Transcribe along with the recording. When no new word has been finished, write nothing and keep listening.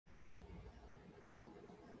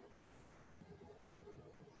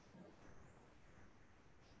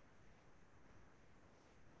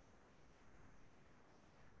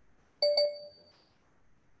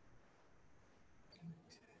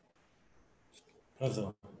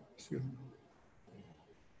هذا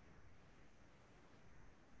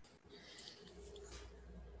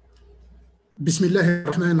بسم الله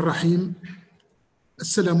الرحمن الرحيم.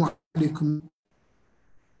 السلام عليكم.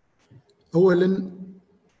 أولا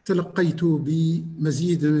تلقيت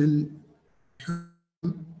بمزيد من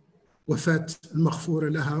وفاة المغفورة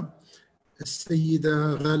لها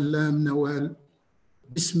السيدة غالام نوال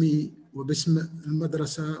باسمي وباسم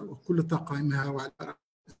المدرسة وكل طاقمها وعلى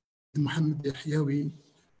محمد يحيوي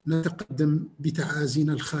نتقدم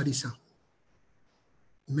بتعازينا الخالصة.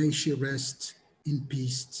 May she rest in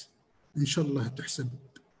peace. إن شاء الله تحسب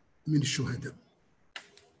من الشهداء.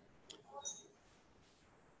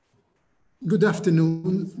 Good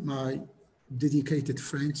afternoon, my dedicated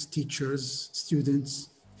friends, teachers, students,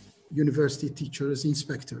 university teachers,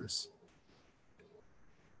 inspectors.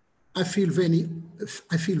 I feel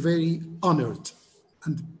very honored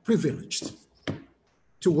and privileged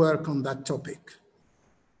to work on that topic.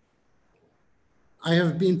 I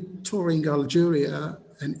have been touring Algeria,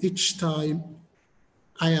 and each time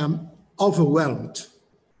I am overwhelmed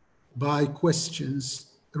by questions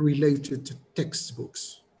related to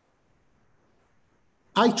textbooks.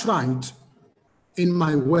 I tried in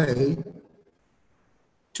my way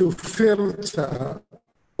to filter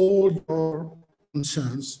all your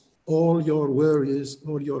concerns, all your worries,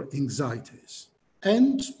 all your anxieties.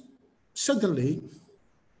 And suddenly,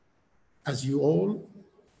 as you all,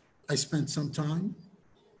 I spent some time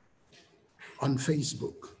on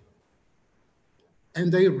Facebook,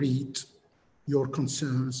 and I read your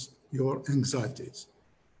concerns, your anxieties.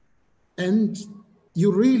 And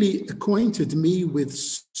you really acquainted me with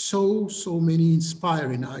so many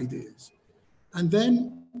inspiring ideas. And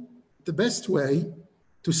then the best way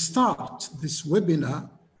to start this webinar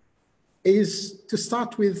is to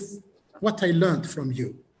start with what I learned from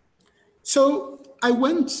you. So I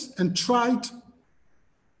went and tried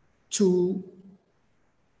to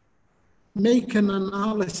make an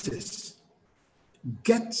analysis,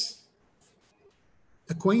 get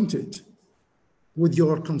acquainted with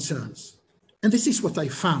your concerns. And this is what I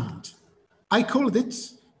found. I called it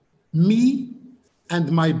Me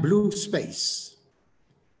and My Blue Space.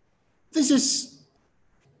 This is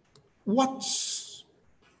what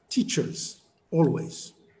teachers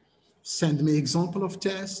always send me example of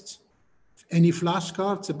tests, any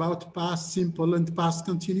flashcards about past simple and past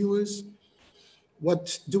continuous.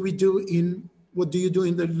 What do you do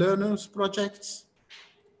in the learners projects?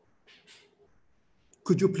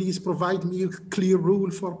 Could you please provide me a clear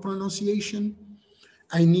rule for pronunciation?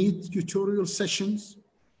 I need tutorial sessions.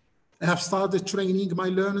 I have started training my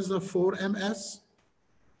learners for MS.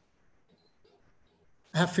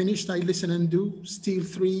 I have finished, I listen and do. Still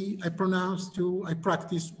 3, I pronounce 2, I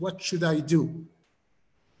practice. What should I do?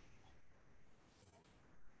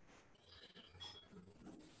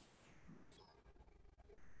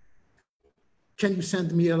 Can you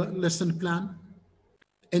send me a lesson plan?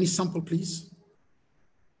 Any sample, please?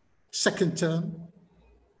 Second term,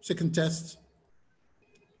 second test.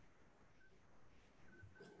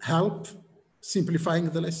 Help, simplifying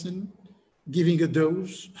the lesson, giving a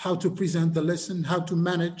dose, how to present the lesson, how to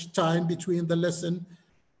manage time between the lesson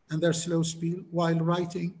and their slow speed while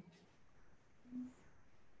writing.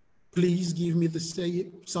 Please give me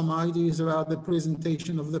some ideas about the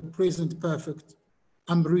presentation of the present perfect.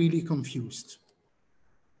 I'm really confused.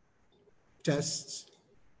 Tests.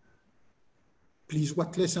 Please,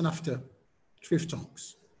 what lesson after?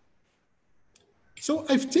 Triphthongs. So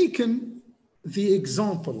I've taken the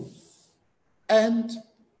example and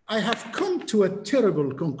I have come to a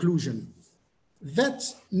terrible conclusion that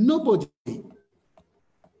nobody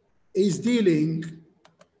is dealing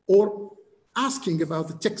or asking about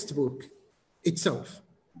the textbook itself.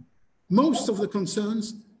 Most of the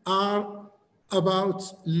concerns are about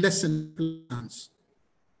lesson plans.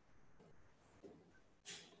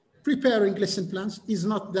 Preparing lesson plans is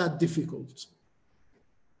not that difficult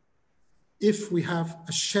if we have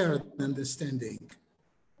a shared understanding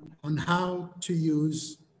on how to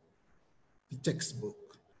use the textbook.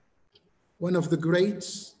 One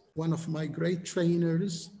of my great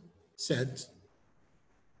trainers said,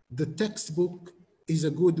 the textbook is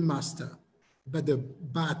a good master, but a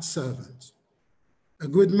bad servant. A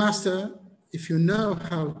good master, if you know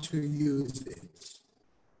how to use it.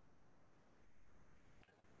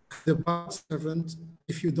 The bad servant,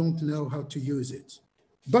 if you don't know how to use it.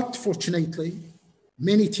 But fortunately,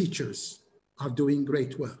 many teachers are doing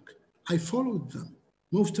great work. I followed them.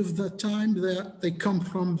 Most of the time, they come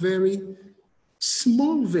from very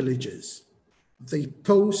small villages. They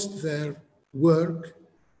post their work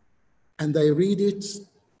and I read it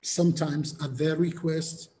sometimes at their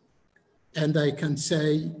request. and I can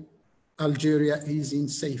say Algeria is in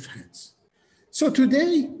safe hands. So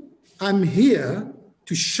today, I'm here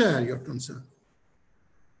to share your concern.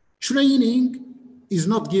 Training is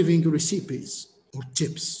not giving recipes or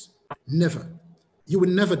tips, never. You will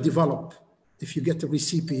never develop if you get a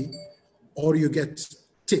recipe or you get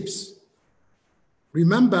tips.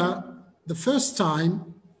 Remember, the first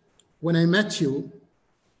time when I met you,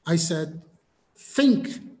 I said,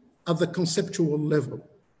 think at the conceptual level.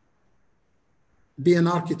 Be an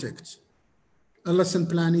architect. A lesson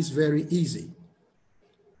plan is very easy.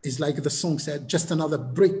 It's like the song said, just another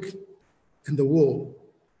brick in the wall.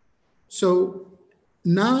 So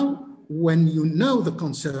now, when you know the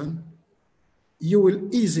concern, you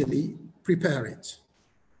will easily prepare it.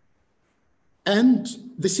 And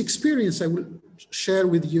this experience I will share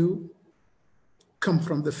with you come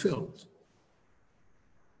from the field.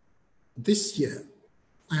 This year,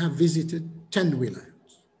 I have visited 10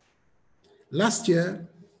 wilayas. Last year,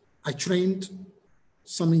 I trained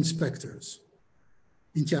some inspectors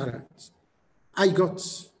in Tiarat. I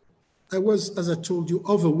was, as I told you,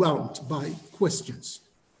 overwhelmed by questions.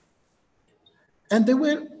 And they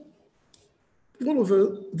were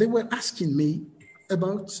asking me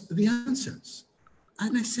about the answers.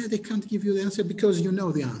 And I said, I can't give you the answer because you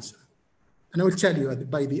know the answer. And I will tell you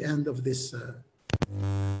by the end of this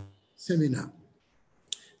seminar.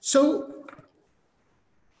 So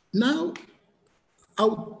now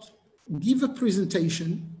I'll give a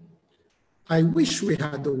presentation. I wish we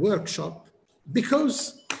had a workshop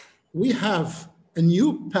because we have a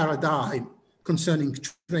new paradigm concerning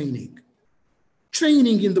training.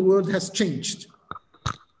 Training in the world has changed.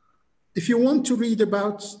 If you want to read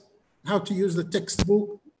about how to use the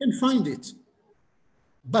textbook, you can find it.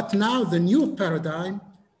 But now the new paradigm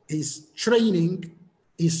is training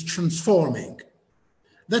is transforming.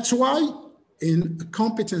 That's why in a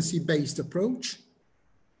competency-based approach,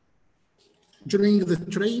 during the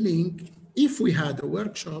training, if we had a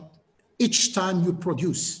workshop, each time you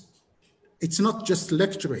produce, it's not just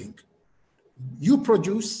lecturing. You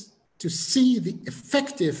produce to see the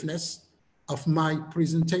effectiveness of my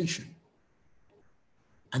presentation.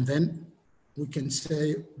 And then we can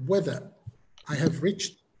say whether I have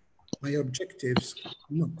reached my objectives or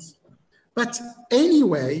not. But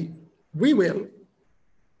anyway, we will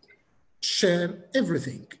share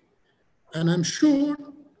everything. And I'm sure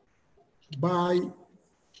by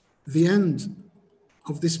the end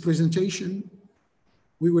of this presentation,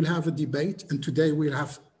 we will have a debate. And today we'll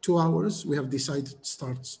have 2 hours. We have decided to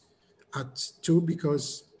start at 2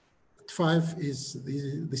 because at 5 is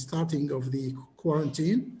the starting of the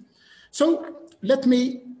quarantine. So let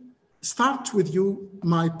me start with you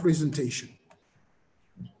my presentation.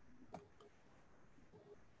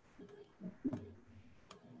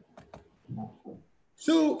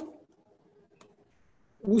 So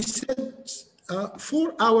we said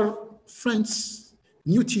for our friends,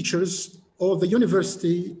 new teachers, or the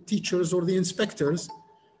university teachers or the inspectors,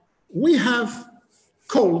 we have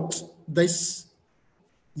called this,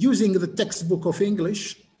 using the textbook of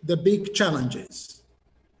English, the big challenges.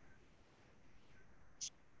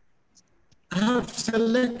 I have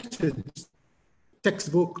selected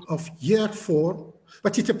textbook of year 4,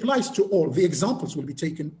 but it applies to all. The examples will be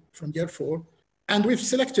taken from year 4. And we've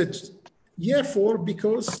selected year 4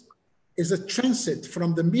 because it's a transit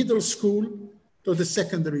from the middle school to the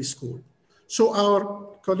secondary school. So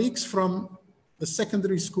our colleagues from the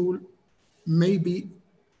secondary school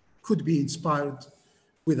could be inspired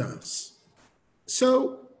with us.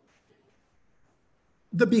 So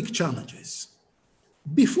the big challenges.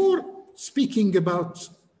 Before speaking about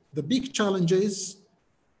the big challenges,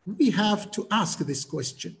 we have to ask these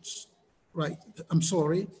questions, right? I'm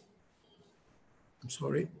sorry.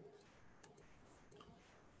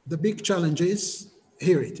 The big challenges,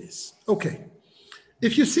 here it is. Okay.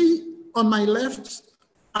 If you see on my left,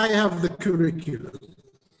 I have the curriculum.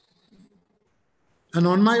 And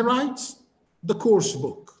on my right, the course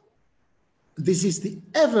book. This is the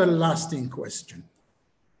everlasting question.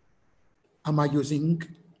 Am I using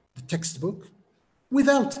the textbook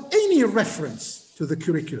without any reference to the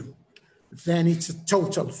curriculum? Then it's a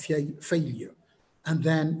total failure. And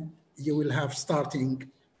then you will have starting,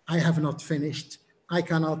 I have not finished, I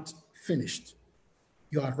cannot finish.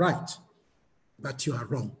 You are right, but you are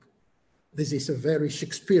wrong. This is a very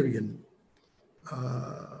Shakespearean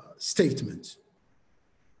statement.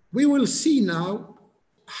 We will see now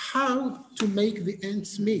how to make the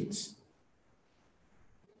ends meet.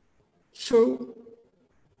 So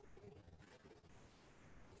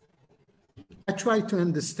I try to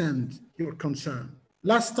understand your concern.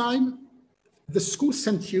 Last time, the school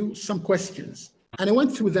sent you some questions, and I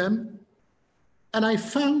went through them, And I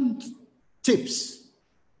found tips.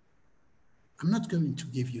 I'm not going to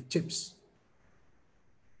give you tips.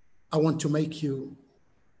 I want to make you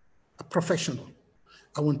a professional.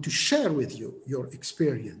 I want to share with you your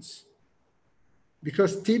experience.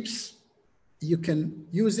 Because tips, you can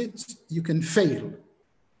use it, you can fail.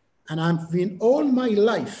 And I've been all my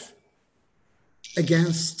life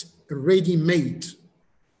against ready-made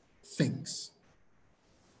things.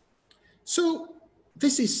 So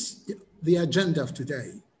this is the agenda of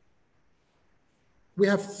today. We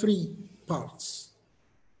have 3 parts: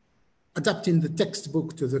 adapting the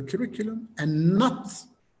textbook to the curriculum and not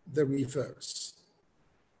the reverse.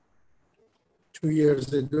 2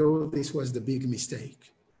 years ago, this was the big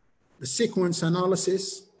mistake. The sequence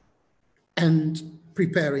analysis and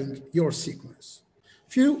preparing your sequence.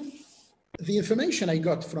 The information I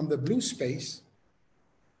got from the blue space,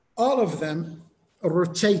 all of them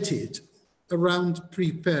rotated around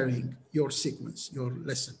preparing your sequence, your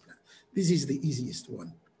lesson plan. This is the easiest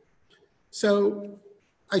one. So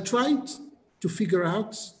I tried to figure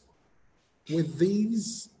out with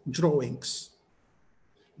these drawings,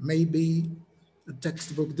 maybe the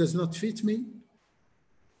textbook does not fit me,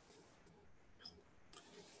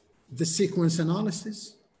 the sequence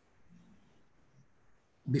analysis.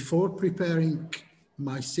 Before preparing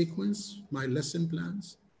my sequence, my lesson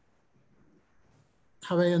plans,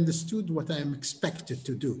 have I understood what I am expected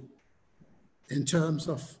to do in terms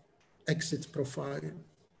of exit profile,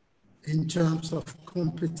 in terms of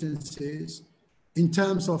competencies, in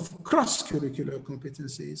terms of cross-curricular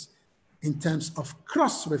competencies, in terms of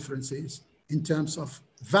cross-references, in terms of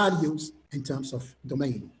values, in terms of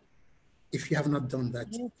domain. If you have not done that,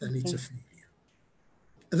 then it's a failure.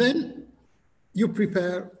 Then you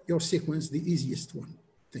prepare your sequence, the easiest one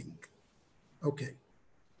thing. Okay.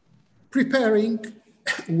 Preparing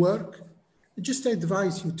work, just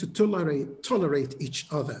advise you to tolerate each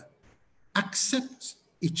other, accept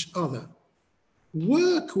each other,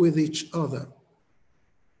 work with each other,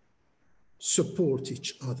 support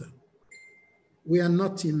each other. We are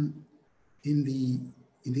not in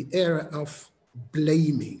the era of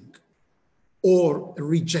blaming or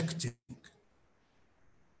rejecting.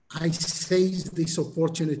 I seize this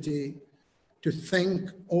opportunity to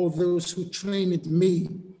thank all those who trained me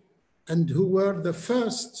and who were the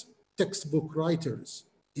first textbook writers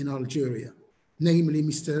in Algeria, namely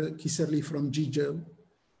Mr. Kisserli from Jijel,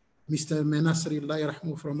 Mr. Menasri Allah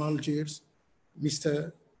Yarahmu from Algiers,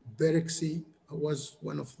 Mr. Beriksi, who was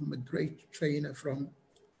one of them, a great trainer from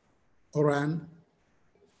Oran,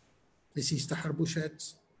 Mrs. Tahar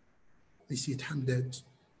Bouchet, Mrs. Hamdad.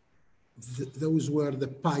 Those were the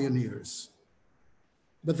pioneers,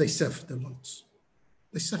 but they suffered a lot.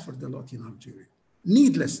 They suffered a lot in Algeria.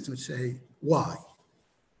 Needless to say why.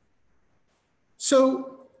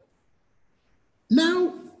 So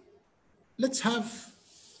now let's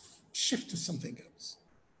shift to something else.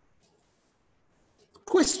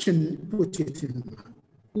 Question, put it in mind.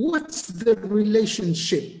 What's the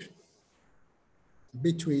relationship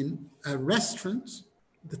between a restaurant,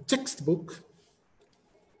 the textbook,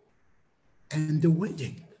 and the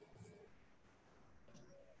wedding?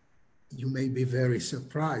 You may be very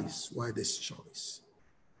surprised why this choice.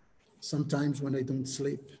 Sometimes when I don't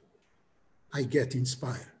sleep, I get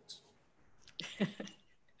inspired.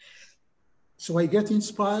 So I get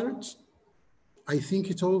inspired, I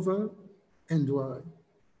think it over, and why?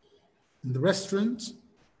 In the restaurant,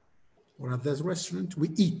 or at the restaurant, we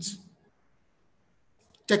eat.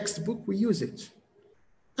 Textbook, we use it.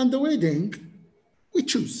 And the wedding, we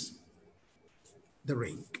choose the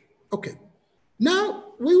ring. Okay.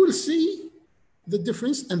 Now we will see the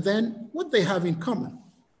difference and then what they have in common.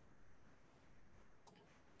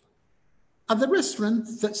 At the restaurant,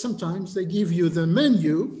 that sometimes they give you the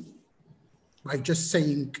menu by just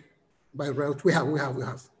saying by rote, we have.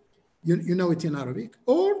 You know it in Arabic.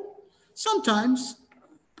 Or sometimes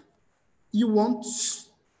you want,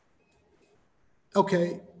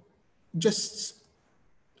 okay, just,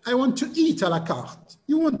 I want to eat a la carte.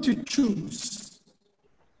 You want to choose.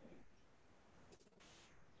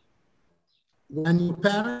 When your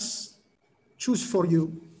parents choose for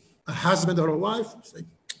you a husband or a wife, say,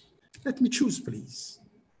 let me choose, please.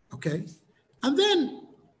 Okay? And then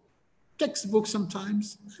textbook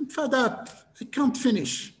sometimes, I'm fed up, I can't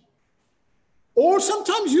finish. Or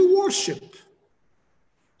sometimes you worship.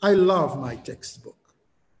 I love my textbook.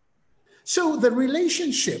 So the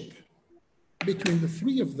relationship between the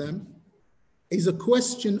three of them is a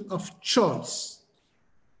question of choice.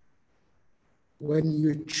 When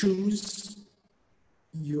you choose,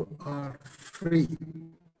 you are free.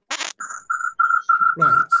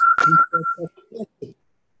 Right.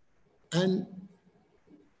 And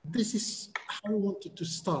this is how I wanted to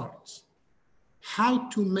start. How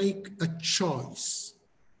to make a choice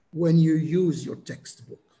when you use your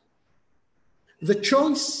textbook. The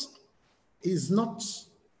choice is not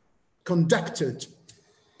conducted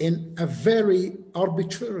in a very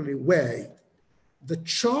arbitrary way. The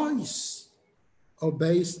choice are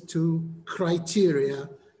based to criteria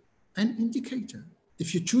and indicator.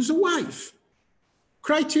 If you choose a wife,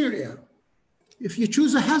 criteria. If you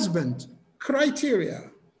choose a husband, criteria.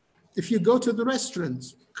 If you go to the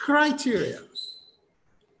restaurant, criteria.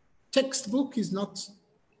 Textbook is not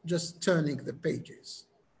just turning the pages.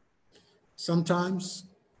 Sometimes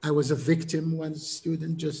I was a victim when a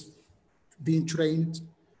student just being trained,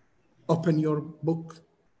 open your book,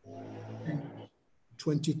 and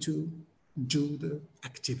 22, do the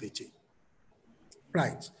activity.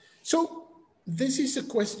 Right. So this is a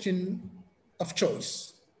question of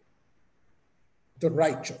choice, the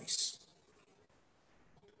right choice.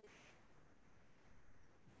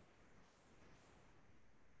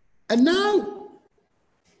 And now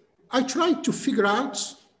I tried to figure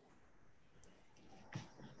out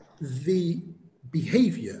the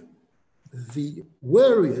behavior, the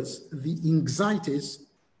worries, the anxieties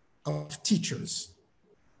of teachers.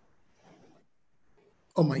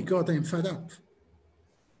 Oh my God, I'm fed up.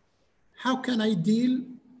 How can I deal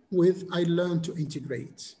with I learn to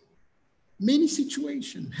integrate? Many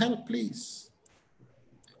situations, help please.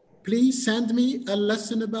 Please send me a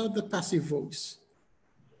lesson about the passive voice.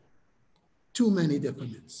 Too many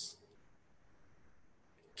documents.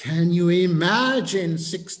 Can you imagine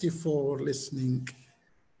 64 listening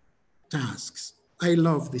tasks? I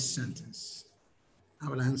love this sentence. I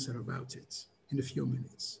will answer about it in a few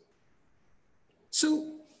minutes.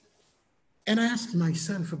 So, and I asked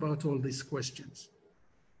myself about all these questions.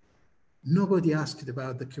 Nobody asked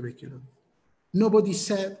about the curriculum. Nobody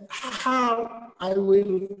said how I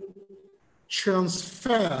will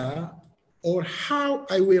transfer or how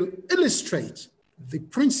I will illustrate the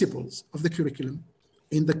principles of the curriculum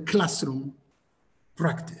in the classroom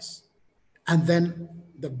practice. And then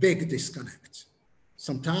the big disconnect.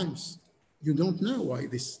 Sometimes you don't know why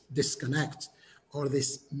this disconnect or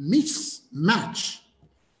this mismatch,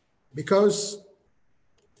 because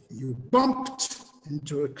you bumped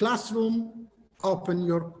into a classroom, open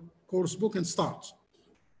your course book and start.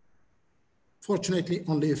 Fortunately,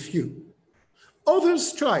 only a few.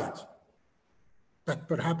 Others tried, but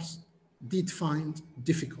perhaps did find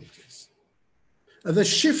difficulties. The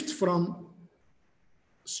shift from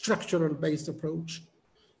structural-based approach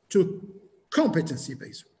to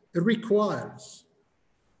competency-based requires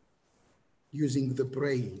using the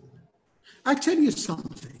brain. I tell you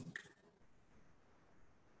something.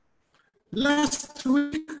 Last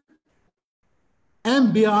week,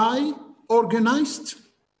 MBI organized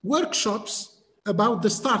workshops about the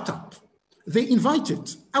startup. They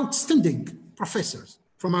invited outstanding professors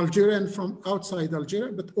from Algeria and from outside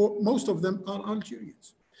Algeria, but most of them are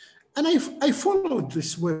Algerians. And I followed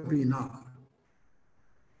this webinar,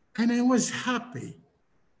 and I was happy.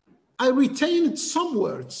 I retained some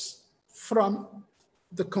words from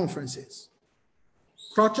the conferences: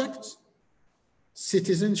 projects,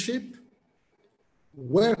 citizenship,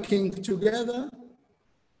 working together,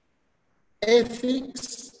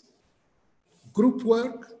 ethics, group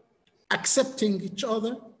work, accepting each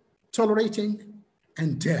other, tolerating,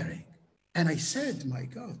 and daring. And I said, my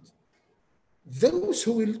God, those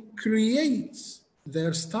who will create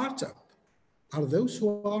their startup are those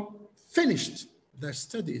who are finished their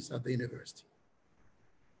studies at the university.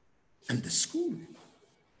 And the school,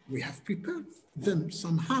 we have prepared them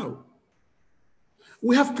somehow.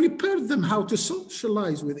 We have prepared them how to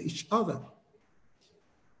socialize with each other.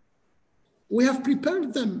 We have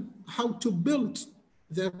prepared them how to build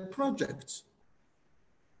their projects.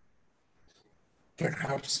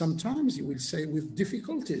 Perhaps sometimes you will say with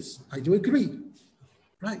difficulties. I do agree,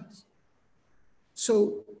 right?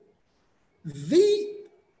 So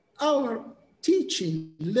our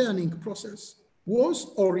teaching learning process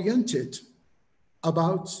was oriented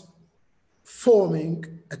about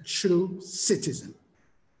forming a true citizen.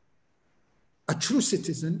 A true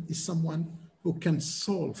citizen is someone who can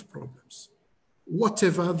solve problems,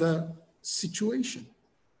 whatever the situation.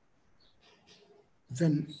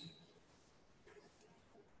 Then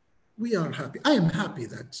we are happy. I am happy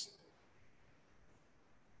that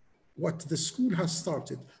what the school has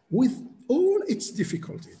started, with all its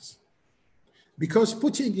difficulties, because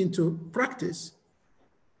putting into practice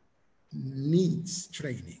needs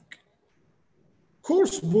training.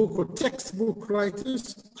 Course book or textbook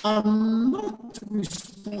writers are not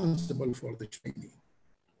responsible for the training.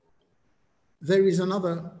 There is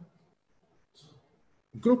another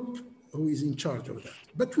group who is in charge of that.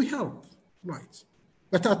 But we help, right?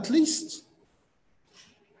 But at least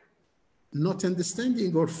not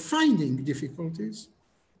understanding or finding difficulties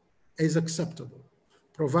is acceptable,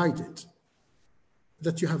 provided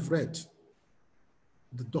that you have read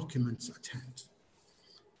the documents at hand.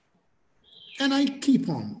 And I keep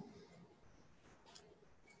on.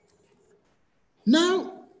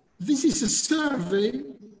 Now, this is a survey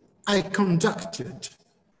I conducted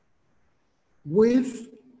with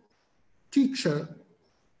teacher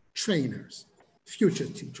trainers, future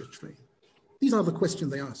teacher trainers. These are the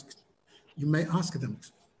questions they asked. You may ask them,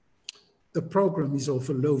 the program is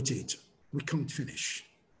overloaded, we can't finish.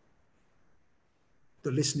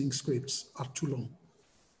 The listening scripts are too long.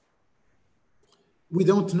 We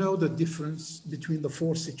don't know the difference between the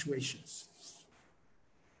 4 situations.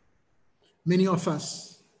 Many of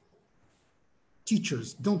us,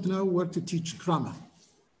 teachers, don't know where to teach grammar.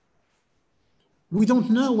 We don't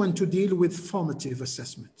know when to deal with formative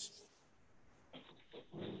assessments.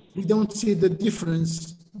 We don't see the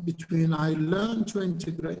difference between I learn to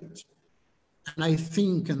integrate and I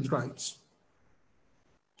think and write.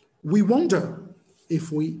 We wonder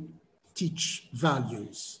if we teach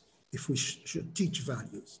values, if we should teach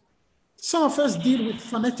values. Some of us deal with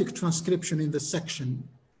phonetic transcription in the section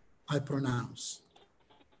I pronounce.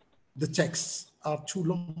 The texts are too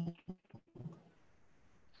long.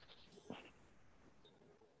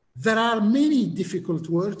 There are many difficult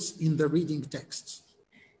words in the reading texts.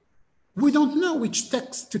 We don't know which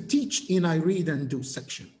text to teach in I read and do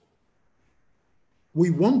section. We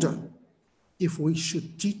wonder if we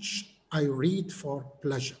should teach I read for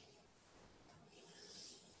pleasure.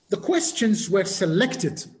 The questions were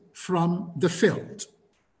selected from the field.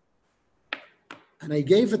 And I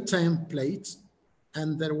gave a template,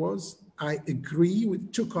 and there was, I agree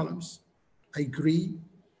with 2 columns. I agree,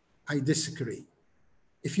 I disagree.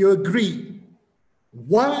 If you agree,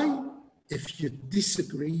 why? If you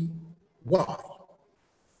disagree, why?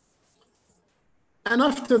 And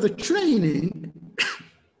after the training,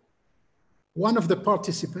 one of the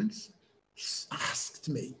participants asked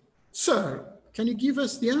me, sir, can you give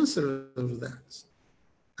us the answer of that?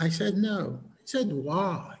 I said, no. He said,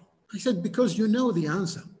 why? I said, because you know the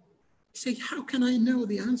answer. He said, how can I know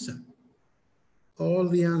the answer? All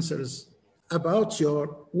the answers about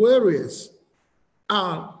your worries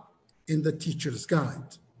are in the teacher's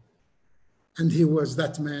guide. And he was,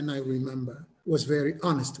 that man I remember, was very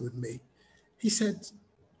honest with me. He said,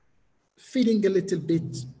 feeling a little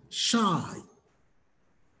bit shy,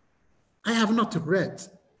 I have not read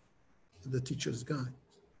the teacher's guide.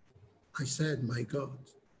 I said, my God,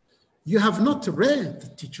 you have not read the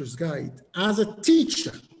teacher's guide as a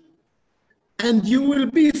teacher, and you will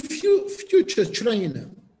be future trainer.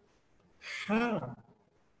 How?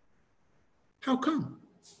 How come?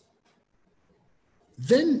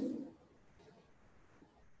 Then,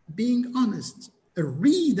 being honest,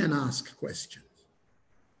 read and ask questions.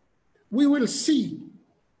 We will see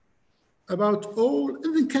about all,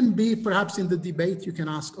 and it can be perhaps in the debate you can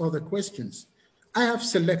ask other questions. I have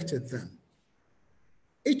selected them.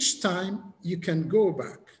 Each time you can go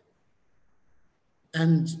back.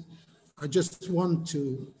 And I just want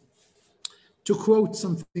to quote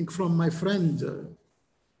something from my friend,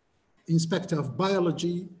 Inspector of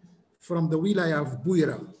Biology from the Wilaya of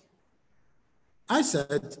Buira. I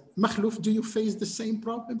said, Makhlouf, do you face the same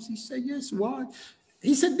problems? He said, yes, why?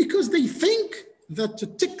 He said, because they think that a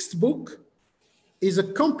textbook is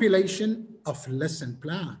a compilation of lesson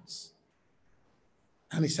plans.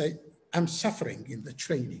 And he said, I'm suffering in the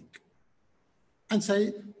training. And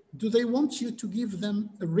say, do they want you to give them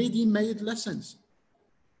ready-made lessons?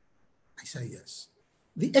 I say, yes.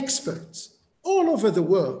 The experts all over the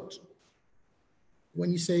world,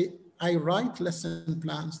 when you say, I write lesson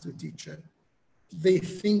plans to teacher, they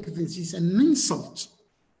think this is an insult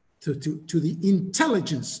to the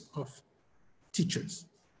intelligence of teachers.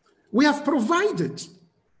 We have provided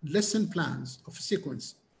lesson plans of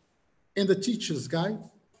sequence in the teacher's guide,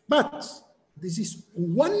 but this is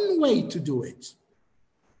one way to do it.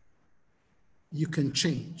 You can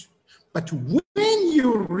change. But when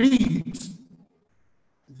you read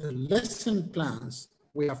the lesson plans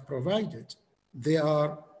we have provided, they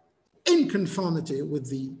are in conformity with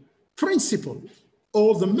the principle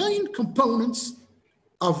or the main components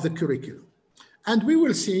of the curriculum. And we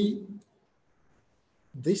will see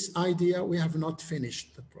this idea, we have not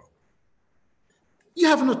finished the problem. You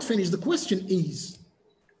have not finished. The question is,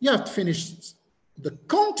 you have finished the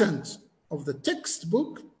content of the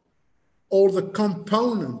textbook or the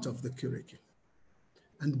component of the curriculum.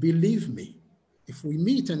 And believe me, if we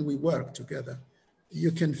meet and we work together,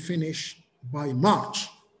 you can finish by March.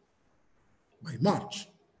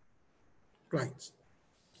 Right.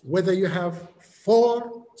 Whether you have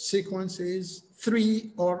 4 sequences,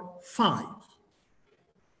 3 or 5.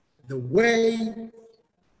 The way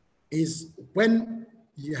is when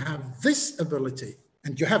you have this ability,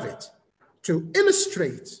 and you have it, to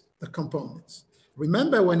illustrate the components.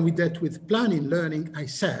 Remember when we dealt with planning learning, I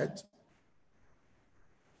said,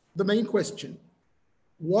 the main question,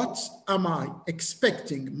 what am I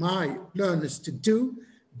expecting my learners to do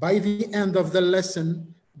by the end of the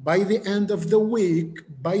lesson, by the end of the week,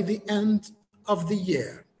 by the end of the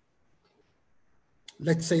year?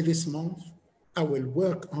 Let's say this month, I will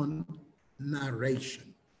work on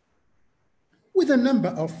narration with a number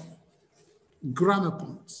of grammar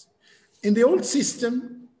points. In the old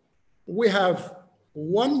system, we have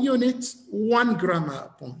 1 unit, 1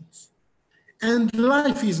 grammar point. And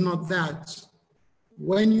life is not that.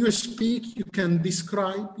 When you speak, you can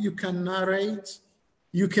describe, you can narrate,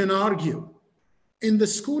 you can argue. In the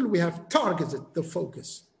school, we have targeted the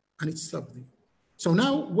focus, and it's something. So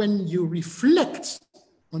now when you reflect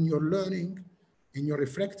on your learning in your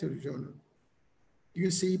reflective journal,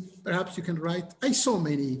 you see, perhaps you can write, I saw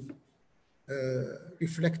many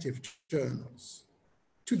reflective journals.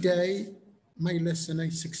 Today, my lesson, I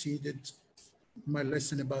succeeded. My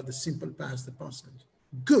lesson about the simple past, the past.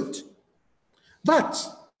 Good. But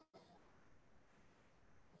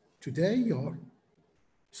today, your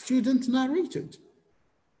student narrated.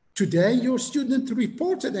 Today, your student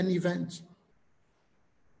reported an event.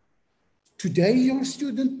 Today, your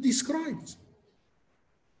student described.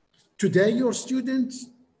 Today, your student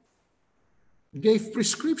gave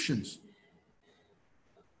prescriptions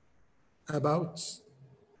about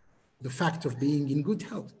the fact of being in good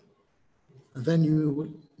health. And then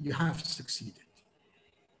you have succeeded.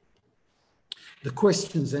 The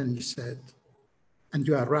questions then you said, and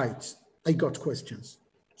you are right, I got questions.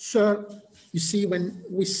 Sir, you see, when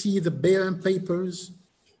we see the Bayern papers,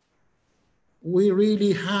 we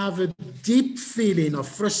really have a deep feeling of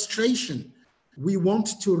frustration we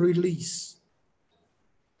want to release.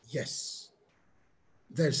 Yes,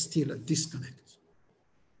 there's still a disconnect.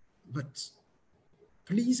 But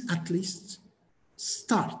please at least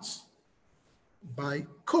start by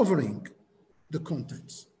covering the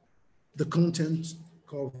contents. The content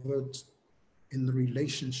covered in the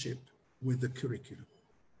relationship with the curriculum.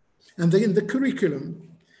 And then in the curriculum,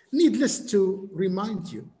 needless to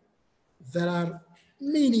remind you, there are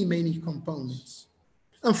many, many components.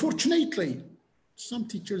 Unfortunately, some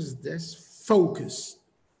teachers just focus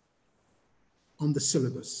on the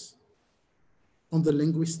syllabus, on the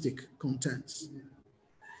linguistic contents.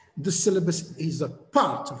 The syllabus is a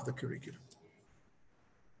part of the curriculum.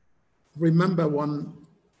 Remember, one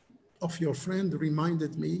of your friends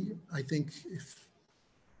reminded me, I think,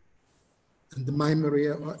 and the memory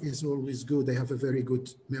is always good, they have a very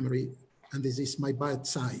good memory, and this is my bad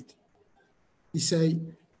side. He say,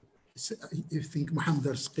 you think Mohammed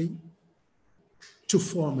Arsqi, to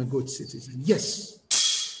form a good citizen. Yes,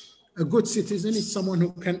 a good citizen is someone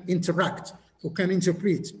who can interact, who can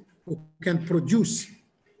interpret, who can produce.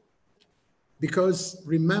 Because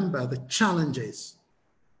remember the challenges.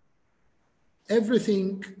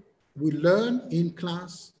 Everything we learn in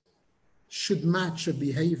class should match a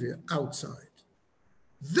behavior outside.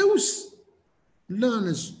 Those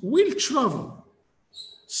learners will travel.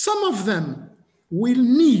 Some of them will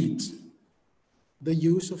need the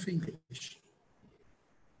use of English.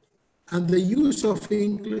 And the use of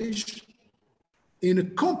English in a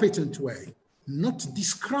competent way, not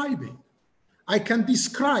describing. I can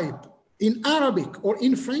describe in Arabic or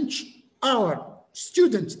in French. Our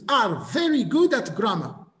students are very good at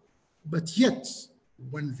grammar, but yet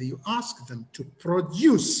when you ask them to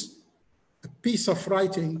produce a piece of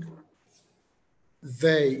writing,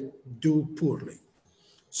 they do poorly.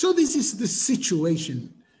 So this is the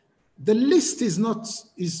situation. The list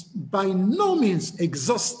is by no means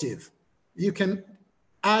exhaustive. You can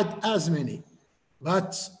add as many,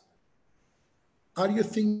 but are you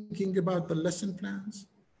thinking about the lesson plans?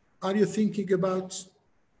 Are you thinking about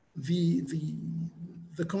the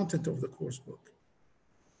content of the course book?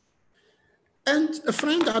 And a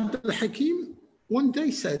friend, Abdul Hakim, one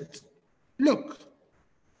day said, look,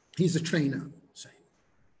 he's a trainer, say,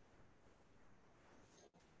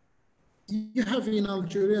 you have in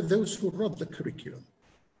Algeria those who wrote the curriculum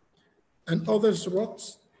and others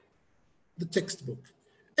wrote the textbook.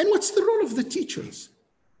 And what's the role of the teachers?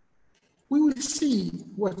 We will see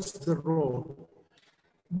what's the role.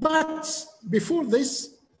 But before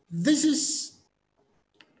this is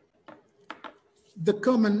the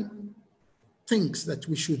common things that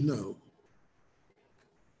we should know.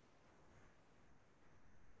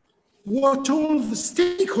 what all the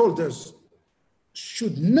stakeholders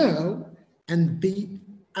should know and be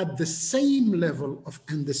at the same level of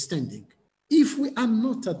understanding. If we are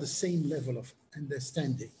not at the same level of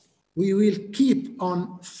understanding, we will keep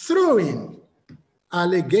on throwing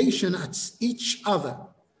allegations at each other,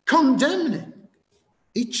 condemning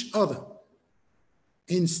each other,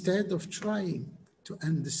 instead of trying to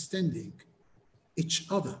understanding each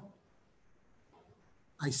other.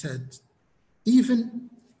 I said, even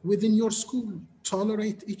within your school,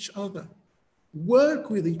 tolerate each other, work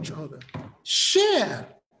with each other, share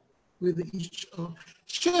with each other,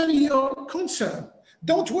 share your concern.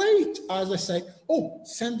 Don't wait, as I say, oh,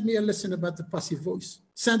 send me a lesson about the passive voice,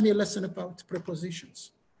 send me a lesson about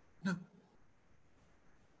prepositions. No.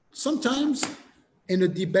 Sometimes in a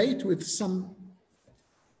debate with some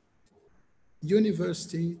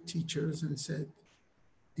university teachers and said,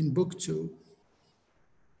 in book 2,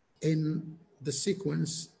 in the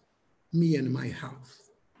sequence, Me and My Health,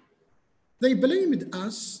 they blamed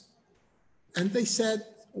us and they said,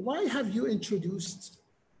 why have you introduced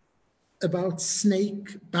about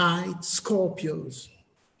snake bite, Scorpios?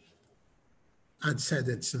 I'd said,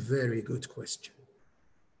 it's a very good question.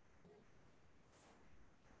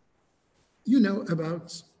 You know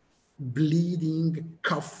about bleeding,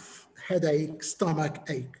 cough, headache, stomach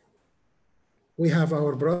ache. We have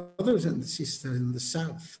our brothers and sisters in the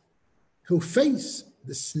South who face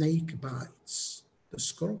the snake bites, the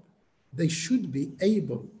scorpion. They should be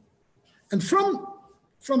able, and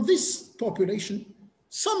from this population,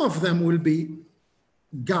 some of them will be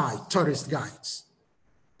tourist guides,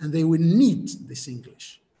 and they will need this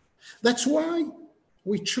English. That's why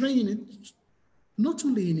we train it not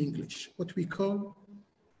only in English, what we call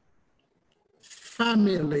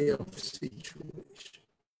family of situation.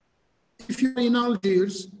 If you're in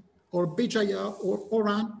Algiers or Béjaïa or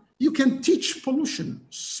Oran, you can teach pollution,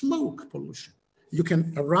 smoke pollution. You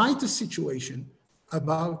can write a situation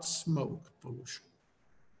about smoke pollution.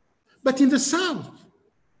 But in the South,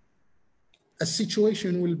 a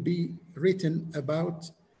situation will be written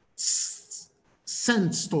about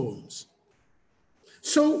sandstorms.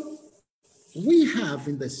 So we have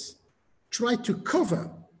in this tried to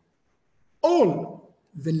cover all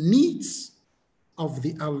the needs of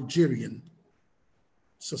the Algerian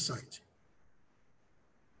society.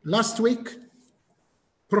 Last week,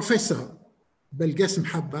 Professor Belgesm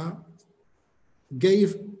Habba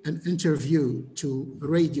gave an interview to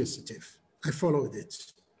Radio Satif. I followed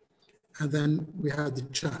it. And then we had a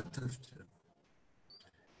chat after.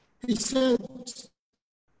 He said,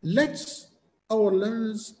 let our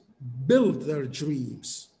learners build their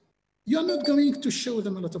dreams. You're not going to show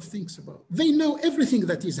them a lot of things about. They know everything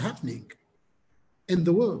that is happening in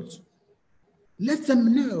the world. Let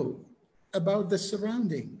them know about the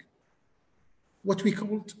surrounding, what we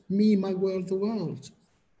called me, my world, the world.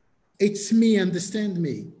 It's me, understand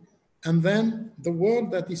me, and then the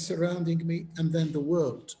world that is surrounding me, and then the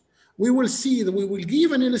world. We will see that we will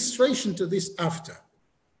give an illustration to this after.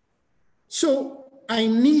 So I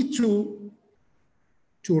need to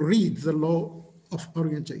read the law of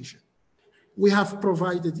orientation. We have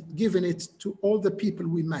given it to all the people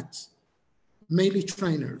we met, mainly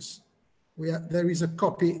trainers. There is a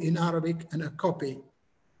copy in Arabic and a copy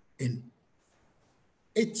in.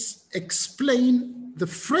 It's explain the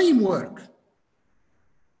framework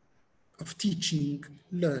of teaching,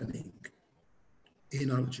 learning in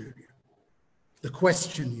Algeria. The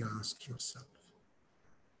question you ask yourself,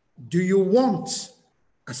 do you want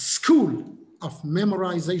a school of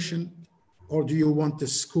memorization or do you want a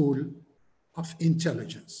school of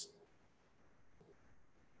intelligence?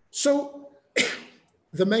 So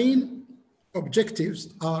the main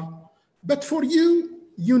objectives are, but for you,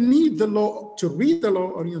 you need the law to read the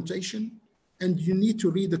law orientation and you need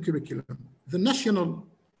to read the curriculum. The national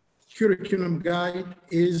curriculum guide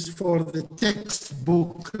is for the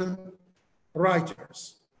textbook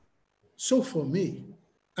writers. So for me,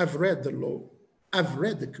 I've read the law, I've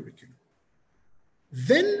read the curriculum.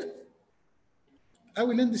 Then I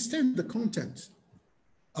will understand the content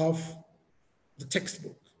of the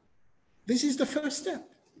textbook. This is the first step.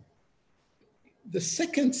 The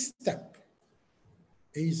second step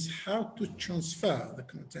is how to transfer the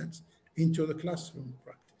content into the classroom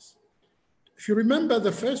practice. If you remember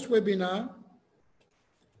the first webinar,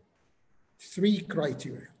 3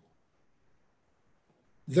 criteria.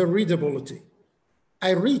 The readability.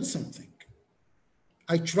 I read something.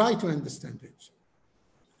 I try to understand it.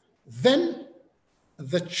 Then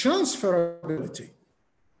the transferability.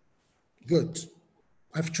 Good.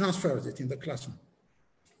 I've transferred it in the classroom.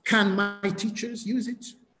 Can my teachers use it?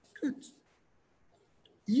 Good.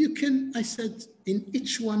 you can, I said, in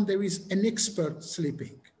each one there is an expert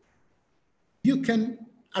sleeping. You can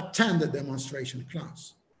attend a demonstration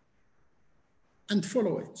class and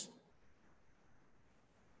follow it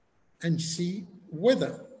and see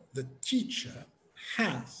whether the teacher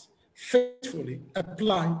has faithfully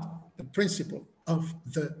applied the principle of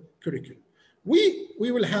the curriculum. We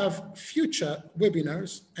will have future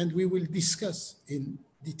webinars and we will discuss in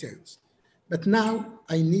details. But now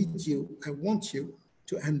I want you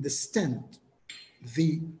to understand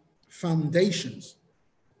the foundations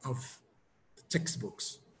of the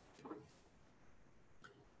textbooks.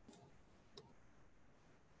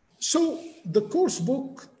 So the course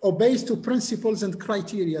book obeys to principles and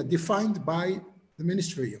criteria defined by the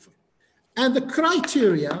Ministry of It. And the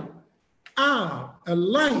criteria are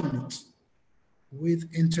aligned with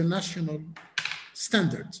international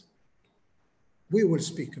standards. We will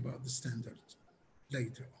speak about the standards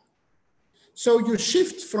later on. So you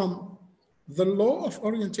shift from the law of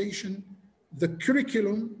orientation, the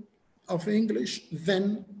curriculum of English,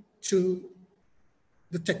 then to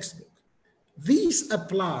the textbook. These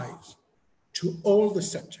apply to all the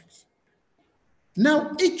subjects.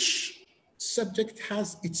 Now, each subject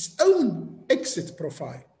has its own exit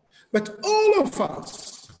profile, but all of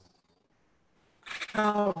us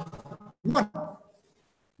have one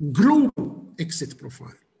global exit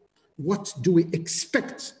profile. What do we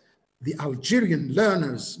expect the Algerian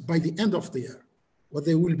learners by the end of the year? What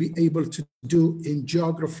they will be able to do in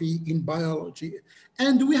geography, in biology,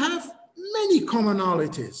 and we have many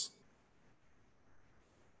commonalities.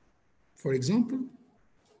 For example,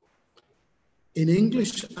 in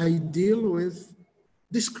English, I deal with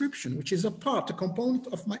description, which is a component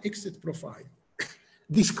of my exit profile,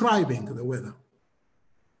 describing the weather,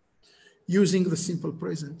 using the simple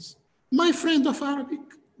presence. My friend of Arabic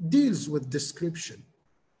deals with description.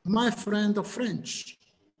 My friend of French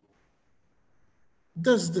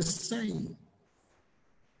does the same.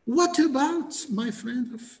 What about my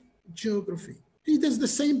friend of geography? He does the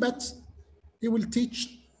same, but he will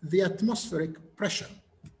teach the atmospheric pressure,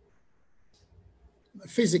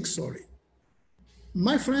 physics, sorry.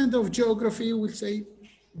 My friend of geography will say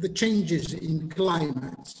the changes in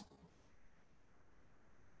climate.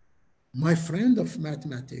 My friend of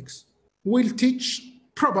mathematics will teach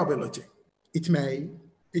probability. It may,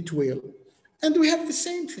 it will, and we have the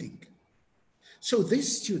same thing. So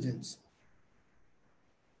these students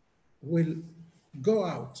will go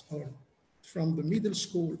out or from the middle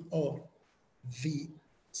school or the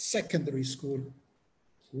secondary school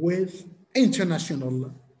with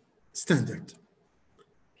international standard.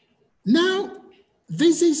 Now,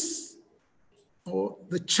 this is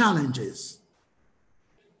the challenges.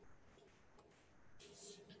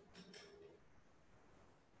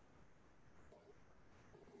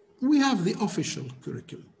 We have the official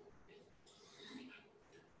curriculum.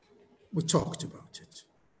 We talked about it.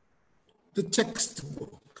 The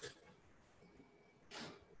textbook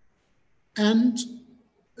and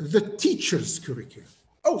the teacher's curriculum.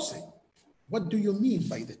 Oh, say, what do you mean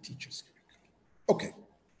by the teacher's curriculum? Okay.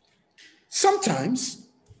 Sometimes,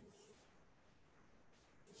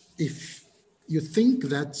 if you think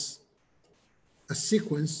that a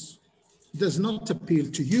sequence does not appeal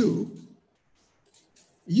to you,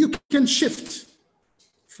 you can shift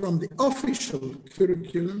from the official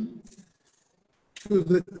curriculum to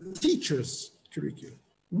the teacher's curriculum.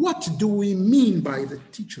 What do we mean by the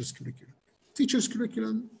teacher's curriculum? Teacher's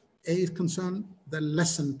curriculum is concerned the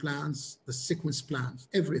lesson plans, the sequence plans,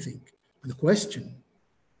 everything. And the question,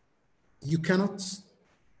 you cannot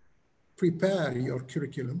prepare your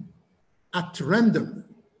curriculum at random.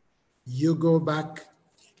 You go back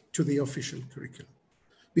to the official curriculum.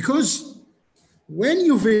 Because when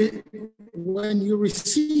you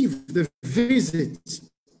receive the visit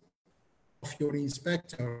of your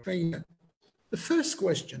inspector or trainer, the first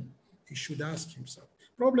question he should ask himself,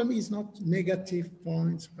 problem is not negative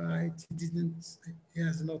points, right? He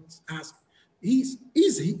has not asked. Is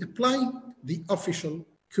he applying the official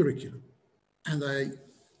curriculum? And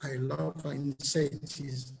I love, I say it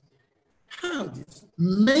is, how did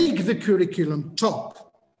make the curriculum talk?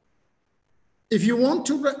 If you want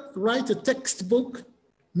to write a textbook,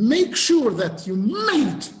 make sure that you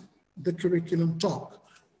made the curriculum talk,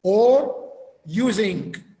 or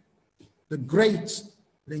using the great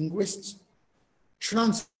linguists,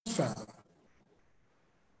 transfer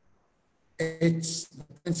its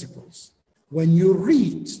principles. When you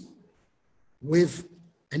read with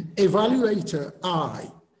an evaluator eye,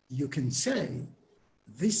 you can say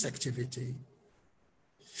this activity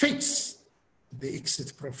fits the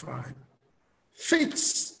exit profile,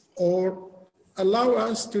 fits or allow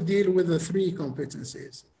us to deal with the 3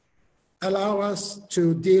 competencies, allow us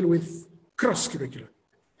to deal with cross-curricular,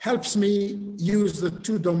 helps me use the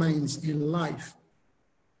 2 domains in life,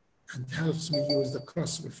 and helps me use the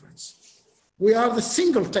cross-reference. We are the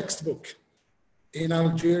single textbook in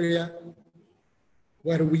Algeria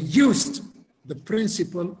where we used the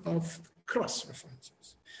principle of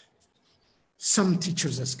cross-references. Some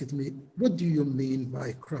teachers asked me, what do you mean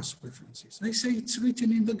by cross-references? I say it's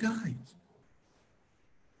written in the guide.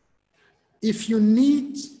 If you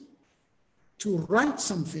need to write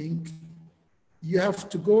something, you have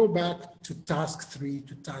to go back to task 3,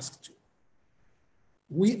 to task 2.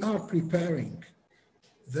 We are preparing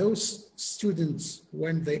those students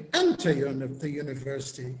when they enter the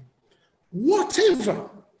university, whatever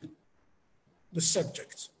the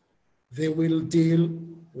subject, they will deal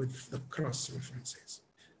with the cross-references.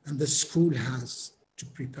 And the school has to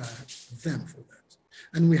prepare them for that.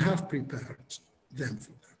 And we have prepared them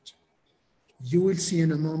for that. You will see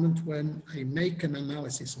in a moment when I make an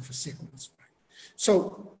analysis of a sequence.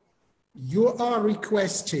 So you are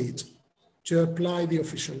requested to apply the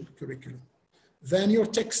official curriculum. Then your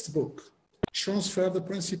textbook, transfer the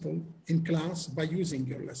principle in class by using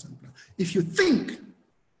your lesson plan. If you think,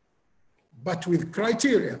 but with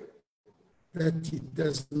criteria, that it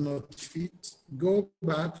does not fit, go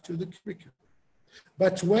back to the curriculum.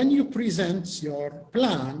 But when you present your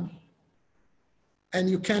plan, and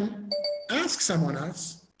you can ask someone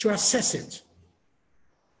else to assess it.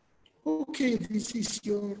 Okay, this is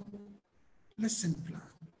your lesson plan.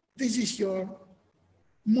 This is your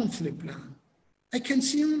monthly plan. I can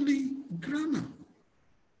see only grammar.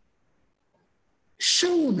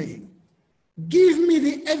 Show me, give me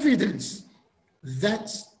the evidence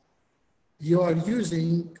that you are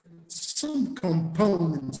using some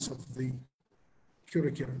components of the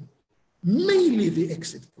curriculum, mainly the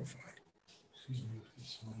exit profile.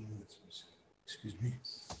 Excuse me.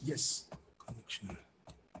 Yes. Connection.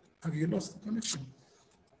 Have you lost the connection?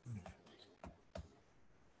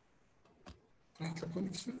 The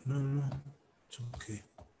connection? No, it's okay.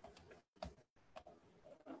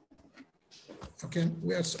 Okay,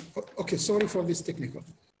 okay, sorry for this technical.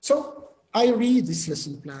 So I read this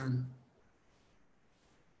lesson plan.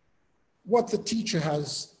 What the teacher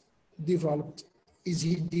has developed, is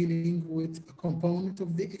he dealing with a component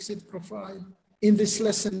of the exit profile? In this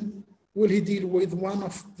lesson, will he deal with one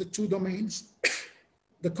of the 2 domains?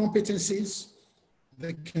 The competencies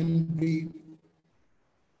that can be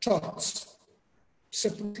taught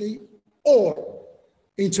separately or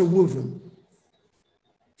interwoven.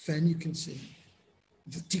 Then you can see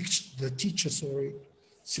the teacher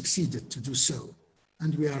succeeded to do so,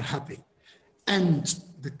 and we are happy. And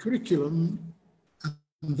the curriculum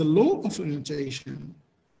and the law of orientation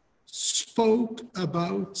spoke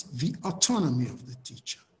about the autonomy of the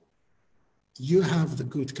teacher. You have the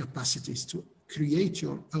good capacities to create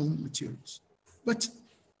your own materials, but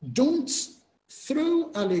don't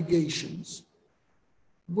throw allegations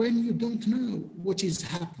when you don't know what is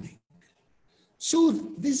happening. So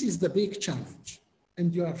this is the big challenge,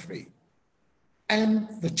 and you are afraid. And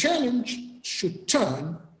the challenge should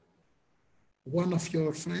turn. One of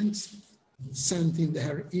your friends sent in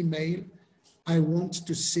her email, I want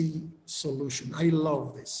to see solution. I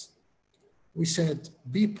love this. We said,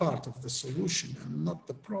 be part of the solution and not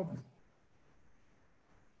the problem.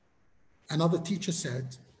 Another teacher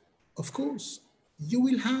said, of course, you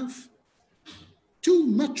will have too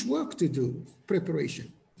much work to do,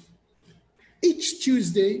 preparation. Each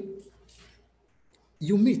Tuesday,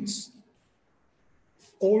 you meet,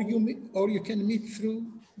 or you can meet through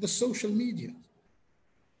the social media,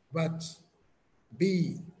 but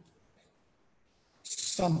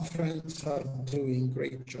some friends are doing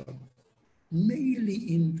great job,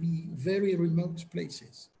 mainly in the very remote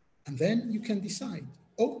places. And then you can decide,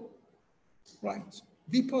 oh, right,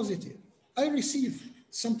 be positive. I receive,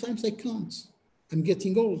 sometimes I can't. I'm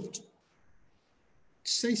getting old.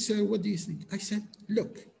 Say, sir, what do you think? I said,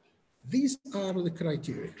 look, these are the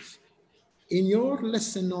criteria. In your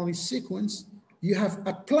lesson knowledge sequence, you have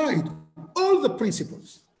applied all the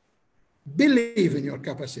principles. Believe in your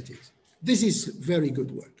capacities. This is very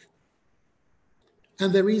good work.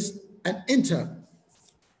 And there is an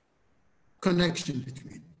interconnection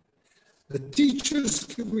between the teacher's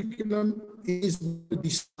curriculum is to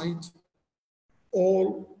decide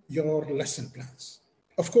all your lesson plans.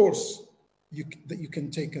 Of course, you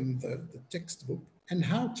can take in the textbook and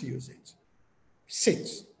how to use it. Sit,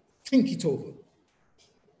 think it over.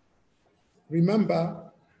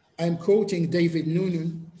 Remember, I'm quoting David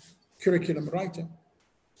Noonan, curriculum writer.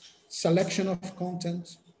 Selection of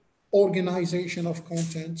content, organization of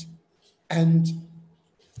content, and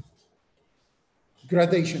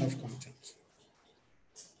gradation of content.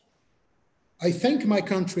 I thank my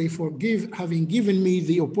country for having given me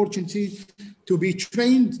the opportunity to be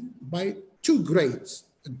trained by two greats,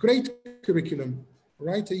 a great curriculum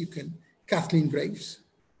writer, Kathleen Graves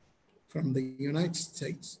from the United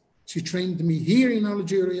States. She trained me here in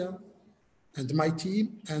Algeria and my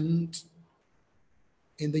team and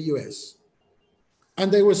in the US.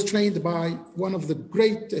 And I was trained by one of the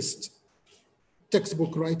greatest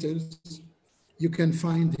textbook writers. You can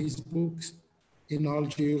find his books in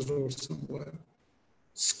Algiers or somewhere,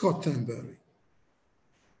 Scott Thornberry.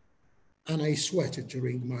 And I sweated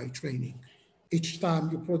during my training. Each time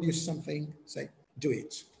you produce something, say, do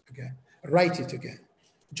it again, write it again,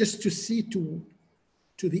 just to see to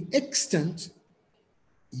the extent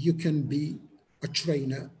you can be a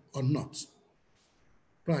trainer or not,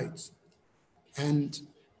 right? And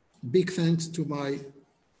big thanks to my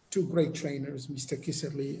two great trainers, Mr.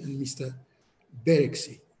 Kisserly and Mr.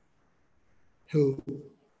 Beriksi, who,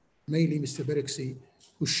 mainly Mr. Beriksi,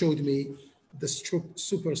 who showed me the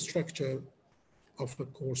superstructure of a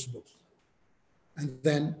course book. And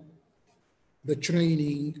then the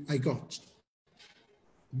training I got.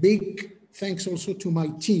 Big thanks also to my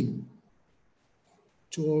team.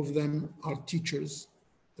 Two of them are teachers,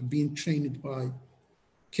 being trained by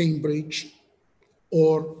Cambridge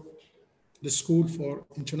or the School for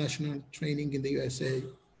International Training in the USA,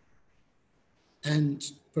 and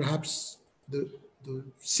perhaps the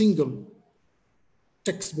single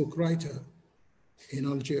textbook writer in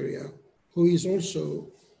Algeria, who is also,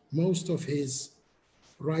 most of his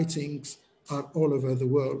writings are all over the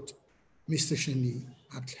world, Mr. Shani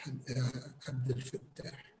Abdel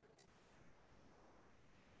Fattah.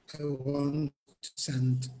 I want to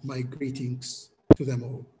send my greetings to them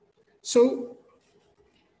all. So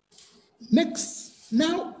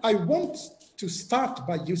now I want to start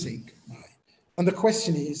by using and the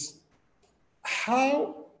question is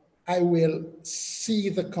how I will see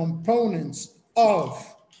the components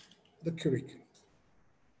of the curriculum.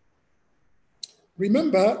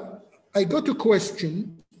 Remember, I got a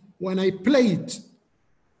question when I played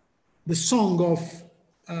the song of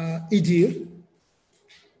Idir.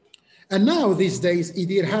 And now these days,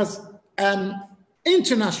 Idir has an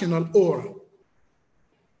international aura.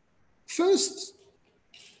 First,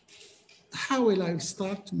 how will I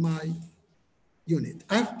start my unit?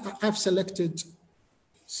 I've selected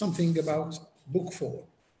something about book 4.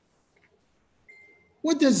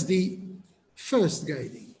 What does the first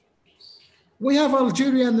guiding? We have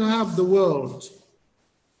Algeria and we have the world.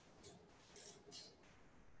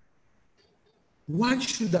 Why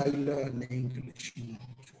should I learn English in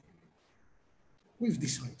Algeria? We've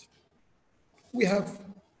decided. We have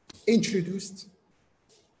introduced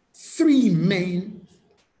 3 main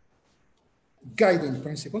guiding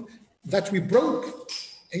principles that we broke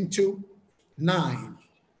into 9.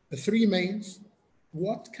 The 3 mains: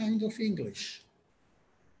 what kind of English,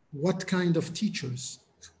 what kind of teachers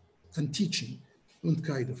and teaching, and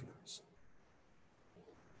kind of learners.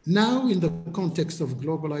 Now, in the context of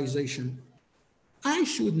globalization, I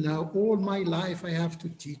should know all my life I have to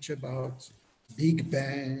teach about Big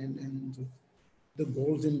Ben and the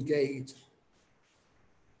Golden Gate.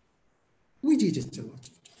 We did it a lot of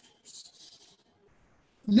times.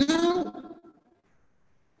 Now,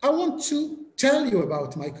 I want to tell you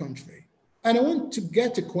about my country, and I want to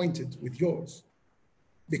get acquainted with yours,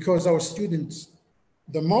 because our students,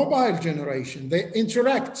 the mobile generation, they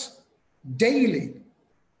interact daily,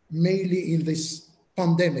 mainly in this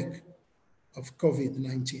pandemic of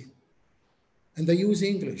COVID-19, and they use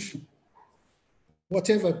English,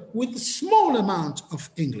 whatever, with a small amount of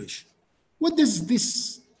English. What does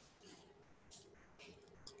this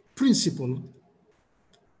principle,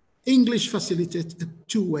 English, facilitate a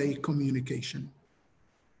two-way communication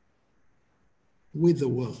with the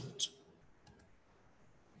world?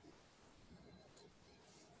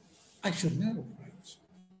 I should know, right?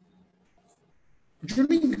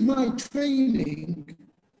 During my training,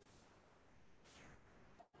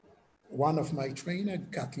 one of my trainer,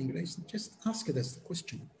 Kathleen Grace, just asked us the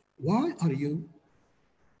question, why are you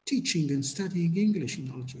teaching and studying English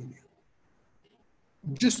in Algeria?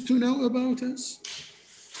 Just to know about us?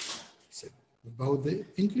 I said, about the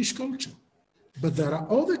English culture. But there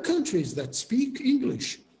are other countries that speak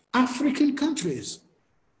English, African countries,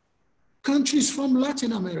 countries from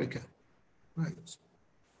Latin America, right?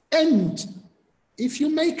 And if you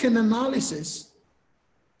make an analysis,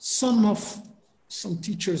 some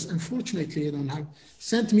teachers, unfortunately, I don't have,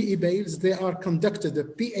 sent me emails. They are conducted a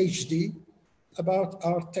PhD about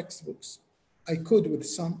our textbooks. I could, with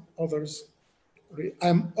some others,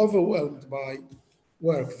 I'm overwhelmed by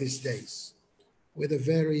work these days with a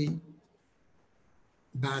very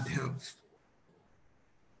bad health.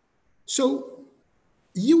 So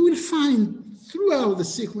you will find throughout the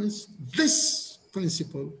sequence, this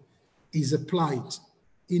principle is applied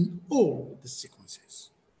in all the sequences.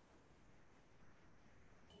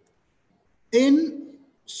 In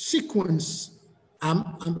sequence,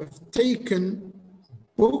 I've taken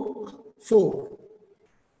book 4.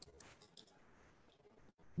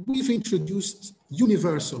 We've introduced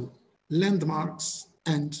universal landmarks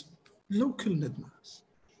and local landmarks.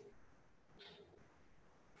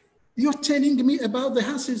 You're telling me about the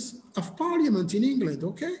Houses of Parliament in England,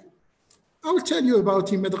 okay? I will tell you about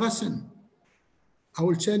Madrasan. I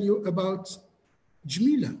will tell you about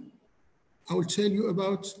Jmila. I will tell you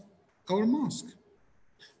about our mosque.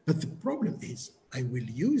 But the problem is, I will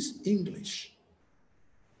use English.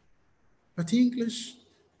 But English,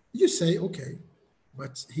 you say, okay,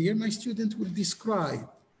 but here my student will describe.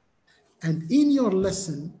 And in your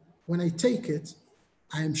lesson, when I take it,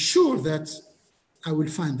 I am sure that I will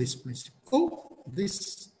find this principle. Oh,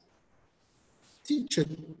 this teacher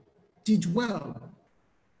did well.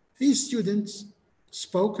 His students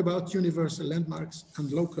spoke about universal landmarks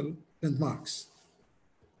and local landmarks.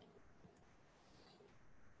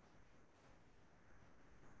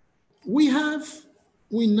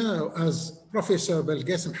 We know, as Professor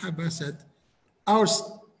Belgasem Habba said, our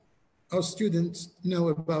students know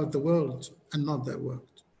about the world and not their world.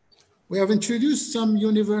 We have introduced some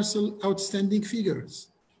universal outstanding figures: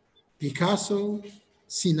 Picasso,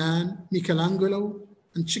 Sinan, Michelangelo,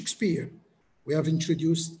 and Shakespeare. We have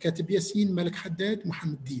introduced Katib Yassin, Malik Haddad,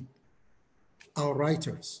 Muhammad Deeb, our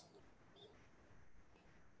writers.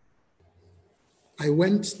 I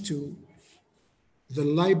went to the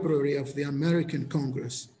library of the American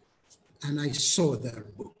Congress and I saw their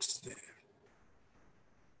books there.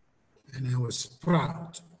 And I was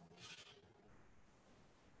proud.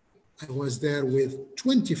 I was there with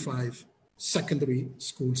 25 secondary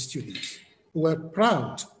school students who were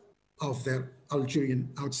proud of their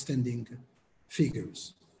Algerian outstanding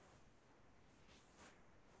figures.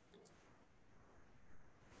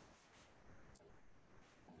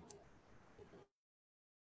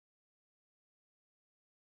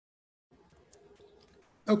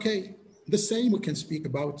 Okay, the same we can speak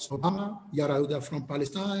about Obama, Yarauda from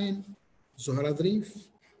Palestine, Zohra Dharif,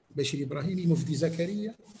 Bashir Ibrahimi, Mufti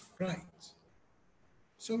Zakaria, right.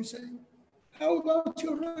 So we say, how about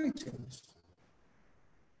your writers?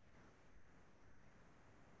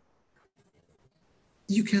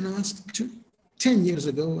 You can ask 10 years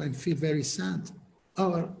ago, I feel very sad.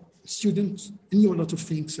 Our students knew a lot of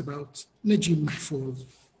things about Najib Mahfouz,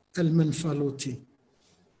 Al-Manfaluti.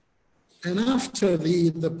 And after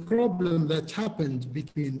the problem that happened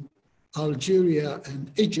between Algeria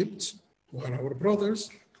and Egypt, who are our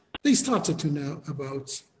brothers, they started to know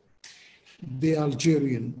about the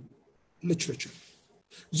Algerian literature.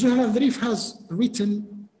 Zohra Dharif has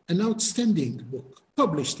written an outstanding book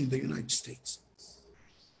published in the United States.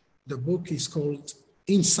 The book is called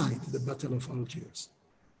Inside the Battle of Algiers.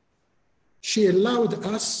 She allowed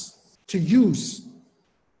us to use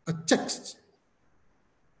a text,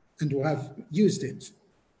 and we have used it.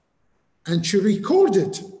 And she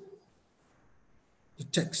recorded the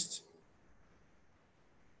text.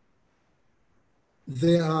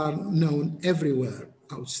 They are known everywhere,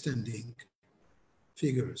 outstanding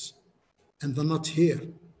figures, and they're not here.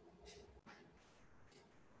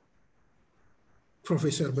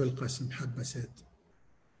 Professor Belgasem Habba said,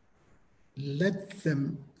 let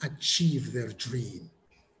them achieve their dream.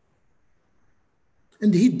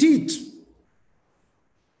 And he did.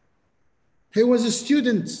 He was a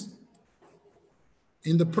student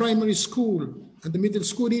in the primary school and the middle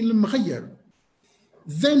school in Al-Mughayyar.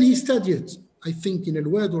 Then he studied, I think, in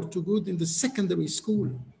Al-Wad or Tugud in the secondary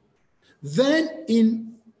school. Then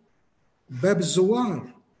in Bab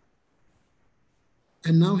Zawar.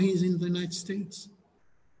 And now he's in the United States.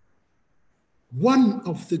 One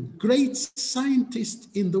of the great scientists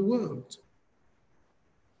in the world.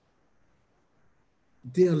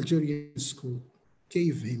 The Algerian school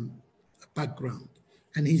gave him a background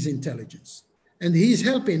and his intelligence. And he's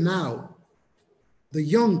helping now the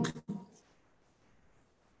young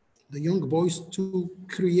boys to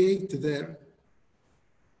create their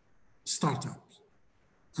startups.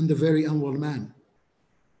 And the very unwell man.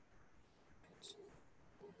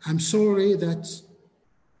 I'm sorry that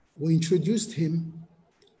we introduced him,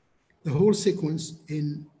 the whole sequence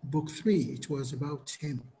in book 3, it was about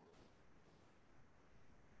him.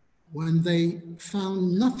 When they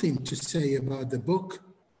found nothing to say about the book,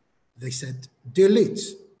 they said, delete.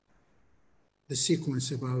 the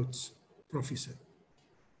sequence about Professor.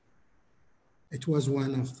 It was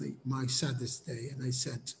one of my saddest day, and I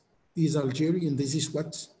said, he's Algerian, this is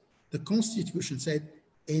what the Constitution said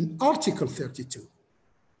in Article 32.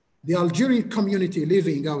 The Algerian community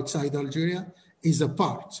living outside Algeria is a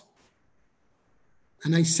part.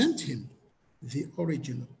 And I sent him the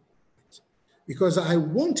original because I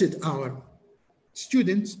wanted our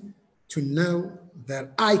students to know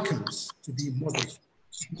their icons to be models.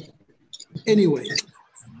 Anyway,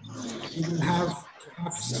 we will have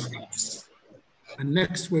perhaps a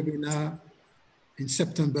next webinar in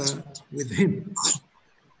September with him.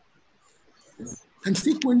 And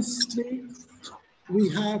sequence 3, we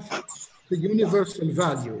have the universal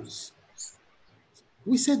values.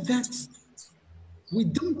 We said that we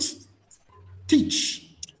don't teach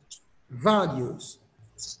values,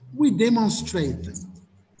 we demonstrate them.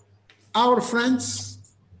 Our friends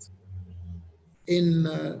in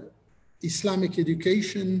Islamic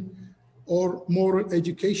education or moral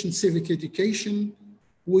education, civic education,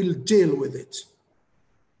 will deal with it.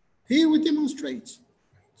 Here we demonstrate.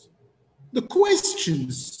 The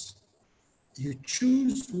questions you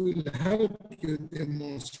choose will help you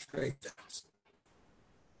demonstrate that.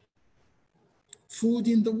 Food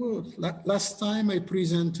in the world. Last time I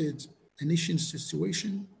presented a nation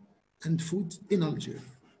situation and food in Algeria.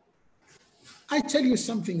 I tell you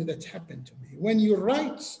something that happened to me. When you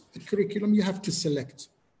write a curriculum, you have to select.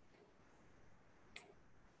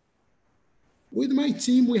 With my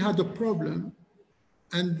team, we had a problem,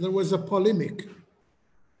 and there was a polemic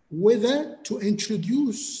whether to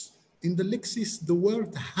introduce in the Lexis the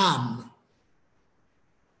word ham.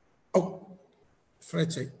 Oh,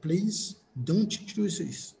 Fred said, please don't introduce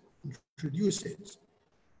it.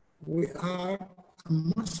 We are a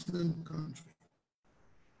Muslim country.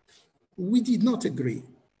 We did not agree.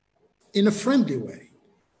 In a friendly way,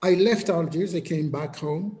 I left Algiers, I came back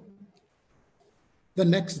home. The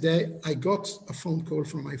next day, I got a phone call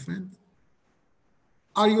from my friend.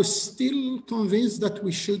 Are you still convinced that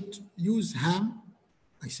we should use ham?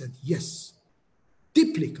 I said, yes,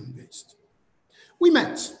 deeply convinced. We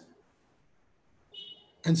met.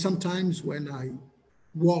 And sometimes when I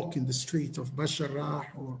walk in the street of Basharah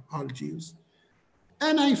or Algiers,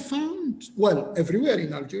 and I found, well, everywhere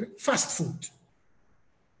in Algeria, fast food.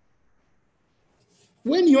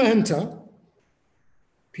 When you enter,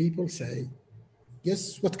 people say,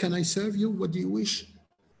 yes, what can I serve you? What do you wish?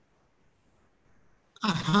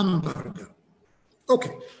 A hamburger.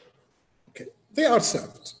 Okay, they are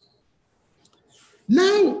served.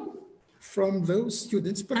 Now, from those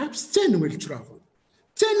students, perhaps 10 will travel.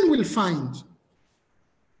 10 will find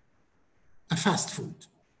a fast food.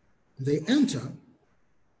 They enter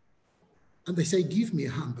and they say, give me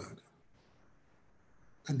a hamburger.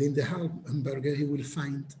 And in the hamburger, he will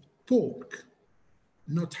find pork,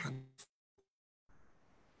 not halal.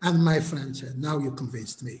 And my friend said, now you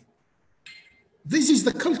convinced me. This is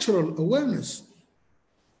the cultural awareness.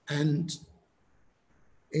 And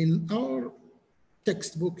in our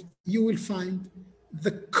textbook, you will find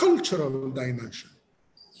the cultural dimension.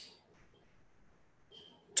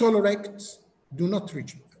 Tolerate, do not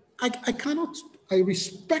reject. I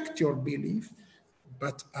respect your belief,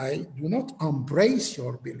 but I do not embrace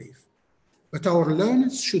your belief. But our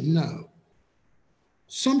learners should know.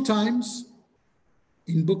 Sometimes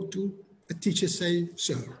in book 2, a teacher say,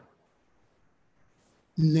 sir,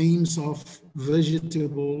 names of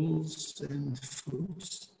vegetables and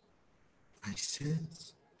fruits. I said,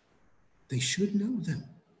 they should know them.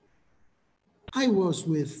 I was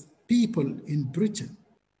with people in Britain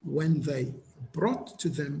when they brought to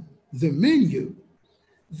them the menu,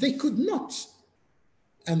 they could not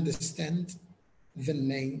understand the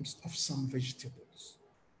names of some vegetables.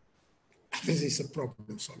 This is a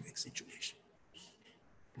problem-solving situation.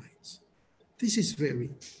 Right. This is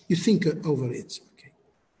you think over it, okay.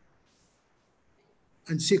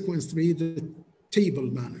 And sequence 3, the table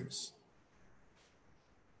manners.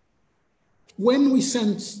 When we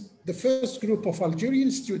sent the first group of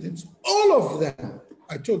Algerian students, all of them,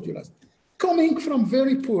 I told you last, coming from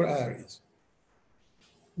very poor areas,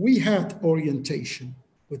 we had orientation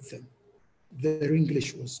with them. Their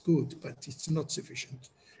English was good, but it's not sufficient.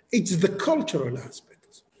 It's the cultural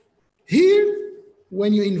aspect. Here,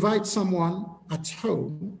 when you invite someone at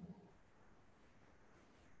home,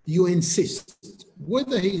 you insist,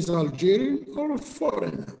 whether he's Algerian or a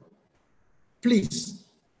foreigner. Please,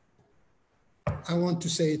 I want to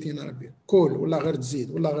say it in Arabic.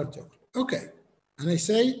 Okay. And I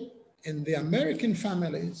say, in the American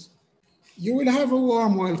families, you will have a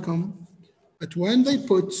warm welcome, but when they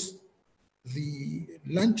put the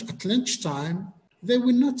lunch at lunchtime, they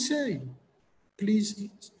will not say, please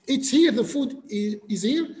eat. It's here, the food is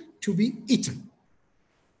here to be eaten.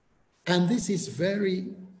 And this is very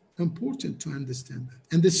important to understand that.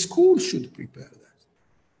 And the school should prepare that.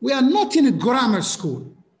 We are not in a grammar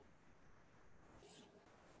school.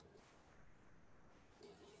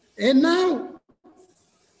 And now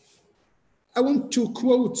I want to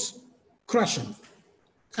quote Krashen.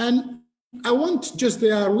 And I want, just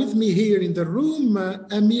they are with me here in the room,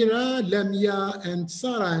 Amira, Lamia, and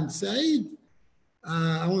Sarah and Said.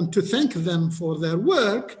 I want to thank them for their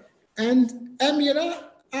work. And Amira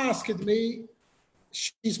asked me,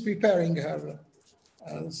 she's preparing her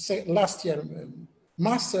last year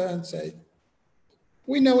master, and said,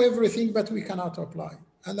 we know everything, but we cannot apply.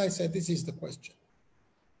 And I said, this is the question.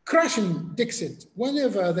 Krashen Dixit,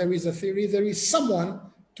 whenever there is a theory, there is someone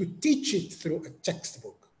to teach it through a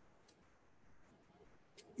textbook.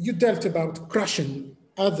 You dealt about Krashen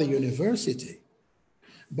at the university,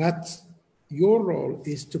 but your role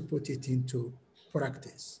is to put it into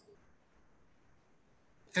practice.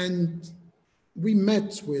 And we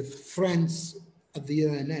met with friends at the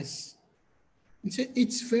ONS and said,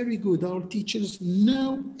 it's very good, our teachers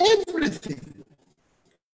know everything.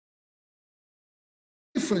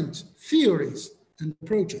 Different theories and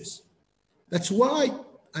approaches. That's why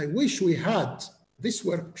I wish we had this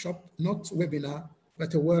workshop, not webinar,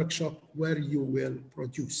 but a workshop where you will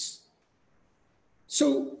produce.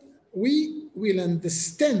 So we will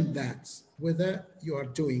understand that whether you are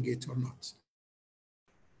doing it or not.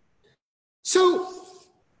 So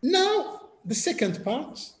now the second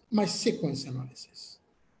part, my sequence analysis.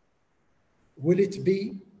 Will it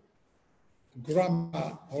be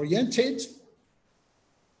grammar oriented?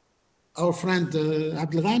 Our friend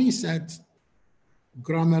Abdelghani said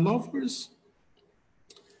grammar lovers.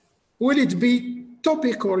 Will it be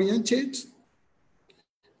topic oriented?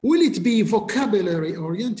 Will it be vocabulary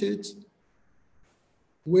oriented?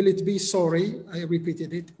 Will it be, sorry, I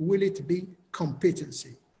repeated it, will it be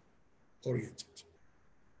competency oriented?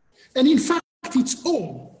 And in fact, it's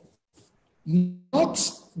all not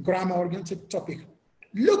grammar oriented topic.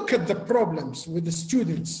 Look at the problems with the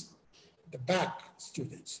students, the back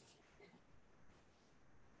students.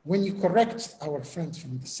 When you correct our friends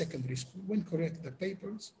from the secondary school, when you correct the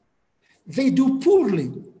papers, they do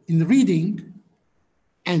poorly in reading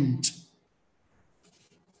and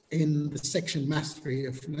in the section mastery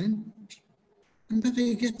of language, but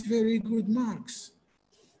they get very good marks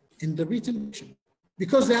in the written section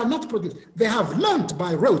because they have not produced, they have learned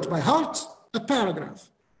by rote, by heart, a paragraph.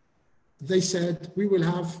 They said, we will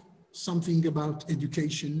have something about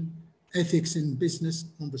education, ethics in business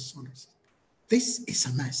on the sonors. This is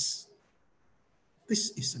a mess.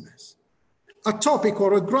 This is a mess. A topic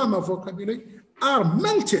or a grammar vocabulary are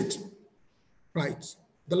melted, right?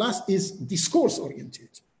 The last is discourse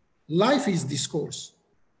oriented. Life is discourse.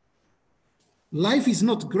 Life is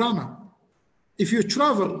not grammar. If you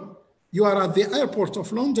travel, you are at the airport of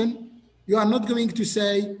London, you are not going to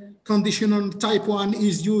say conditional type 1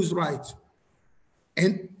 is used right.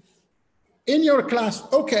 And in your class,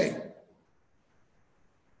 okay,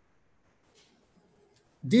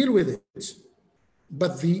 deal with it.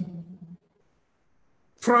 But the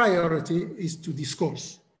priority is to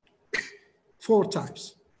discourse. 4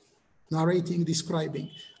 types: narrating,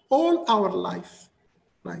 describing, all our life,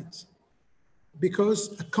 right?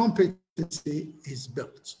 Because a competency is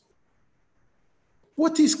built.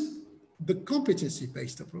 What is the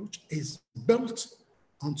competency-based approach? Is built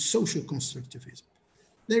on social constructivism.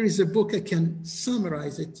 There is a book, I can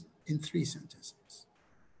summarize it in 3 sentences.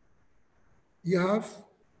 You have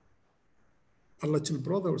a little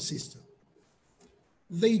brother or sister.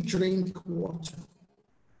 They drink water.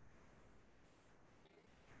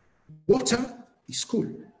 Water is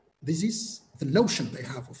cool. This is the notion they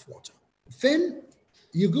have of water. Then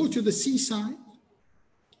you go to the seaside,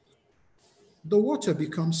 the water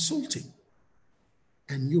becomes salty,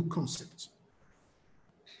 a new concept.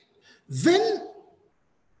 Then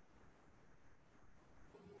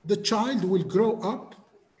the child will grow up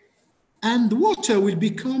and water will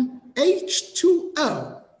become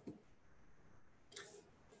H2O.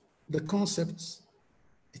 The concepts,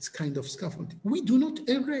 it's kind of scaffolding. We do not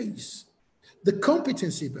erase. The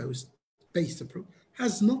competency-based approach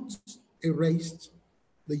has not erased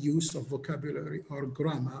the use of vocabulary or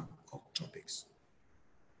grammar or topics,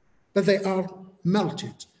 but they are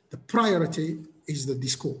melted. The priority is the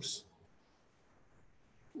discourse.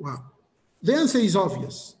 Wow. The answer is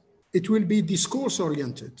obvious. It will be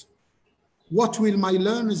discourse-oriented. What will my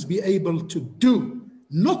learners be able to do?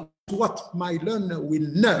 Not what my learner will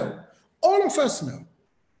know. All of us know.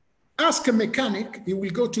 Ask a mechanic, he will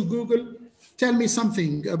go to Google, tell me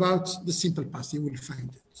something about the simple past. You will find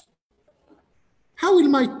it. How will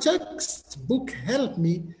my textbook help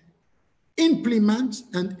me implement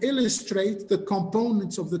and illustrate the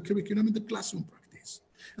components of the curriculum in the classroom practice?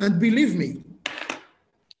 And believe me,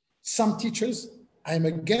 some teachers, I'm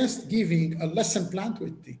against giving a lesson plan to a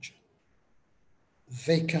teacher.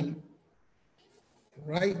 They can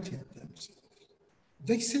write it themselves.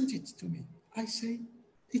 They sent it to me. I say,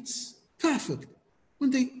 it's perfect.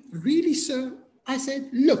 When they really, sir, I said,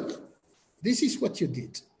 look, this is what you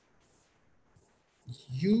did.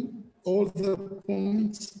 All the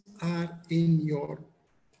points are in your,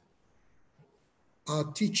 our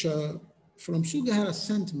teacher from Sugahara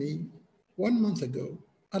sent me 1 month ago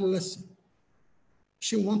a lesson.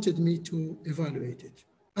 She wanted me to evaluate it.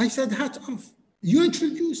 I said, hat off. You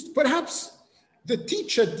introduced, perhaps the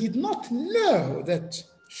teacher did not know that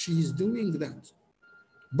she is doing that.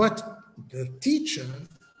 But the teacher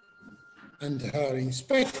and her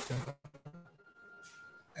inspector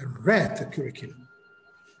read the curriculum.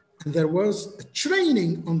 And there was a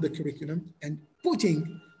training on the curriculum and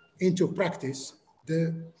putting into practice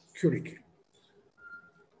the curriculum.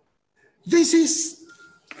 This is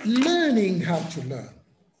learning how to learn.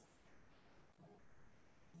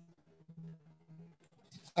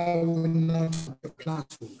 I will not in the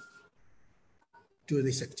classroom do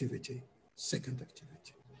this activity, second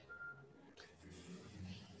activity.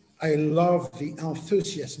 I love the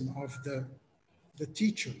enthusiasm of the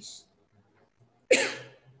teachers.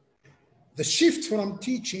 The shift from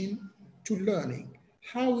teaching to learning.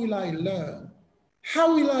 How will I learn?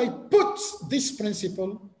 How will I put this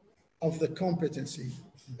principle of the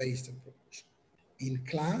competency-based approach in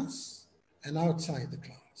class and outside the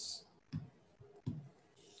class?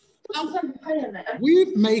 Now, we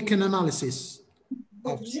make an analysis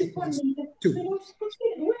of sequence 2.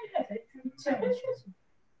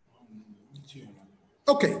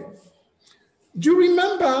 Okay. Do you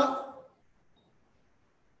remember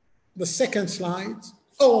the second slide?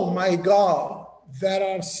 Oh my God,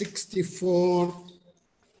 there are 64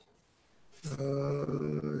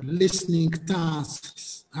 listening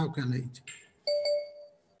tasks. How can I do?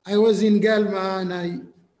 I was in Galma and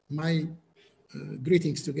my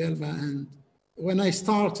greetings to Galma, and when I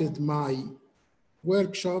started my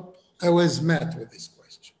workshop, I was met with this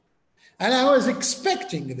question. And I was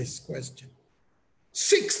expecting this question.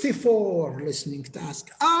 64 listening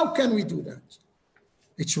tasks. How can we do that?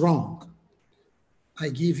 It's wrong. I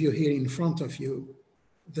give you here in front of you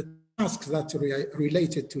the tasks that are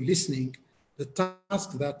related to listening, the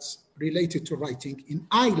task that's related to writing in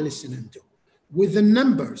I listen and do, with the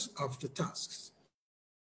numbers of the tasks.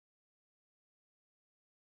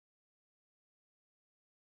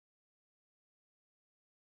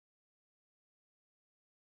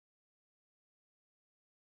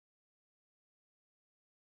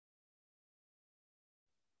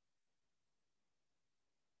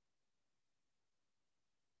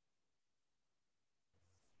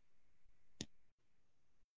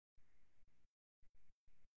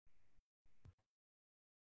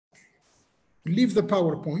 Leave the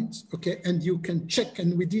PowerPoint, okay, and you can check,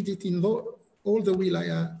 and we did it in all the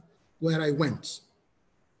wilaya where I went.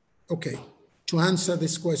 Okay, to answer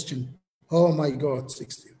this question, oh my God,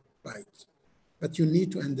 60, right. But you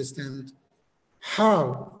need to understand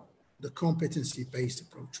how the competency-based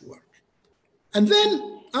approach works. And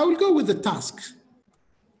then I will go with the tasks.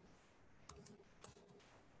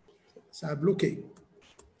 So I'm looking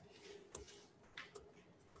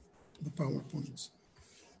the PowerPoints.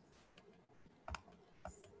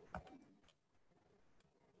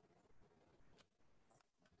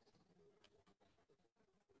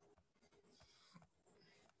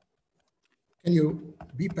 Can you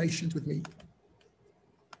be patient with me?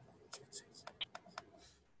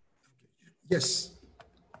 Yes.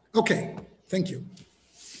 Okay, thank you.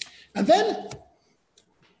 And then,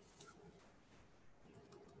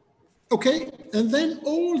 okay, and then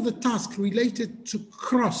all the tasks related to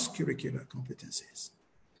cross-curricular competencies.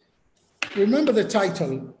 Remember the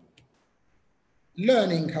title,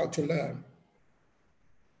 Learning How to Learn.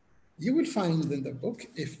 You will find in the book,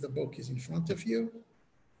 if the book is in front of you,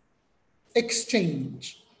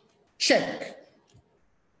 exchange, check,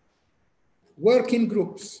 work in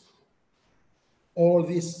groups. All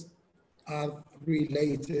these are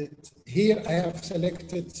related. Here I have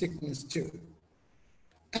selected sequence 2.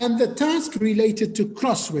 And the task related to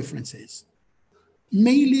cross-references,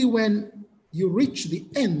 mainly when you reach the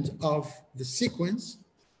end of the sequence,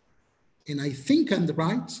 and I think and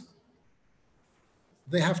write,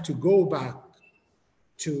 they have to go back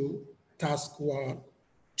to task 1,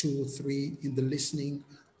 2, 3 in the listening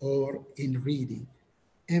or in reading.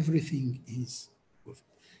 everything is good.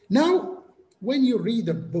 Now, when you read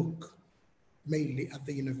a book, mainly at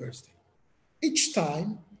the university, each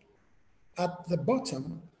time at the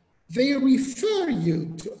bottom, they refer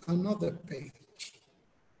you to another page.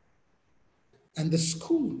 And the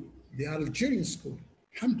school, the Algerian school,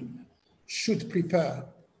 alhamdulillah, should prepare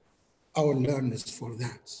our learners for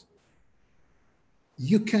that.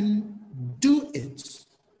 You can do it,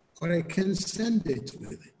 or I can send it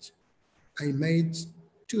with it. I made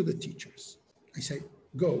to the teachers. I say,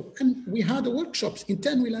 go. And we had workshops in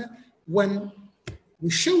Tanwila when we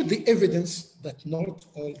showed the evidence that not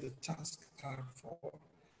all the tasks are for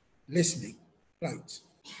listening, right?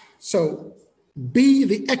 So be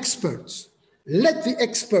the experts. Let the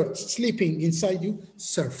experts sleeping inside you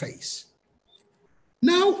surface.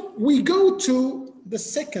 Now we go to the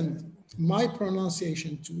second, my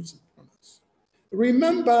pronunciation tools.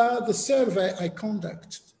 Remember the survey I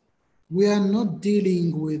conducted. We are not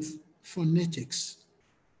dealing with phonetics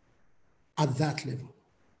at that level.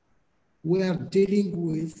 We are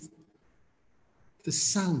dealing with the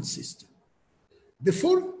sound system.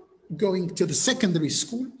 Before going to the secondary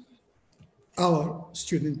school, our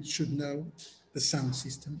students should know the sound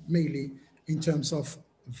system, mainly in terms of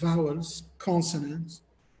vowels, consonants,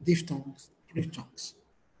 diphthongs, triphthongs.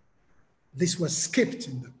 This was skipped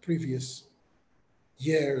in the previous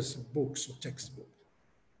years of books or textbooks.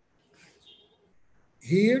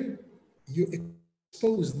 Here, you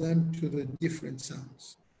expose them to the different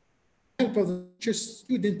sounds. Help of the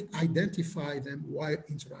student identify them while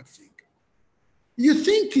interacting. You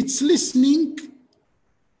think it's listening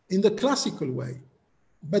in the classical way,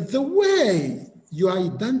 but the way you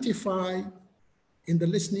identify in the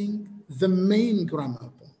listening, the main grammar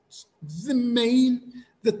points,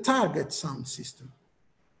 the target sound system.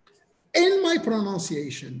 In my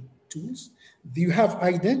pronunciation tools, you have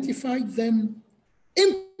identified them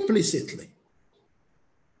implicitly.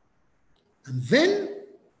 And then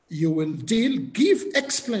you will give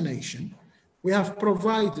explanation. We have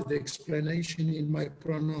provided the explanation in my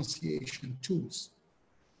pronunciation tools.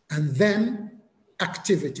 And then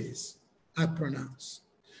activities I pronounce.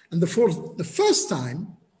 And for the first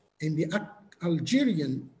time in the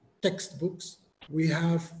Algerian textbooks, we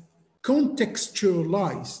have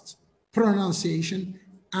contextualized pronunciation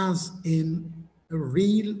as in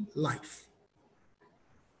real life.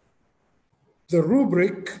 The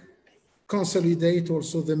rubric consolidates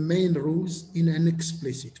also the main rules in an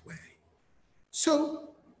explicit way. So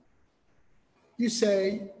you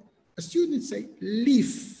say, a student say,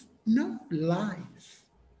 live, not live.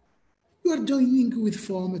 You are doing with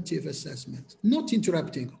formative assessment, not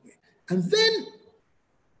interrupting. And then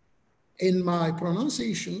in my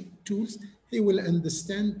pronunciation tools, he will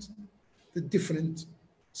understand the different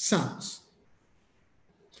sounds.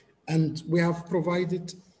 And we have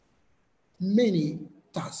provided many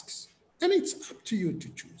tasks, and it's up to you to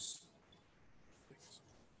choose.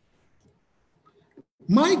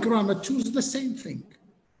 My grammar tools the same thing.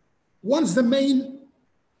 Once the main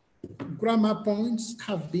grammar points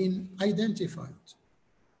have been identified,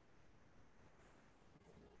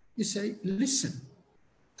 you say, listen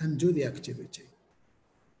and do the activity.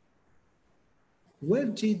 Where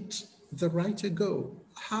did the writer go?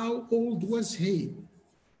 How old was he?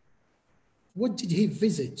 What did he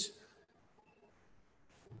visit?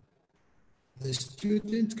 The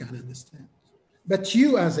student can understand. But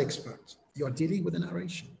you as expert, you are dealing with a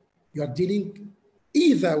narration. You are dealing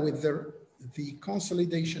either with the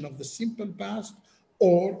consolidation of the simple past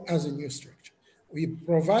or as a new structure. We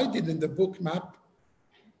provided in the book map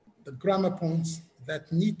the grammar points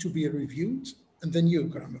that need to be reviewed and the new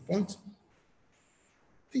grammar points.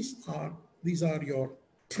 These are your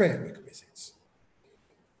prerequisites.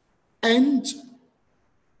 And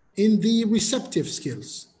in the receptive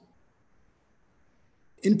skills,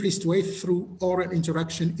 implicit way through oral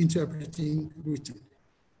interaction, interpreting, written.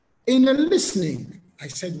 In a listening, I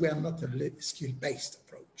said we are not a skill-based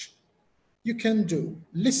approach. You can do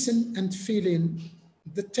listen and fill in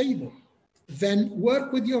the table, then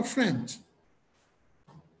work with your friend.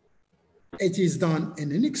 It is done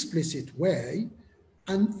in an explicit way,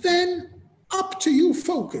 and then up to you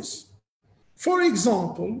focus. For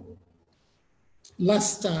example,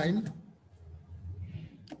 last time,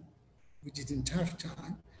 we didn't have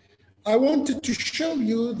time, I wanted to show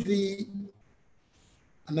you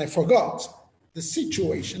and I forgot, the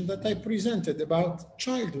situation that I presented about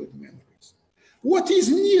childhood memories. What is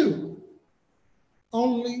new?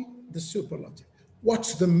 Only the superlative.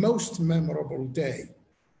 What's the most memorable day?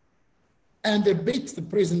 And a bit the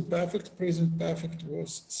present perfect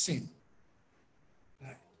was sin.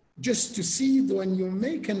 Right. Just to see when you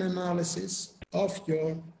make an analysis of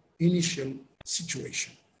your initial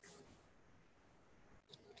situation.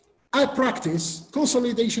 I practice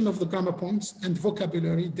consolidation of the grammar points and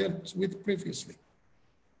vocabulary dealt with previously.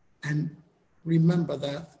 And remember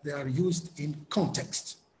that they are used in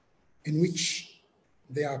context in which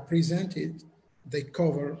they are presented. They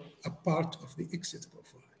cover a part of the exit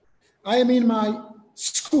profile. I am in my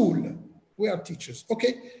school. We are teachers.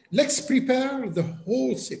 Okay, let's prepare the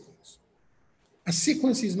whole sequence. A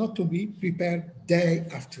sequence is not to be prepared day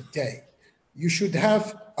after day. You should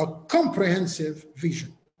have a comprehensive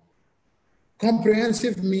vision.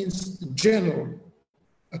 Comprehensive means general,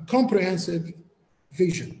 a comprehensive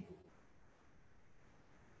vision.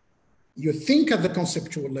 You think at the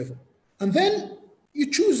conceptual level, and then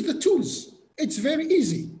you choose the tools. It's very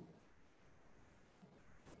easy.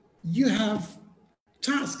 You have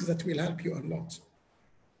tasks that will help you a lot.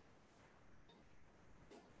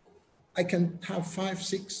 I can have 5,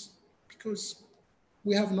 6, because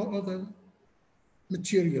we have no other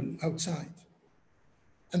material outside.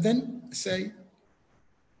 And then say,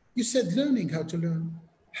 you said learning how to learn.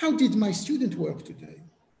 How did my student work today?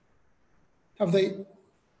 Have they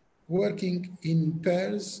working in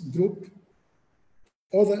pairs, group?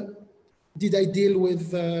 Did I deal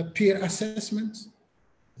with peer assessment?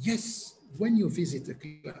 Yes, when you visit a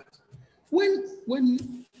class.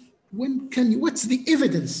 When can you, what's the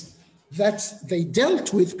evidence that they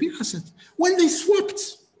dealt with peer assessment? When they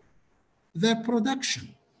swapped their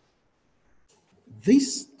production.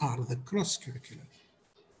 These are the cross-curricular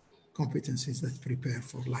competencies that prepare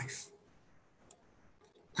for life.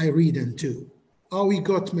 I read and do. Oh, we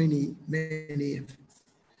got many. They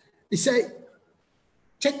say,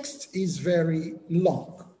 text is very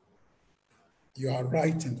long. You are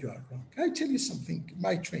right and you are wrong. I tell you something,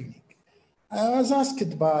 my training. I was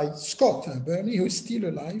asked by Scott Burney, who is still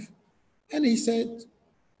alive, and he said,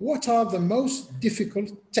 what are the most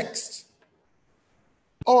difficult texts?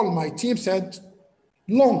 All my team said,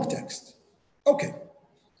 long text. Okay.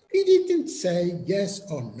 He didn't say yes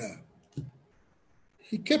or no.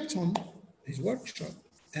 He kept on his workshop.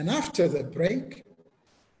 And after the break,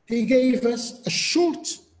 he gave us a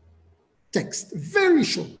short text, very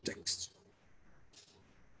short text,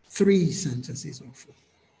 3 sentences or 4.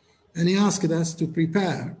 And he asked us to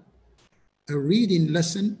prepare a reading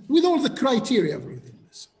lesson with all the criteria of reading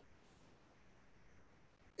lesson.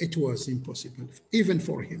 It was impossible, even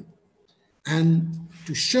for him. And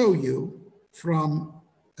to show you from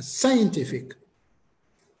a scientific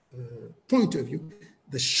point of view,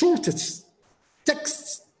 the shortest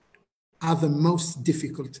texts are the most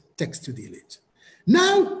difficult text to deal with.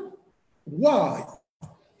 Now, why?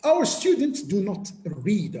 Our students do not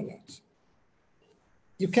read a lot.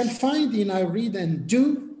 You can find in I read and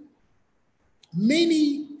do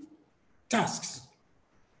many tasks.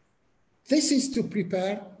 This is to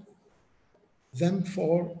prepare them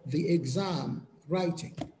for the exam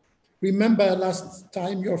writing. Remember last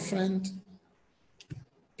time your friend,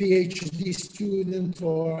 PhD student,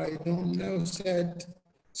 or I don't know, said,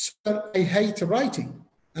 "Sir, I hate writing."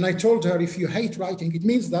 And I told her, if you hate writing, it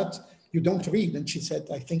means that you don't read. And she said,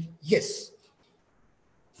 I think, yes.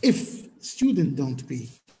 If students don't read.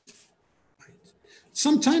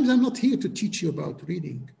 Sometimes I'm not here to teach you about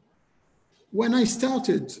reading. When I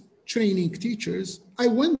started training teachers, I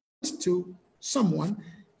went to someone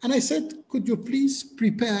and I said, could you please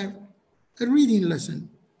prepare a reading lesson?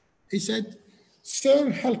 He said, sir,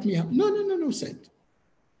 help me out. No, said,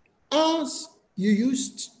 as you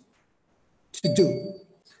used to do.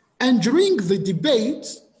 And during the debate,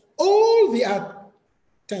 all the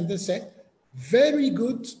attendants said, very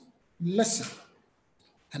good lesson.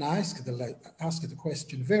 And I asked the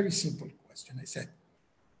question, very simple question. I said,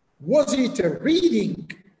 was it a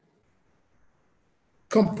reading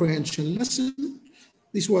comprehension lesson?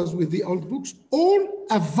 This was with the old books, or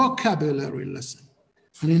a vocabulary lesson?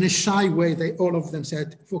 And in a shy way, all of them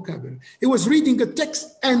said vocabulary. It was reading a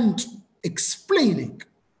text and explaining.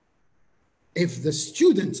 If the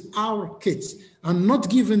students, our kids, are not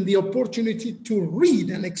given the opportunity to read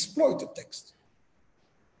and exploit a text,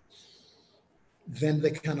 then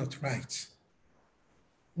they cannot write.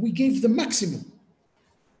 We gave the maximum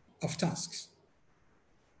of tasks.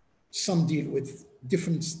 Some deal with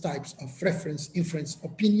different types of reference, inference,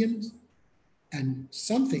 opinions, and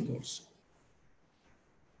something also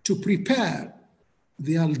to prepare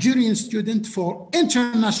the Algerian student for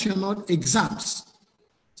international exams,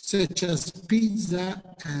 such as PISA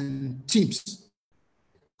and TIMSS.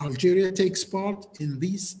 Algeria takes part in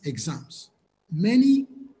these exams. Many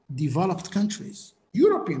developed countries,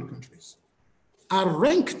 European countries, are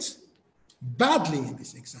ranked badly in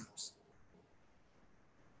these exams.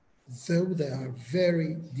 though they are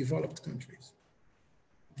very developed countries,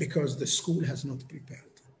 because the school has not prepared.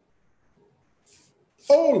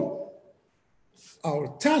 All our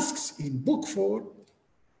tasks in Book 4,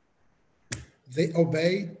 they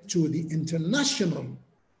obey to the international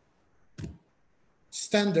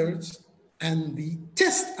standards and the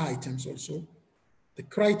test items also, the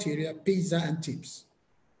criteria, PISA and TIPS.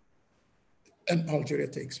 And Algeria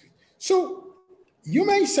takes it. So you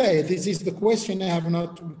may say, this is the question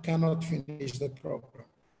we cannot finish the program.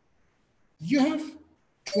 You have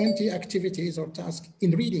 20 activities or tasks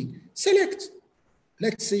in reading. Select.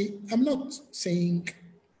 Let's see, I'm not saying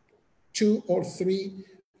 2 or 3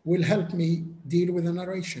 will help me deal with the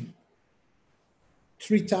narration.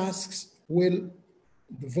 3 tasks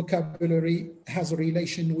the vocabulary has a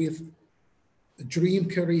relation with a dream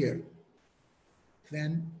career.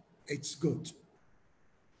 Then it's good.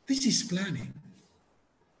 This is planning.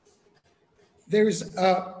 There is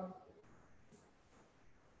a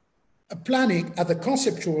planning at the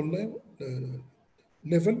conceptual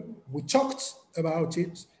level. We talked about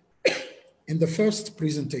it in the first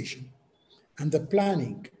presentation. And the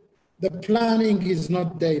planning is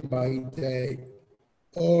not day by day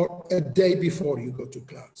or a day before you go to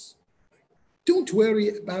class. Don't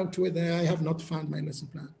worry about whether I have not found my lesson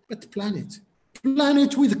plan, but plan it. Plan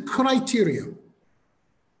it with criteria.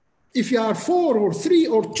 If you are 4 or 3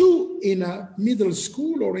 or 2 in a middle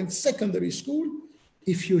school or in secondary school,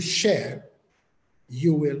 if you share,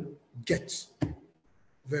 you will get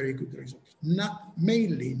very good results. Not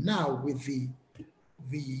mainly now with the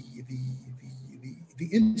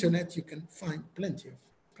internet, you can find plenty of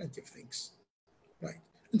things, right?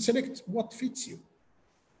 And select what fits you.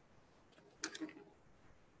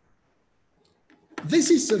 This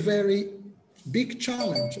is a very big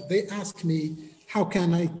challenge. They ask me, how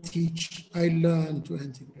can I teach? I learn to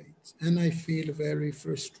integrate, and I feel very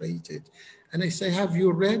frustrated. And I say, have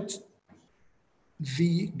you read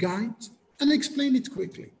the guide? And explain it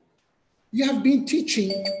quickly. You have been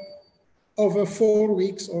teaching over 4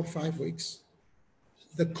 weeks or 5 weeks.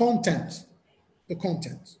 The content,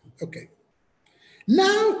 okay.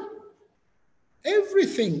 Now,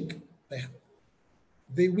 everything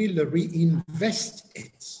they will reinvest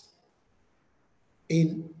it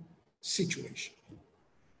in situation.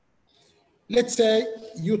 Let's say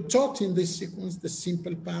you taught in this sequence the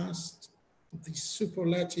simple past, the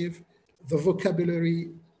superlative, the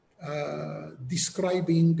vocabulary,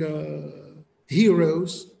 describing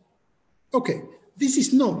heroes. Okay, this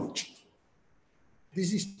is knowledge.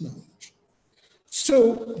 This is knowledge.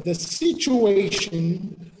 So the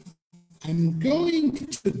situation I'm going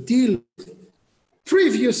to deal with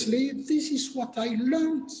previously, this is what I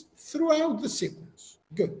learned throughout the sequence.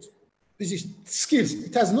 Good. This is skills.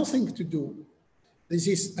 It has nothing to do. This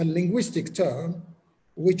is a linguistic term,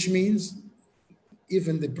 which means,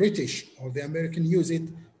 even the British or the American use it,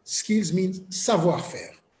 skills means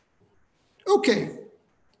savoir-faire. Okay,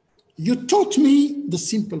 you taught me the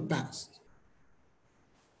simple past.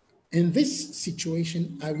 In this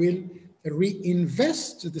situation, I will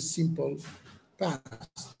reinvest the simple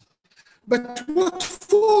past. But what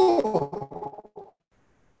for?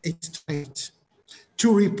 It's right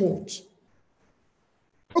to report.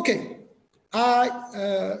 Okay,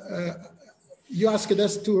 you asked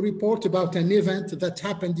us to report about an event that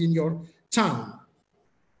happened in your town.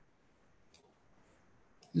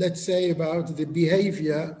 Let's say about the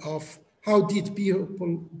behavior of how did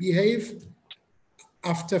people behave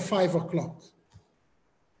after 5 o'clock,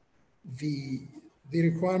 the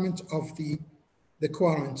requirement of the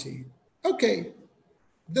quarantine. Okay,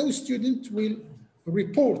 those students will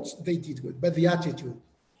report they did good, but the attitude.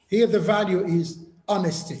 Here the value is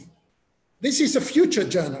honesty. This is a future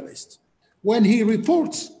journalist. When he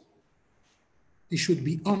reports, he should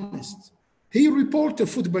be honest. He reports a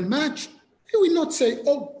football match, he will not say,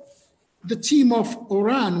 oh, the team of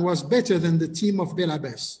Oran was better than the team of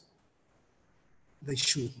Belabès. They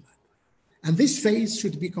should not. And this phase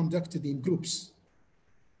should be conducted in groups.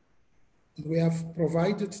 We have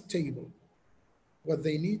provided a table, what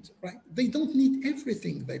they need, right? They don't need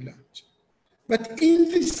everything they learned. But in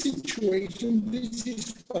this situation, this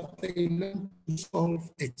is what they learn to solve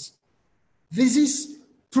it. This is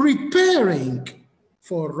preparing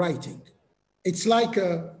for writing. It's like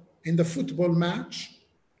in the football match,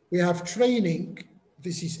 we have training.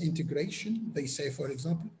 This is integration. They say, for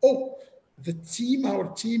example, oh,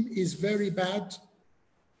 our team is very bad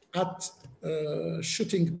at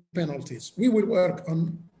shooting penalties. We will work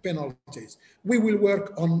on penalties. We will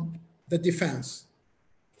work on the defense.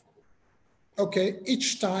 Okay,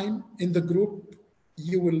 each time in the group,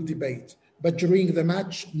 you will debate. But during the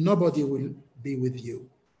match, nobody will be with you.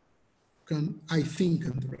 I think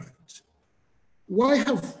and write. Why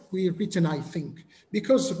have we written I think?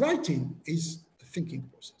 Because writing is a thinking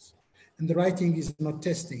process. And the writing is not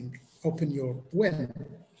testing, open your when.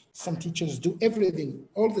 Some teachers do everything,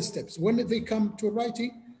 all the steps. When they come to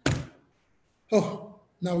writing, oh,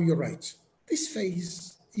 now you're right. This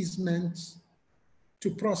phase is meant to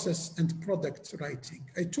process and product writing.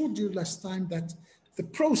 I told you last time that the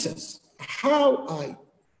process, how I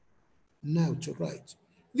know to write,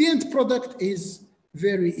 the end product is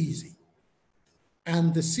very easy.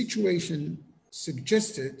 And the situation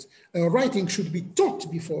suggested, writing should be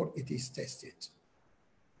taught before it is tested.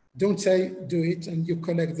 Don't say, do it and you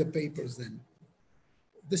collect the papers then.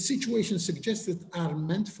 The situation suggested are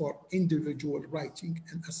meant for individual writing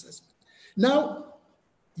and assessment. Now,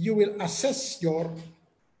 you will assess your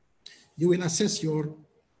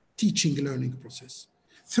teaching learning process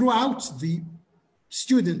throughout the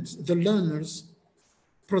student, the learner's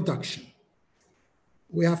production.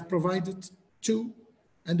 We have provided two,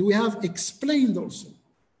 and we have explained also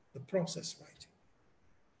the process writing.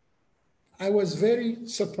 I was very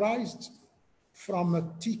surprised from a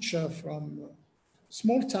teacher from a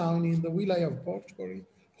small town in the Wilaya of Portugal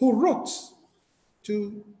who wrote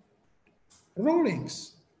to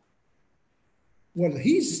Rawlings. Well,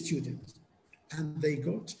 he's a student, and they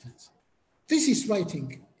got it. This is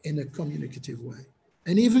writing in a communicative way.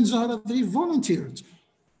 And even Zahra, they volunteered,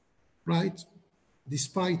 right,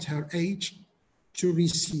 despite her age, to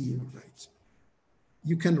receive, right?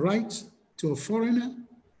 You can write to a foreigner,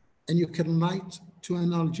 and you can write to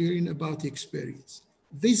an Algerian about the experience.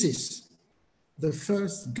 This is the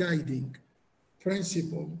first guiding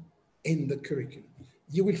principle in the curriculum.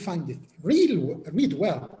 You will find it. Read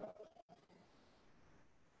well.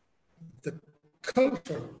 The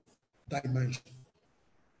cultural dimension.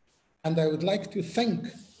 And I would like to thank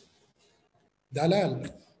Dalal,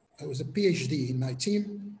 who was a PhD in my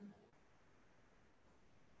team,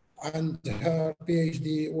 and her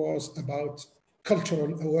PhD was about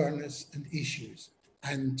cultural awareness and issues.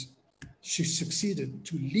 And she succeeded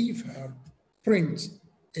to leave her print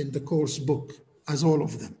in the course book, as all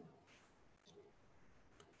of them.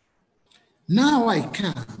 Now I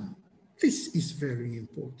can. This is very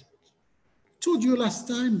important. I told you last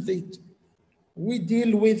time that we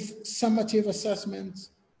deal with summative assessment,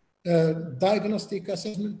 diagnostic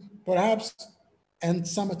assessment, perhaps, and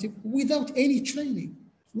summative without any training.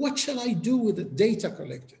 What shall I do with the data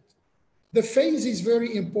collected? The phase is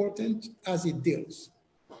very important as it deals.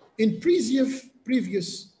 In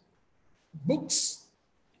previous books,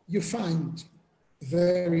 you find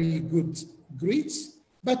very good grades,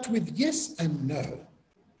 but with yes and no.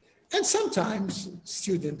 And sometimes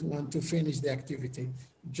students want to finish the activity,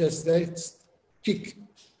 just that pick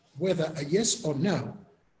whether a yes or no.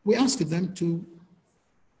 We ask them to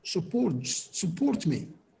support me.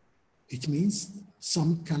 It means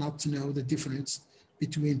some cannot know the difference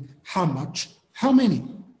between how much, how many.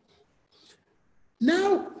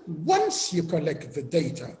 Now, once you collect the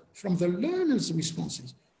data from the learner's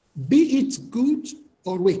responses, be it good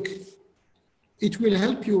or weak, it will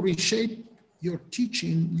help you reshape your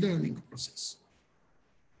teaching learning process.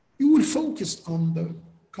 You will focus on the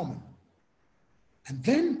common. And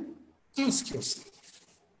then ask yourself,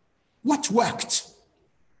 what worked?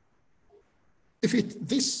 If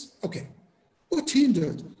this, okay. What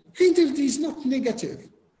hindered? Hindered is not negative.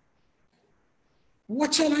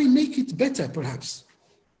 What shall I make it better, perhaps?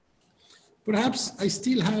 Perhaps I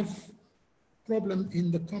still have problem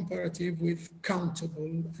in the comparative with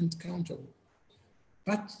countable and countable.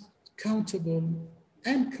 But countable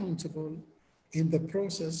and countable in the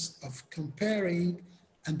process of comparing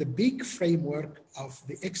and the big framework of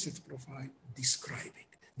the exit profile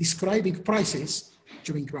describing prices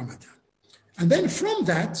during Ramadan. And then from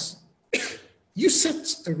that, you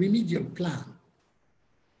set a remedial plan.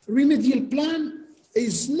 Remedial plan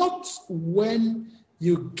is not when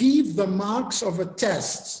you give the marks of a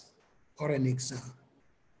test or an exam.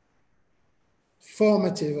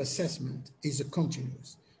 Formative assessment is a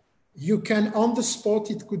continuous. You can, on the spot,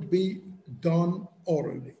 it could be done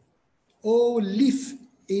orally. Oh, live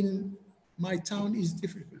in my town is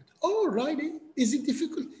difficult. Oh, writing, is it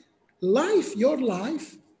difficult? Life, your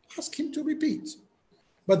life, ask him to repeat.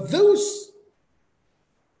 But those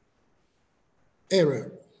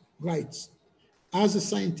error, right, as a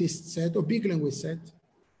scientist said, or big language said,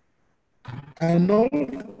 an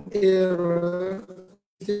old error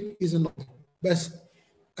is an old, but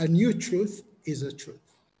a new truth is a truth.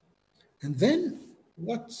 And then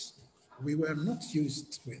what we were not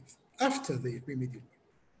used with after the remedial,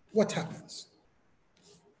 what happens?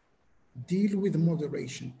 Deal with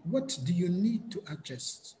moderation. What do you need to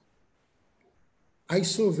adjust? I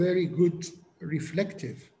saw very good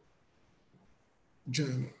reflective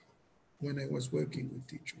journal when I was working with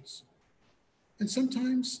teachers. And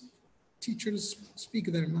sometimes teachers speak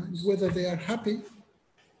their minds, whether they are happy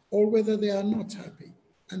or whether they are not happy,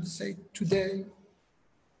 and say, today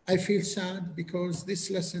I feel sad because this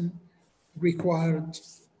lesson required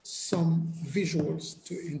some visuals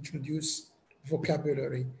to introduce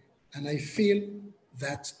vocabulary. And I feel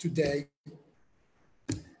that today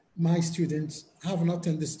my students have not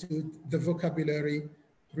understood the vocabulary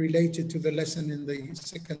related to the lesson in the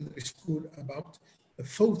secondary school about the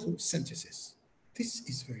photosynthesis. This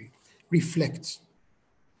is very reflect.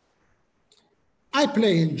 I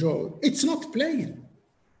play and enjoy. It's not playing.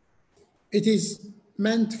 It is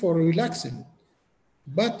meant for relaxing,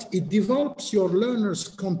 but it develops your learner's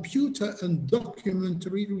computer and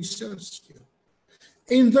documentary research skill.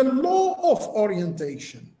 In the law of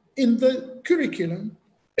orientation, in the curriculum,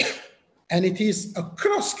 and it is a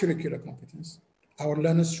cross-curricular competence, our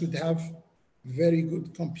learners should have very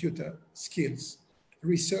good computer skills,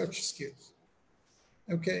 research skills.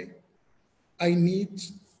 Okay, I need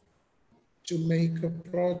to make a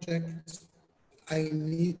project, I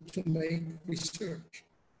need to make research,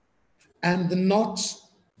 and not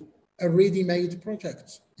a ready-made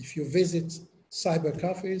project. If you visit cyber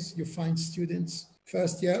cafes, you find students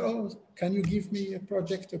first year, oh, can you give me a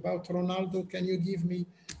project about Ronaldo? Can you give me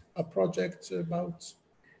a project about,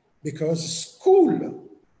 because school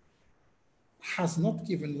has not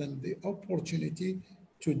given them the opportunity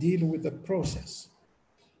to deal with the process,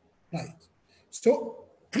 right? So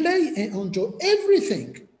play and enjoy.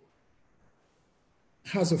 Everything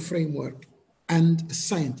has a framework and a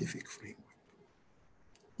scientific framework.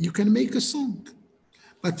 You can make a song,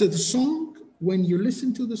 but the song, when you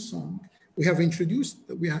listen to the song, we have introduced,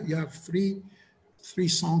 you have three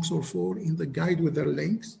songs or four in the guide with their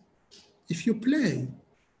links. If you play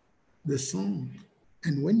the song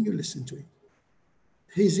and when you listen to it,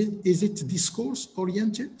 is it discourse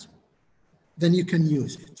oriented? Then you can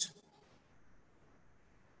use it.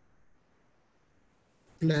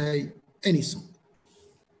 Play any song.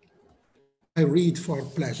 I read for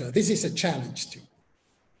pleasure. This is a challenge too.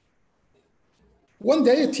 One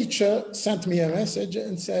day a teacher sent me a message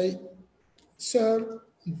and said, sir,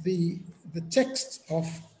 the texts of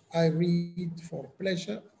I read for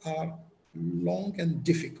pleasure are long and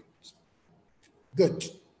difficult. Good,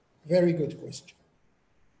 very good question.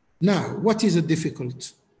 Now, what is a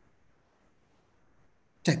difficult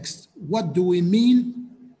text? What do we mean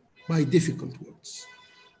by difficult words?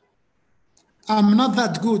 I'm not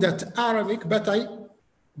that good at Arabic, but I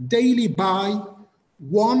daily buy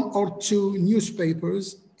 1 or 2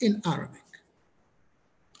 newspapers in Arabic.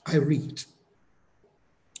 I read.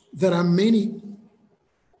 There are many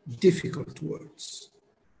difficult words,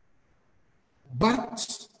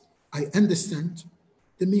 but I understand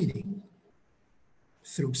the meaning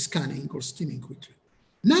through scanning or skimming quickly.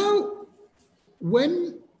 Now,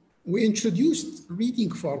 when we introduced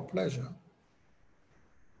reading for pleasure,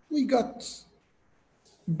 we got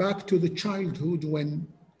back to the childhood when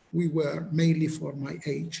we were, mainly for my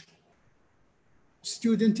age,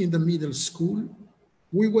 student in the middle school,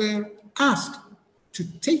 we were asked to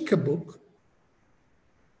take a book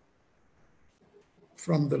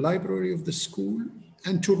from the library of the school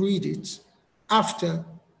and to read it after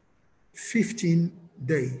 15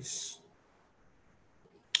 days.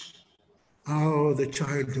 Oh, the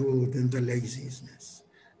childhood and the laziness.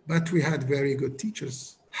 But we had very good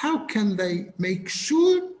teachers. How can they make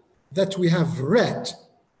sure that we have read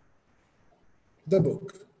the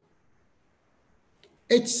book?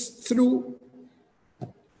 It's through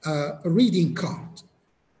a reading card.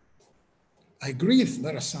 I agree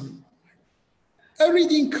there are some. A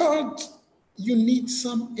reading card, you need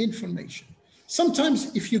some information.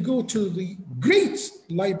 Sometimes if you go to the great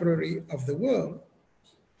library of the world,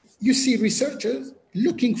 you see researchers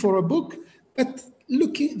looking for a book, but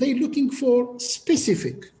they're looking for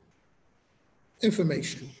specific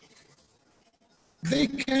information. They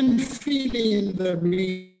can fill in the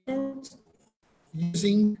report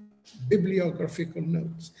using bibliographical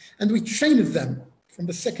notes. And we trained them from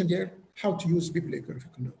the second year how to use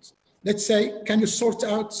bibliographical notes. Let's say, can you sort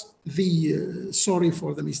out the, sorry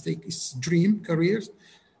for the mistake, it's dream, careers,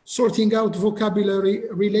 sorting out vocabulary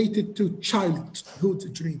related to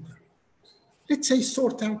childhood dream. Let's say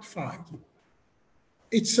sort out 5.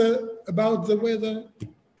 It's about the weather.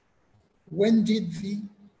 When did the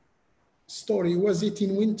story, was it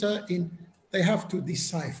in winter? They have to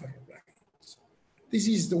decipher. Right? This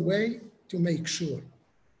is the way to make sure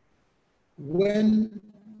when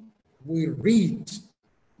we read,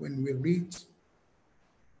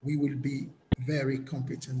 we will be very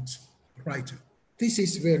competent writer. This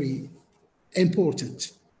is very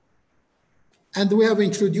important. And we have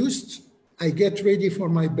introduced, I get ready for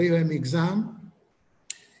my BOM exam,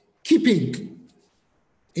 keeping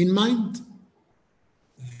in mind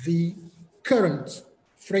the current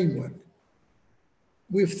framework.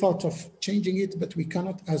 We've thought of changing it, but we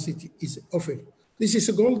cannot as it is offered. This is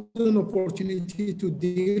a golden opportunity to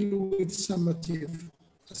deal with summative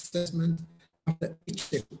assessment after each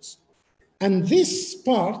sequence. And this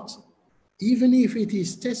part, even if it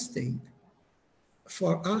is testing,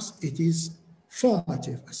 for us, it is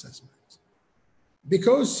formative assessment.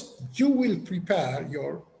 Because you will prepare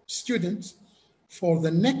your students for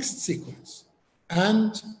the next sequence.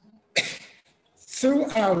 And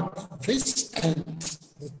throughout this and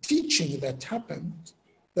the teaching that happened,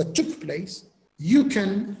 that took place, you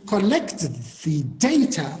can collect the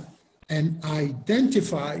data and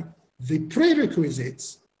identify the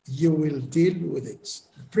prerequisites you will deal with it.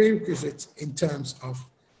 The prerequisites in terms of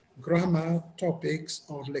grammar, topics,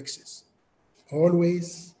 or lexis,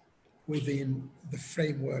 always within the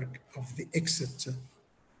framework of the exit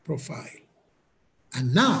profile.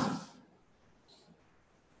 And now,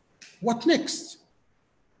 what next?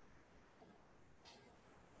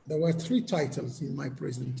 There were 3 titles in my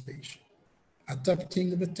presentation: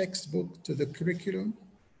 adapting the textbook to the curriculum,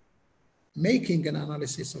 making an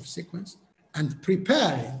analysis of sequence, and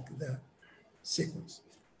preparing the sequence.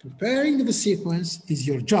 Preparing the sequence is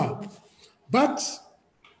your job, but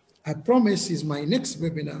I promise is my next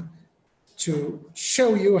webinar to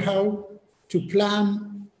show you how to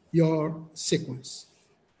plan your sequence.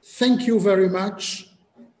 Thank you very much.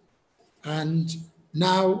 And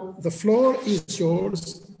now the floor is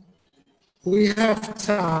yours. We have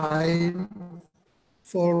time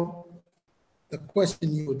for the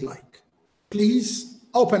question you would like. Please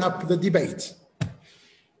open up the debate.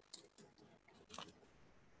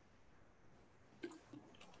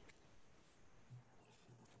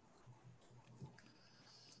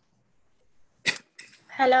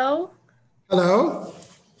 Hello. Hello.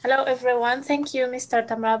 Hello, everyone. Thank you, Mr.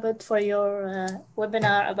 Tamrabet, for your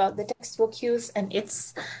webinar about the textbook use and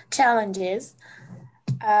its challenges.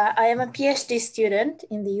 I am a PhD student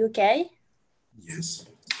in the UK. Yes.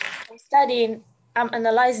 I'm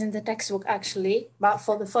analyzing the textbook actually, but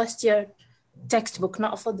for the first year textbook,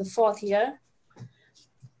 not for the 4th year.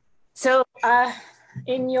 So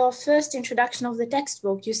in your first introduction of the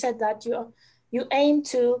textbook, you said that you aim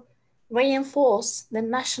to reinforce the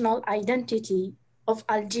national identity of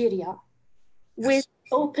Algeria with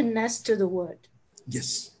openness to the world.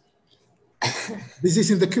 Yes. This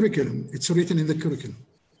is in the curriculum. It's written in the curriculum.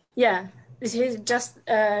 Yeah, this is just,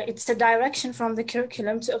 it's a direction from the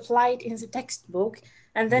curriculum to apply it in the textbook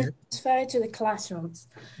and then transfer it to the classrooms.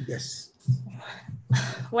 Yes.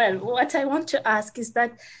 Well, what I want to ask is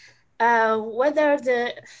that whether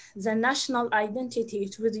the national identity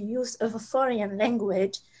through the use of a foreign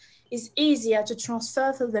language is easier to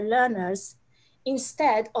transfer to the learners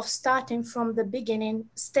instead of starting from the beginning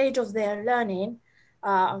stage of their learning.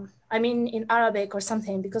 I mean, in Arabic or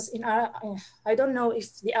something, because I don't know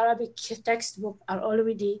if the Arabic textbook are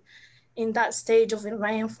already in that stage of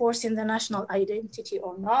reinforcing the national identity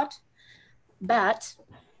or not. But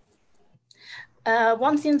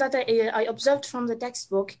one thing that I observed from the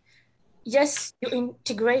textbook, yes, you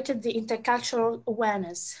integrated the intercultural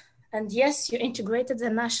awareness, and yes, you integrated the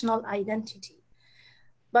national identity.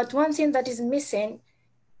 But one thing that is missing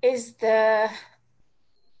is the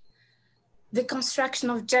construction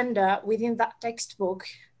of gender within that textbook.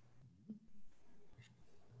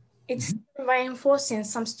 It's reinforcing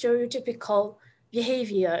some stereotypical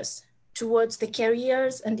behaviors towards the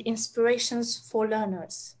careers and inspirations for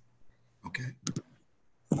learners. Okay.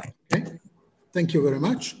 Okay. Thank you very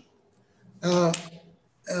much.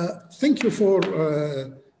 Thank you for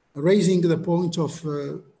raising the point of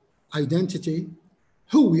identity,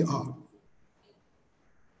 who we are.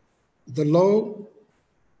 The law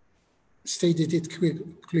stated it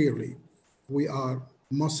clearly. We are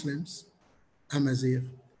Muslims, Amazigh,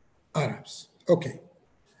 Arabs. Okay.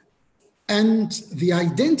 And the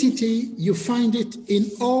identity, you find it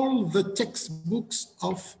in all the textbooks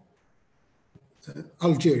of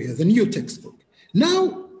Algeria, the new textbook.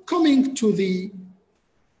 Now, coming to the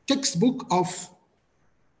textbook of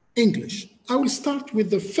English, I will start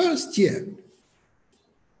with the first year.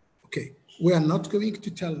 Okay, we are not going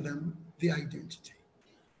to tell them the identity.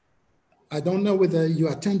 I don't know whether you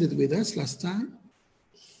attended with us last time.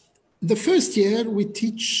 The first year, we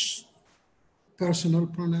teach personal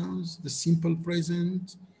pronouns, the simple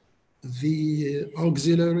present, the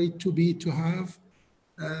auxiliary to be, to have,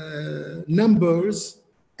 numbers,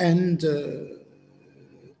 and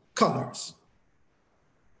colors.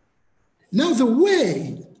 Now, the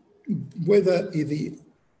way, whether in the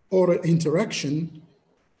oral interaction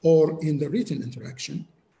or in the written interaction,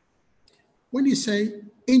 when you say,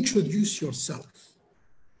 introduce yourself,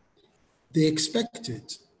 the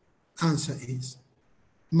expected answer is,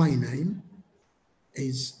 my name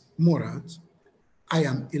is Murad. I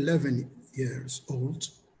am 11 years old.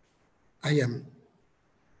 I am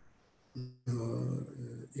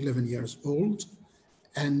 11 years old,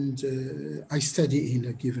 and I study in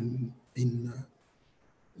a given,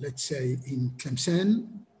 let's say, in Tlemcen,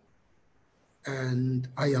 and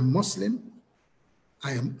I am Muslim.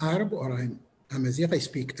 I am Arab, or I'm Amazigh. I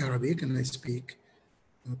speak Arabic and I speak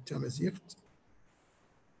Amazigh.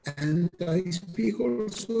 And I speak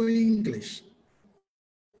also English.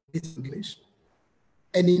 It's English.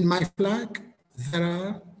 And in my flag, there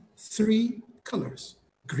are 3 colors: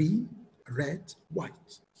 green, red,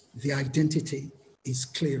 white. The identity is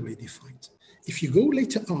clearly defined. If you go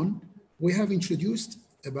later on, we have introduced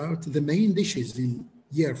about the main dishes in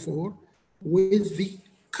year 4 with the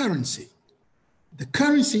currency. The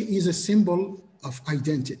currency is a symbol of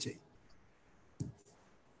identity.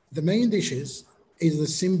 The main dishes is the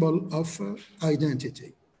symbol of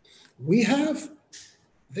identity. We have,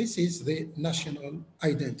 this is the national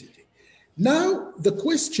identity. Now, the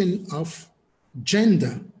question of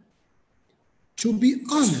gender, to be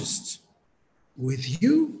honest with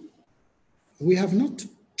you, we have not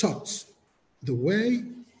taught the way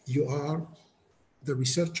you are the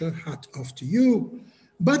researcher, hat off to you,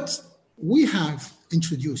 but we have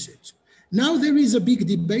introduced it. Now there is a big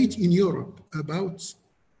debate in Europe about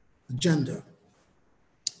gender.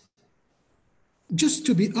 Just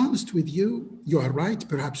to be honest with you, you are right,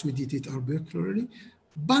 perhaps we did it arbitrarily,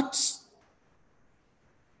 but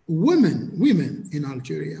women in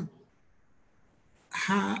Algeria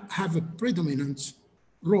have a predominant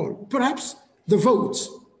role. Perhaps the vote.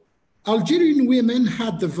 Algerian women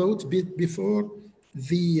had the vote before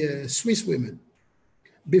the Swiss women,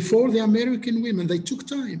 before the American women. They took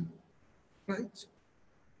time, right?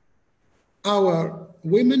 Our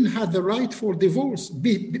women had the right for divorce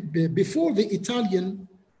before the Italian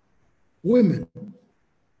women.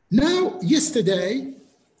 Now, yesterday,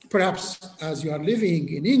 perhaps as you are living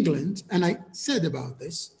in England, and I said about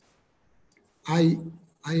this, I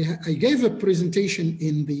gave a presentation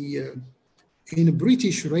in a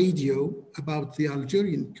British radio about the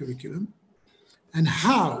Algerian curriculum and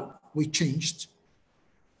how we changed.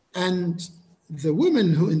 And the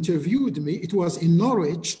woman who interviewed me, it was in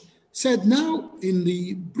Norwich, said now in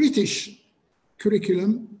the British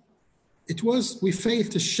curriculum, we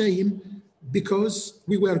felt shame because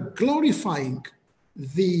we were glorifying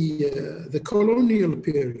the colonial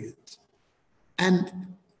period. And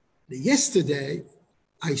yesterday,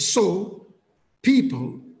 I saw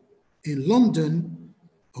people in London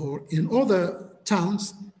or in other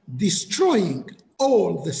towns destroying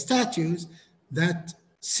all the statues that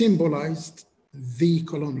symbolized the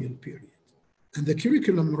colonial period. And the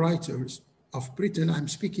curriculum writers of Britain, I'm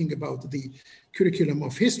speaking about the curriculum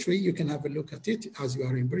of history, you can have a look at it as you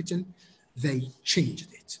are in Britain, they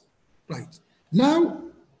changed it. Right. Now,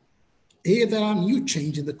 here there are new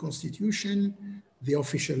change in the constitution, the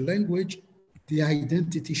official language, the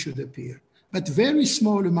identity should appear. But very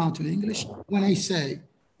small amount of English. When I say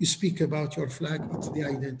you speak about your flag, it's the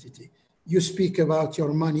identity. You speak about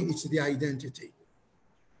your money, it's the identity.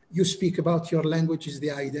 You speak about your language, it's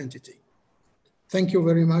the identity. Thank you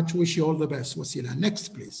very much. Wish you all the best. Wasila.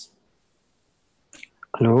 Next, please.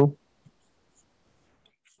 Hello.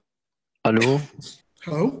 Hello.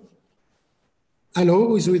 Hello. Hello,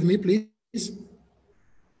 who is with me, please?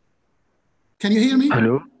 Can you hear me?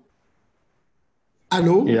 Hello.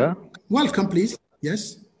 Hello. Yeah. Welcome, please.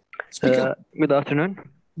 Yes. Speak up. Good afternoon.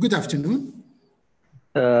 Good afternoon.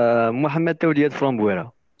 Mohammed Tawdiat from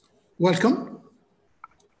Buera. Welcome.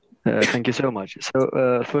 Thank you so much. So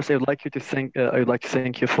first, I would like to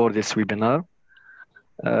thank you for this webinar,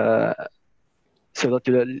 so that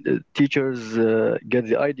the teachers get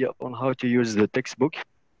the idea on how to use the textbook.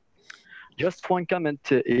 Just one comment,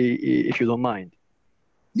 if you don't mind.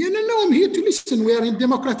 Yeah, no, I'm here to listen. We are in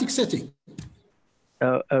democratic setting.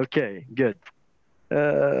 Okay, good.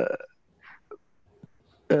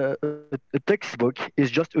 A textbook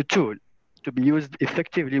is just a tool to be used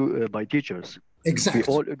effectively by teachers. Exactly. We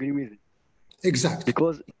all agree with it. Exactly.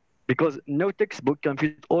 Because no textbook can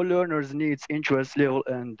fit all learners' needs, interest level,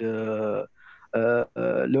 and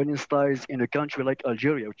learning styles in a country like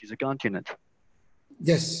Algeria, which is a continent.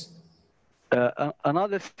 Yes.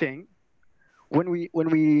 Another thing, when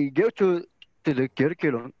we go to the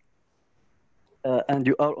curriculum, and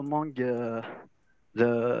you are among the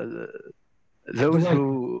those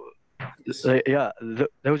who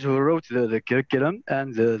those who wrote the curriculum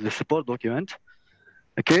and the support document.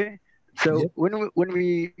 Okay, so Yep. when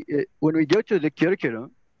we go to the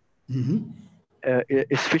curriculum, Mhm.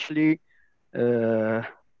 especially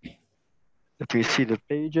let me see the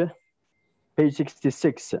page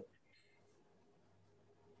 66.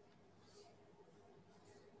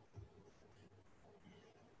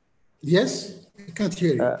 Yes, I can't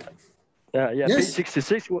hear you. Yeah, Yes. page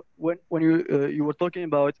 66. When you were talking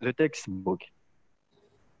about the textbook.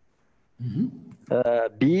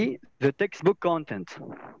 B, the textbook content.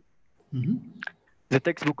 The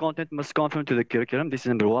textbook content must conform to the curriculum. This is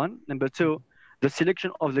number one. Number two, the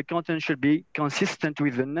selection of the content should be consistent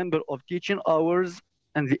with the number of teaching hours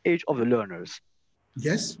and the age of the learners.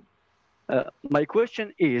 Yes. My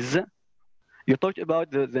question is, you talked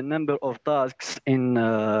about the number of tasks in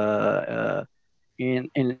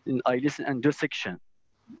I listen and do section.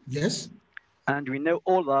 Yes. And we know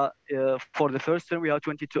all that for the first term we have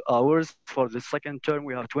 22 hours, for the second term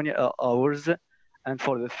we have 20 hours, and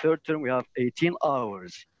for the third term we have 18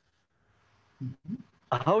 hours.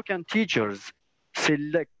 How can teachers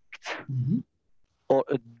select or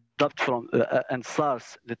adopt from and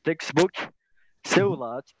source the textbook so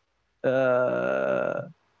that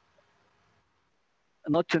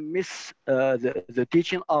not to miss the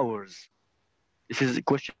teaching hours? This is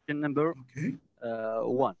question number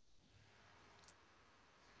one.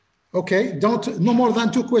 Okay, no more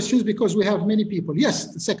than two questions because we have many people.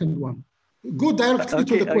 Yes, the second one. Go directly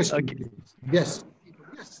to the question, please. Yes.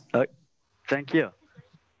 Thank you.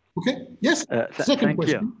 Okay. Yes. Second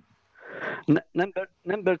question.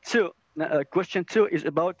 Number two. Question two is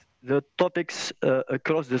about the topics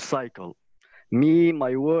across the cycle. Me,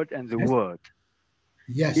 my word, and the word.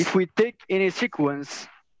 Yes. If we take any sequence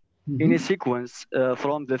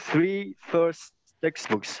from the three first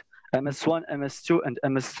textbooks, MS1, MS2, and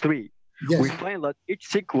MS3, we find that each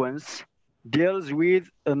sequence deals with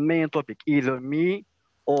a main topic, either me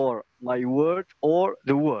or my word or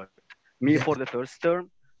the word. Me for the first term,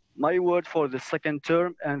 my word for the second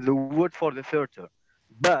term, and the word for the third term.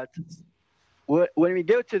 But when we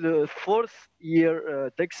go to the fourth year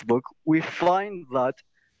textbook, we find that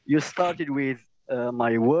you started with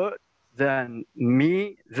my word, then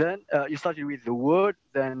me, then you started with the word,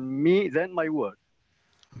 then me, then my word.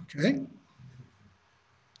 Okay.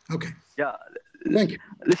 Okay. Yeah. Thank you.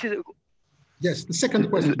 This is. Yes, the second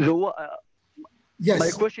question. Yes.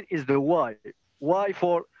 My question is the why. Why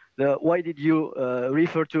did you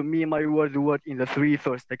refer to me, my word, the word in the three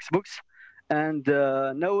first textbooks, and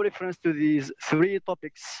no reference to these three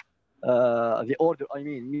topics, the order? I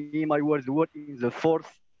mean, me, my word, the word in the fourth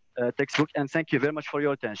textbook. And thank you very much for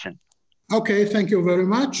your attention. Okay, thank you very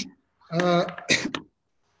much.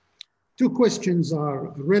 Two questions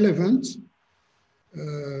are relevant.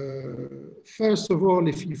 First of all,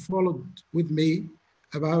 if you followed with me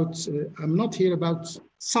about, I'm not here about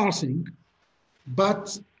sourcing,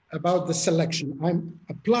 but about the selection. I'm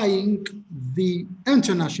applying the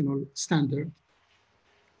international standard,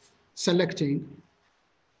 selecting,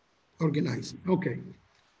 organizing. Okay.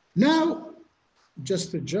 Now,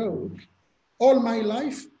 just a joke. All my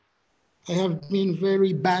life, I have been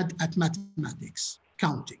very bad at mathematics,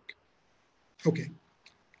 counting. Okay.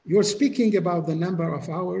 You're speaking about the number of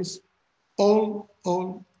hours. All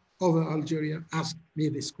over Algeria ask me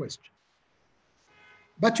this question.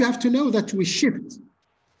 But you have to know that we shift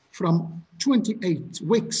from 28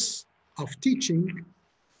 weeks of teaching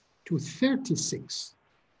to 36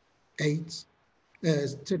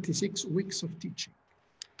 weeks of teaching.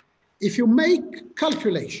 If you make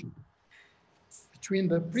calculation between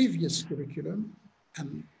the previous curriculum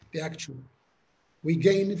and the actual, we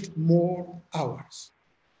gained more hours.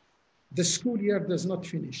 The school year does not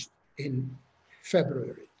finish in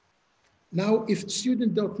February. Now, if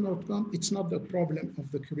students don't not come, it's not the problem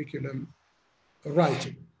of the curriculum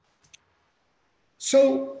writing.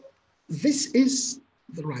 So this is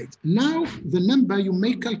the right. Now, the number you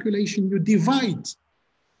make calculation, you divide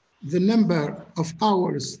the number of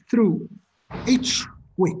hours through each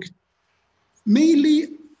week.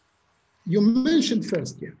 Mainly, you mentioned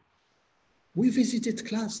first year. We visited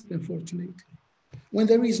class, unfortunately, when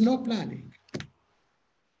there is no planning.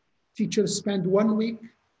 Teachers spend 1 week,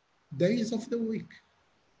 days of the week,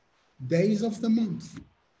 days of the month,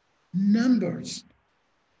 numbers.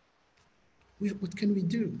 What can we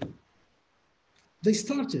do? They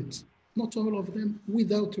started, not all of them,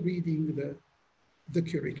 without reading the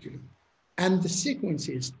curriculum. And the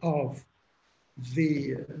sequences of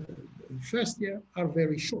the first year are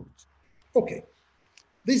very short. Okay,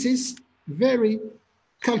 this is very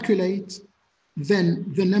calculate,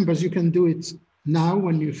 then the numbers, you can do it now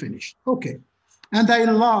when you finish. Okay. And I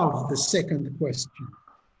love the second question.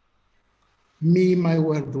 Me, my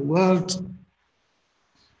world, the world.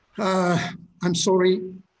 I'm sorry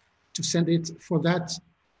to send it for that.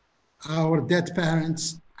 Our dead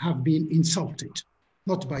parents have been insulted,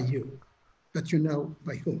 not by you, but you know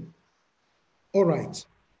by whom. All right.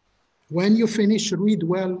 When you finish, read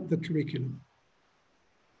well the curriculum.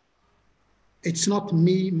 It's not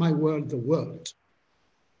me, my world, the world.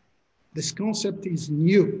 This concept is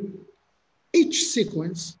new. Each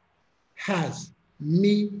sequence has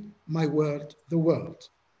me, my world, the world.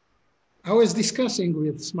 I was discussing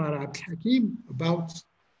with Smara Abd Hakim about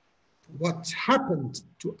what happened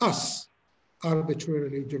to us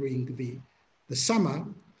arbitrarily during the summer.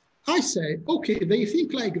 I say, okay, they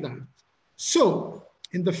think like that. So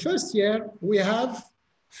in the first year, we have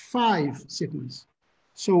 5 sequences.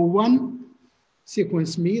 So 1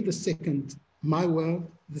 sequence me, the second my world,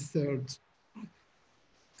 the third.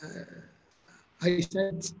 I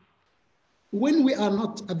said, when we are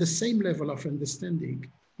not at the same level of understanding,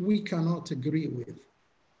 we cannot agree with,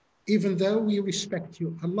 even though we respect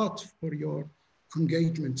you a lot for your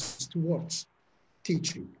engagements towards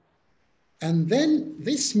teaching. And then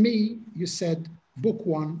this me, you said, book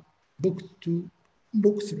 1, book 2,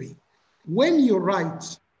 book 3. When you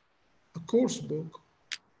write a course book,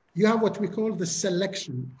 you have what we call the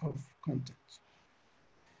selection of content.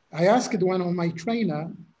 I asked one of my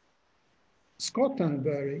trainer, Scott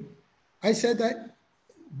Tanberry, I said that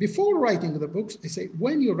before writing the books, I say,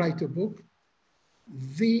 when you write a book,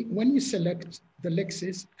 when you select the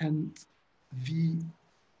lexis and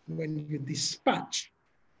when you dispatch,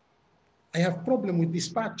 I have problem with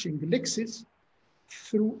dispatching the lexis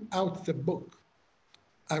throughout the book.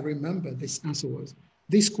 I remember this answer was,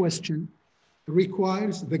 this question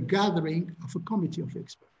requires the gathering of a committee of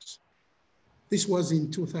experts. This was in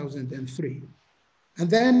 2003. And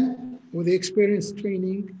then with the experience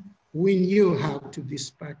training, we knew how to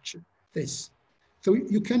dispatch this. So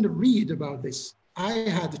you can read about this. I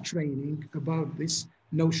had training about this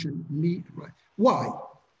notion, me, right. Why?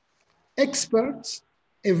 Experts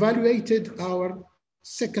evaluated our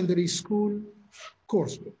secondary school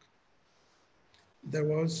course book. There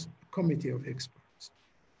was a committee of experts.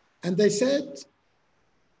 And they said,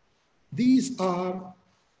 these are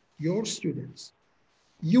your students.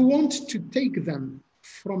 You want to take them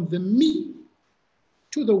from the me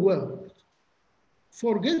to the world,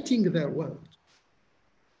 forgetting their world.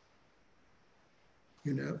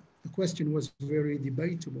 You know, the question was very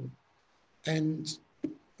debatable, and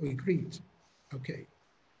we agreed, okay.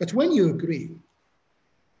 But when you agree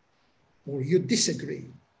or you disagree,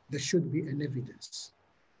 there should be an evidence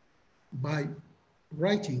by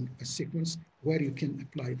writing a sequence where you can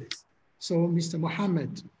apply this. So Mr.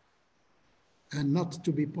 Mohammed, and not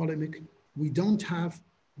to be polemic, we don't have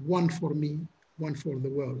one for me, one for the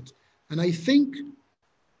world. And I think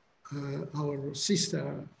our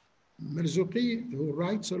sister Merzuki, who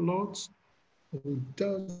writes a lot, who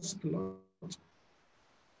does a lot,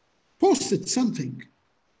 posted something,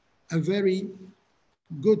 a very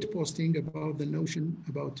good posting about the notion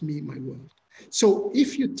about me, my world. So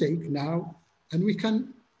if you take now, and we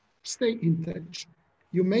can stay in touch,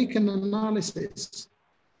 you make an analysis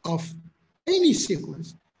of any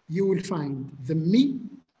sequence, you will find the me,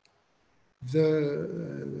 the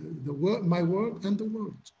world, my world, and the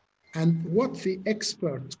world. And what the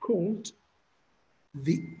expert called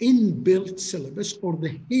the inbuilt syllabus or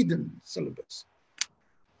the hidden syllabus,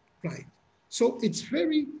 right? So it's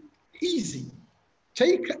very easy.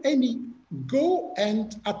 Take any, go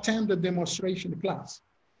and attend a demonstration class,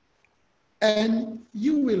 and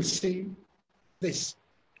you will see this.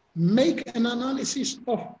 Make an analysis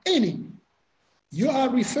of any. You are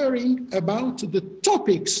referring about the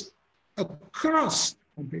topics across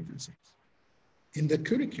competencies. In the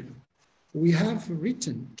curriculum, we have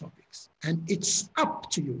written topics, and it's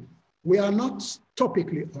up to you. We are not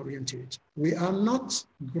topically oriented. We are not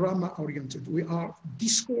grammar oriented. We are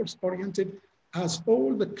discourse oriented, as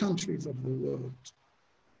all the countries of the world.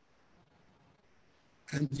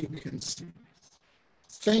 And you can see.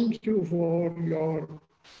 Thank you for your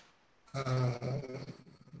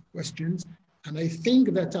questions. And I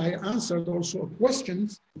think that I answered also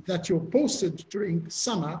questions that you posted during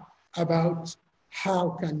summer about how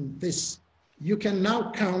can this, you can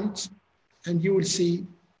now count and you will see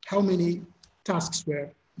how many tasks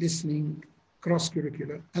were listening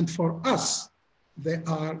cross-curricular. And for us, they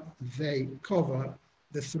cover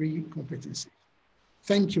the 3 competencies.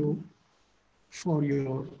 Thank you for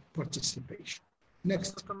your participation.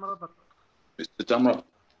 Next. Mr. Tamrabet.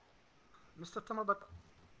 Mr. Tamrabet.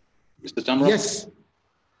 Mr. Tamrabet? Yes.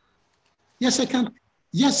 Yes, I can.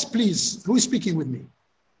 Yes, please. Who is speaking with me?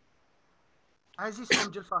 Aziz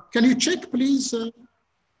from Jilfa. Can you check, please?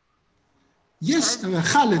 Yes,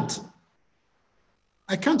 Khalid.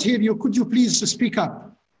 I can't hear you. Could you please speak up?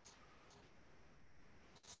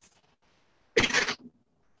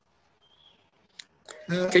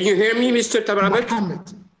 Can you hear me, Mr. Tamrabet?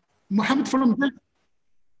 Mohammed from there.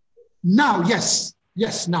 Now, yes.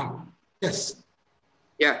 Yes, now. Yes.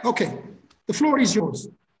 Yeah. Okay. The floor is yours.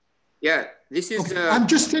 Yeah, this is... Okay. I'm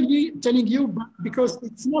just telling you because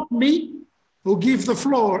it's not me who give the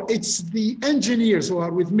floor. It's the engineers who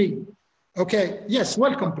are with me. Okay. Yes,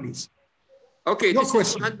 welcome, please. Okay, Your this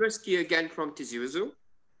question. is Andreski again from Tizi Ouzou.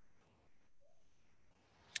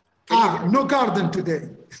 No garden today.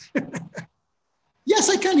 Yes,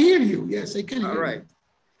 I can hear you. Yes, I can hear you. All right.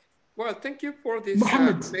 Well, thank you for this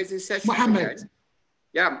amazing session. Mohammed.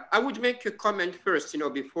 Yeah, I would make a comment first,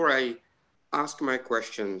 before I ask my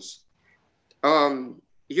questions. All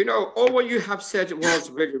what you have said was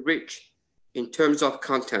very rich in terms of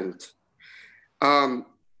content. The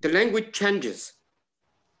language changes.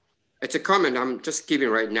 It's a comment I'm just giving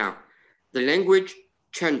right now. The language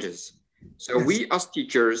changes. So yes. We as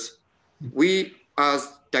teachers, we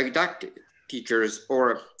as didactic teachers,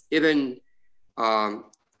 or even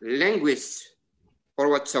linguists or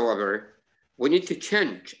whatsoever, we need to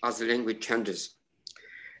change as the language changes.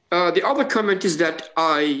 The other comment is that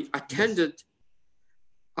I attended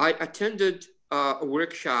a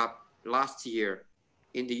workshop last year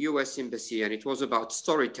in the US Embassy, and it was about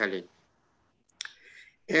storytelling.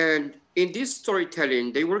 And in this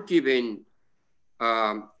storytelling, they were given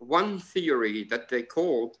one theory that they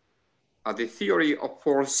called the theory of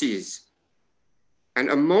 4 C's. And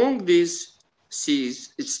among these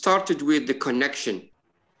C's, it started with the connection.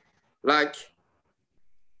 Like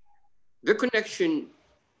the connection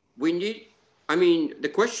we need,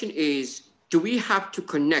 the question is, do we have to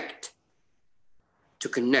connect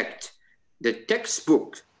the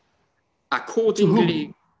textbook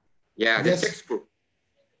accordingly? Yeah, the textbook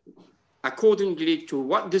accordingly to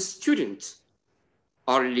what the students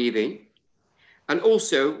are living. And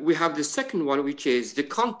also we have the second one, which is the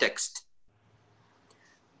context.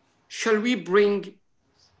 Shall we bring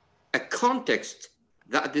a context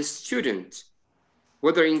that the students,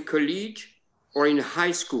 whether in college or in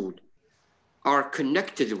high school, are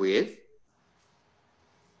connected with,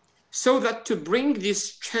 so that to bring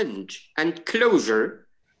this change and closure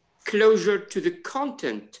to the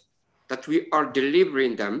content that we are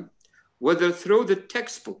delivering them, whether through the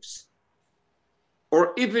textbooks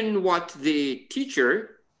or even what the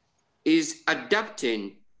teacher is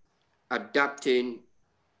adapting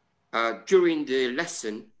during the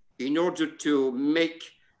lesson in order to make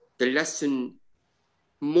the lesson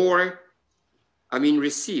more,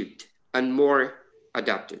 received and more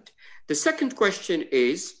adapted. The second question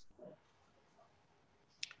is,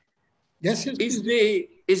 yes, is the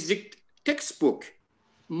textbook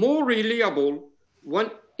more reliable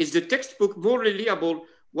when it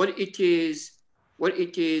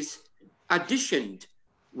is additioned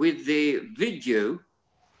with the video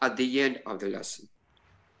at the end of the lesson?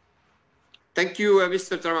 Thank you,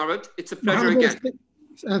 Mr. Tamrabet. It's a pleasure again.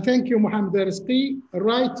 Thank you, Mohammed Rizqi.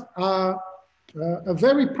 Right, a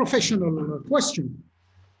very professional question.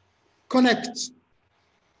 Connect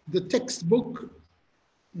the textbook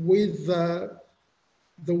with the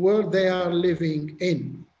world they are living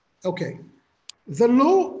in. Okay. The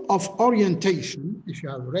law of orientation, if you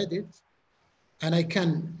have read it, and I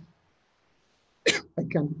can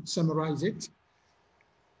summarize it,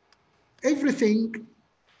 everything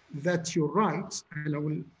that you write, and I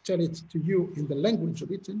will tell it to you in the language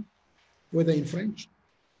written, whether in French,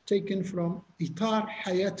 taken from Itar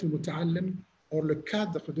Hayat al-Muta'allim, or le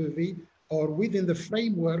cadre de vie, or within the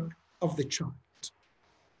framework of the child.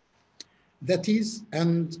 That is,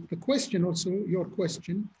 and the question also, your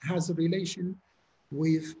question, has a relation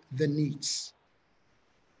with the needs.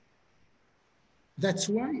 That's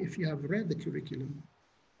why if you have read the curriculum,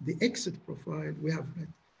 the exit profile, we have read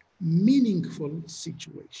meaningful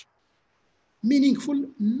situation. Meaningful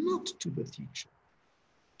not to the teacher,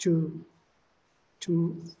 to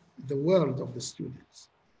the world of the students.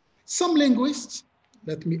 Some linguists,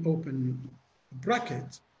 let me open a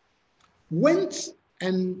bracket, went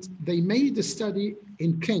and they made a study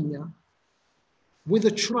in Kenya with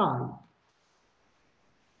a tribe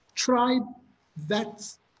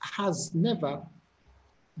that has never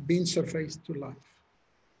been surfaced to life.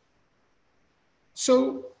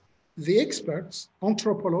 So the experts,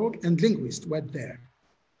 anthropologue and linguist, were there.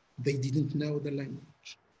 They didn't know the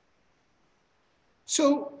language.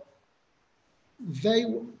 So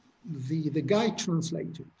the guy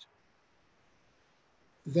translated.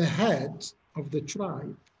 The head of the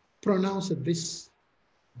tribe pronounced this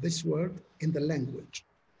word in the language,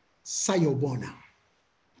 Sayobona.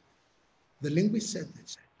 The linguist said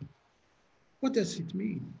this. What does it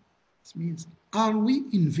mean? It means, are we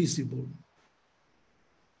invisible?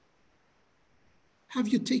 Have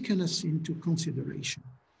you taken us into consideration?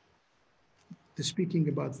 The speaking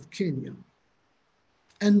about Kenya.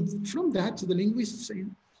 And from that, the linguists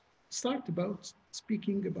start about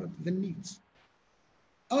speaking about the needs.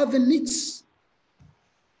 Are the needs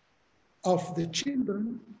of the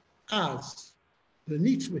children as the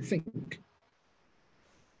needs we think?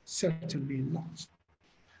 Certainly not.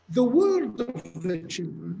 The world of the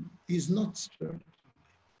children is not certain.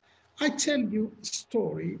 I tell you a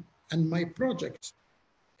story, and my project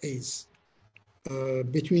is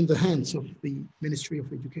between the hands of the Ministry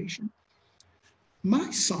of Education.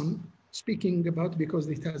 My son, speaking about, because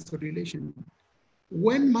it has a relation,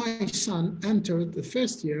 when my son entered the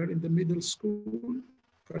first year in the middle school,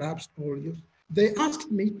 perhaps all years, they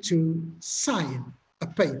asked me to sign a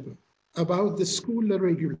paper about the school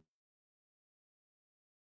regulations.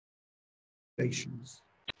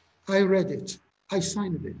 I read it, I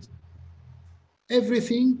signed it.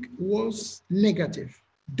 Everything was negative.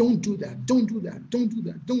 Don't do that, don't do that, don't do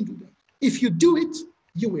that, don't do that. If you do it,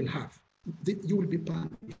 you will be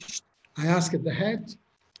punished. I asked the head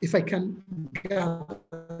if I can gather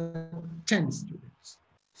 10 students,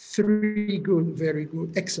 3 good, very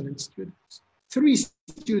good, excellent students, 3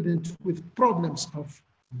 students with problems of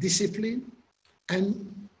discipline,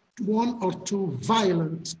 and 1 or 2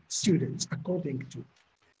 violent students, according to.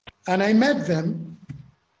 And I met them,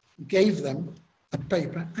 gave them a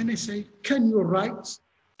paper, and I say, can you write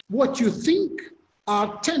what you think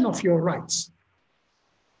are 10 of your rights?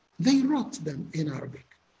 They wrote them in Arabic.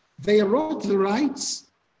 They wrote the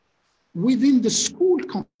rights within the school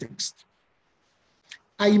context.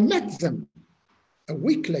 I met them a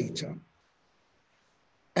week later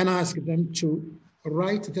and asked them to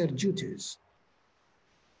write their duties.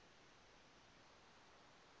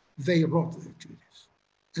 They wrote their duties.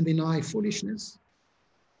 And in my foolishness,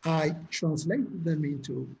 I translated them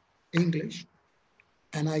into English,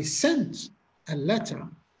 and I sent a letter.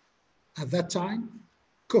 At that time,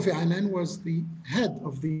 Kofi Annan was the head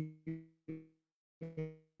of the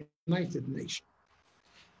United Nations.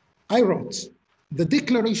 I wrote, the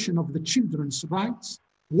Declaration of the Children's Rights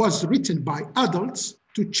was written by adults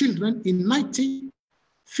to children in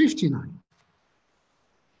 1959.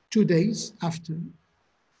 2 days after,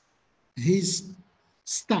 his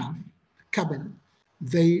staff, cabinet,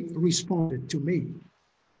 they responded to me,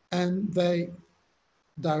 and they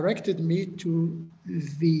directed me to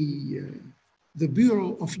the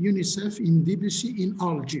Bureau of UNICEF in Tbilisi in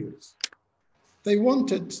Algiers. They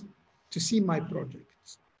wanted to see my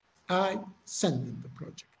project. I sent them the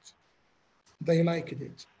project. They liked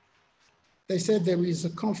it. They said there is a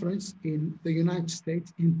conference in the United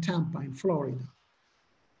States in Tampa, in Florida,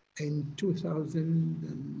 in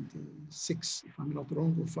 2006, if I'm not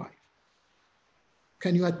wrong, or 5.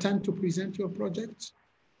 Can you attend to present your project?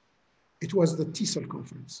 It was the TESOL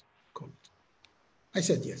conference called. I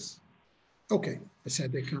said yes. Okay, I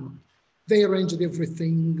said they come. They arranged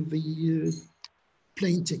everything, the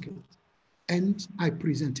plane ticket, and I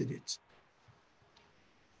presented it.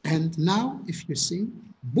 And now, if you see,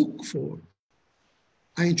 book 4,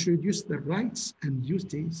 I introduced the rights and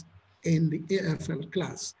duties in the AFL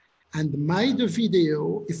class, and made a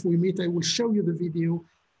video. If we meet, I will show you the video.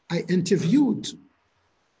 I interviewed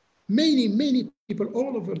many, many people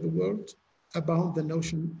all over the world about the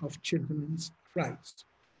notion of children's rights.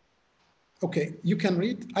 Okay, you can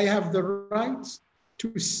read. I have the right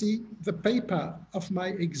to see the paper of my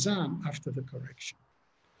exam after the correction.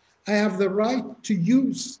 I have the right to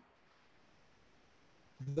use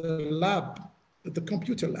the lab, the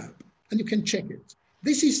computer lab, and you can check it.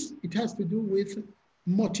 It has to do with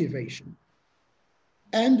motivation.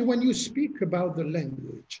 And when you speak about the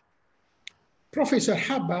language, Professor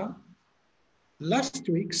Haba last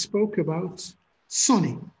week spoke about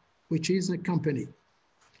Sony, which is a company.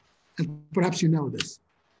 And perhaps you know this.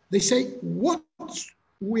 They say what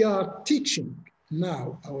we are teaching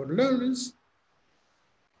now our learners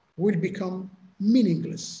will become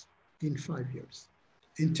meaningless in 5 years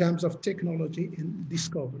in terms of technology and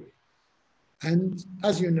discovery. And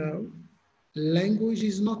as you know, language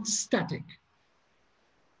is not static,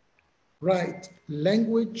 right?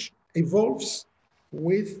 Language evolves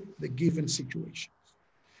with the given situations.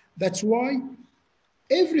 That's why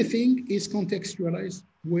everything is contextualized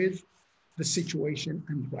with the situation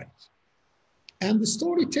and right. And the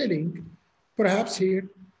storytelling perhaps here,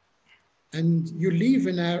 and you live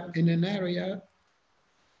in an area,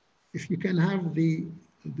 if you can have the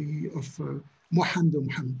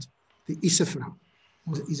Muhammad, the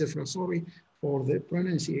Isafra, sorry for the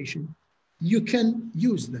pronunciation, you can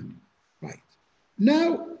use them, right?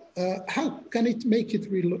 Now, how can it make it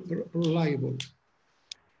reliable?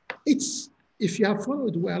 It's, if you have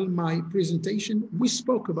followed well my presentation, we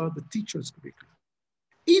spoke about the teacher's curriculum.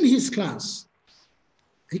 In his class,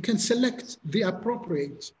 he can select the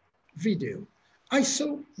appropriate video. I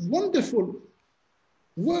saw wonderful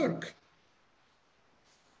work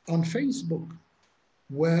on Facebook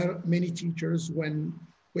where many teachers, when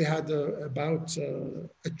we had about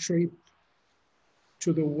a trip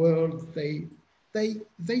to the world, they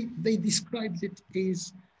described it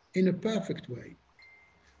as in a perfect way.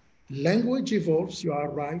 Language evolves, you are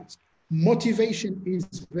right. Motivation is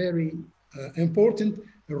very important,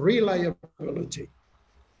 reliability.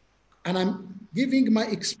 And I'm giving my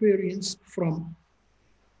experience from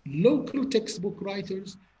local textbook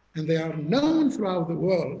writers, and they are known throughout the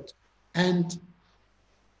world. And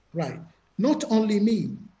right, not only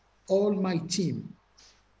me, all my team,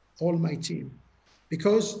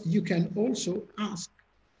 because you can also ask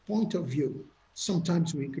point of view.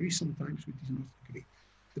 Sometimes we agree, sometimes we do not agree.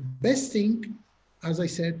 The best thing, as I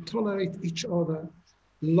said, tolerate each other,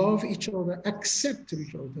 love each other, accept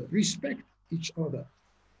each other, respect each other,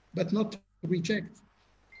 but not reject.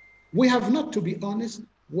 We have not to be honest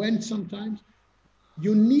when sometimes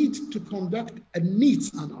you need to conduct a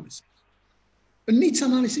needs analysis. A needs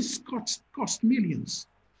analysis costs millions.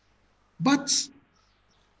 But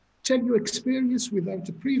tell you experience without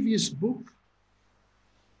a previous book,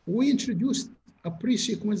 we introduced a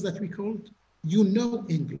pre-sequence that we called You Know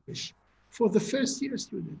English for the first year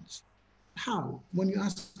students. How? When you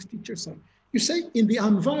ask teachers, you say in the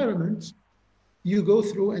environment, you go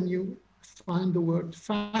through and you find the word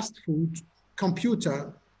fast food,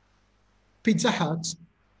 computer, Pizza Hut,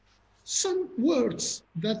 some words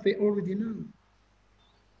that they already know.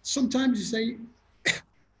 Sometimes you say,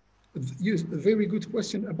 use a very good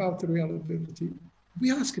question about the reliability.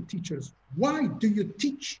 We ask teachers, why do you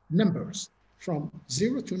teach numbers from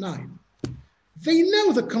 0 to 9? They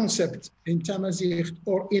know the concept in Tamazight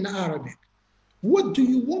or in Arabic. What do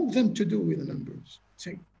you want them to do with the numbers?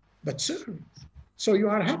 Say, but sir, so you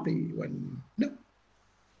are happy when, no.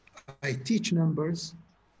 I teach numbers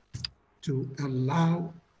to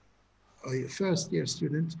allow a first year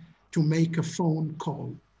student to make a phone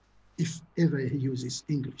call if ever he uses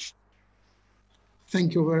English.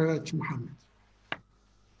 Thank you very much, Mohammed.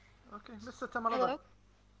 Okay, Mr. Tamrabet.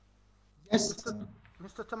 Yes.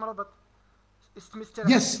 Mr. Tamrabet, it's Mr.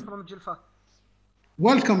 Yes. Aziz from Jilfa.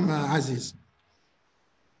 Welcome, Aziz.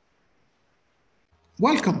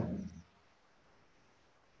 Welcome.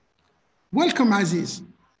 Welcome, Aziz.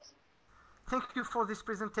 Thank you for this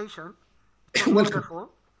presentation. Welcome.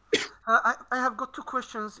 Wonderful. I have got two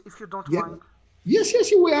questions, if you don't mind. Yes,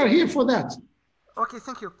 we are here for that. Okay,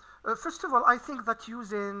 thank you. First of all, I think that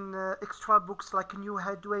using extra books like New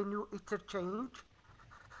Headway, New Interchange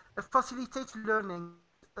facilitates learning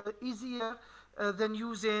easier than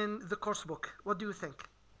using the course book. What do you think?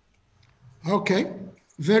 Okay,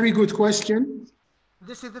 very good question.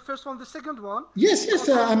 This is the first one. The second one? Yes,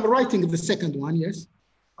 I'm writing the second one, yes.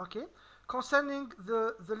 Okay. Concerning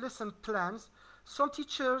the lesson plans, some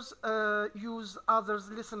teachers use others'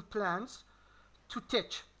 lesson plans to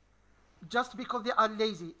teach, just because they are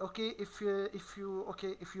lazy. Okay, if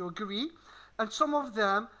you agree, and some of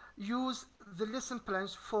them use the lesson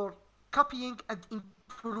plans for copying and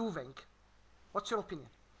improving. What's your opinion?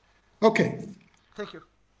 Okay. Thank you.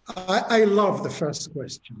 I love the first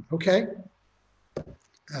question. Okay.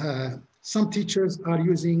 Some teachers are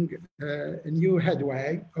using a new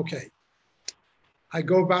headway. Okay. I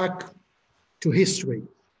go back to history.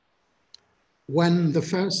 When the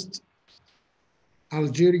first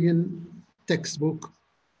Algerian textbook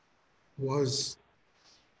was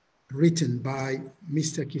written by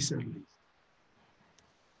Mr. Kisserli,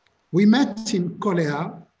 we met in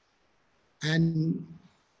Korea, and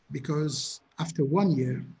because after 1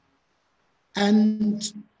 year,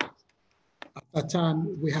 and at that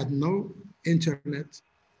time we had no internet,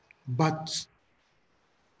 but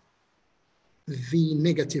the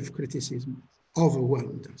negative criticism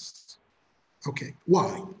overwhelmed us. Okay,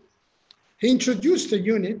 why? He introduced a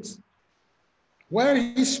unit where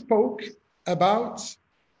he spoke about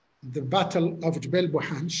the Battle of Jebel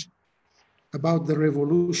Buhanj, about the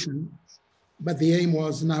revolution, but the aim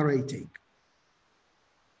was narrating.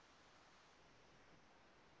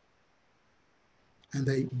 And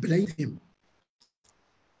they blamed him.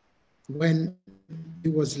 When he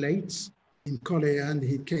was late, in Korea, and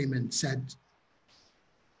he came and said,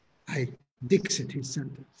 I dixit his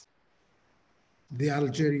sentence. The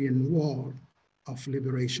Algerian War of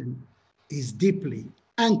Liberation is deeply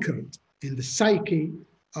anchored in the psyche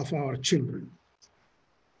of our children.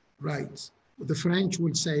 Right. The French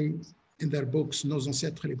will say in their books, Nos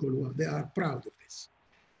ancêtres les Gaulois, they are proud of this.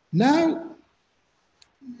 Now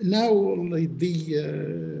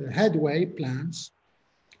the headway plans,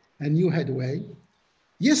 a new headway.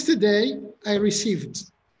 Yesterday, I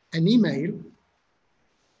received an email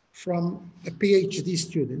from a PhD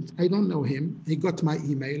student. I don't know him. He got my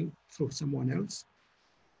email through someone else.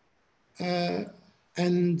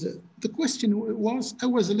 And the question was, I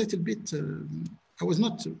was a little bit, I was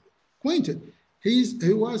not acquainted.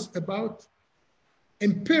 He was about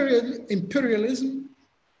imperialism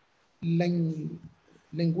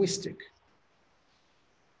linguistic.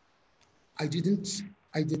 I didn't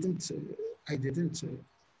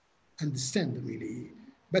understand really,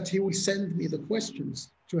 but he will send me the questions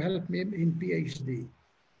to help me in PhD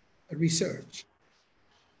research.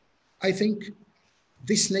 I think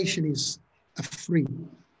this nation is free.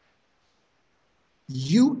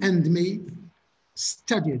 You and me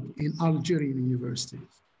studied in Algerian universities.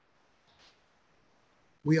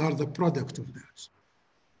 We are the product of that.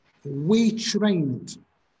 We trained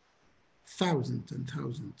thousands and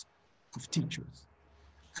thousands of teachers,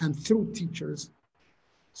 and through teachers,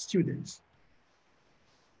 students.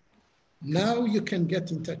 Now you can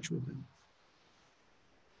get in touch with them.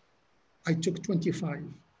 I took 25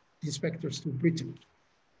 inspectors to Britain.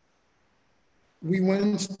 We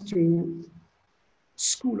went to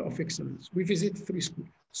School of Excellence. We visited 3 schools.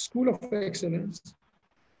 School of Excellence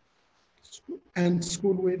and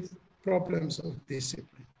school with problems of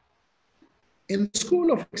discipline. In the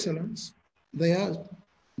School of Excellence, they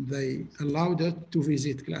allowed us to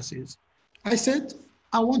visit classes. I said,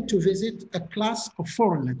 I want to visit a class of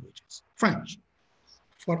foreign languages, French.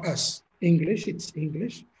 For us, English, it's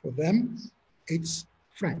English. For them, it's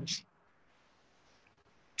French.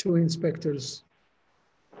 2 inspectors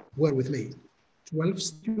were with me, 12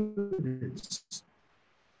 students,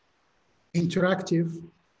 interactive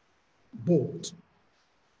board,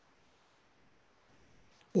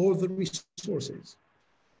 all the resources,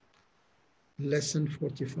 lesson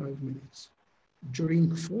 45 minutes.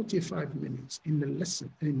 During 45 minutes in the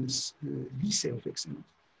lesson, in the Lycée of Excellence,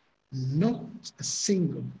 not a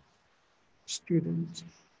single student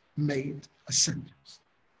made a sentence.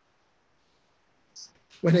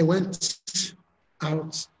 When I went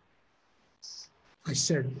out, I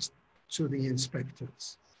said to the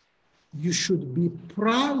inspectors, you should be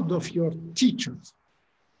proud of your teachers.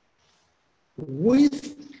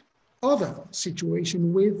 With other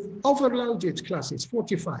situation, with overloaded classes,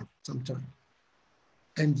 45 sometimes.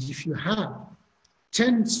 And if you have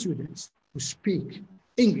 10 students who speak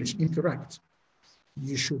English, interact,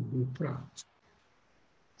 you should be proud.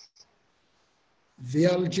 The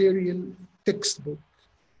Algerian textbooks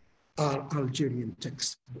are Algerian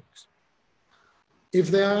textbooks. If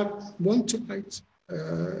they want to write,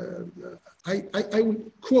 I will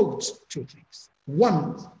quote 2 things.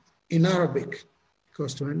 One, in Arabic,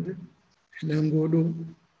 because to end,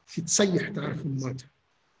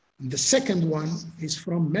 the second one is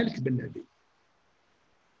from Malik bin Nabi.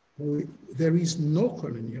 There is no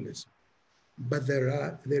colonialism, but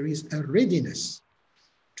there is a readiness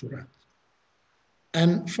to write.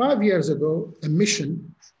 And 5 years ago, a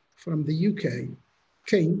mission from the UK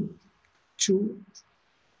came to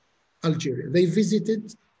Algeria. They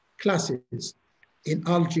visited classes in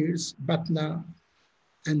Algiers, Batna,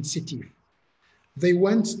 and Sétif. They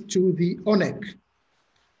went to the ONEC,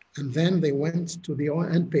 and then they went to the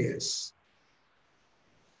NPS.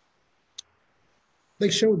 They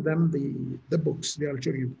showed them the books, the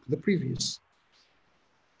Algerian, the previous.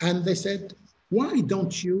 And they said, why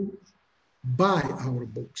don't you buy our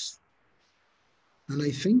books? And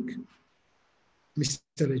I think,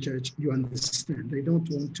 Mr. Judge, you understand. I don't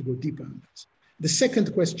want to go deeper on this. The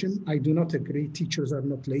second question, I do not agree, teachers are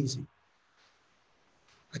not lazy.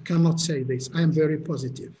 I cannot say this. I am very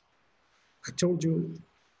positive. I told you,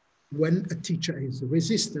 when a teacher is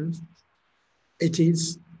resistant, it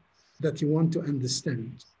is that you want to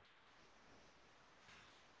understand.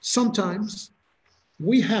 Sometimes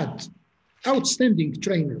we had outstanding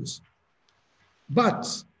trainers,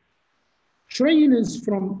 but trainers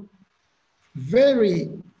from very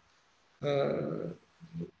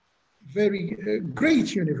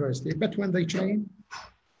great university, but when they train,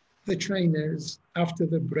 the trainers after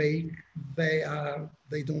the break, they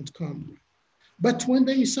don't come. But when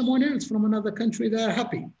there is someone else from another country, they are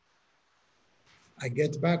happy. I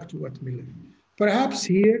get back to what Miller. Perhaps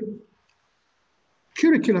here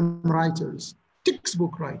curriculum writers,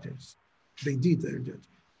 textbook writers, they did their job.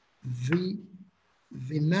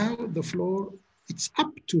 Now the floor, it's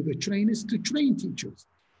up to the trainers to train teachers.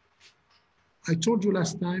 I told you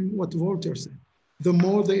last time what Voltaire said. The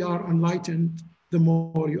more they are enlightened, the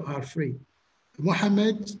more you are free.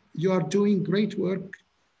 Mohammed, you are doing great work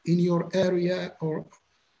in your area, or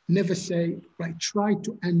never say, right, try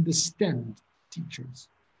to understand teachers.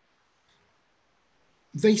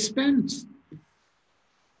 They spent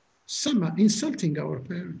summer insulting our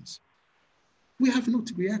parents. We have not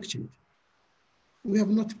reacted. We have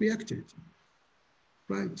not reacted,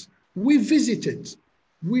 right? We visited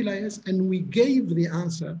wilayas and we gave the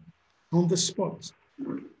answer on the spot.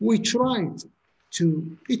 We tried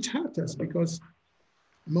to, it hurt us because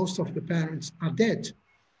most of the parents are dead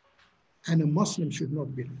and a Muslim should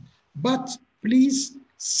not be. But please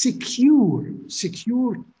secure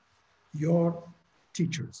your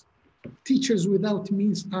teachers. Teachers without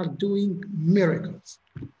means are doing miracles.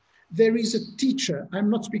 There is a teacher, I'm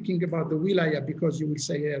not speaking about the wilaya because you will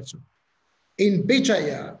say also, in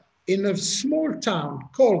Bijaya, in a small town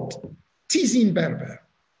called Tizin Berber,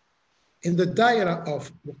 in the daira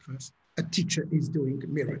of Waqfas, a teacher is doing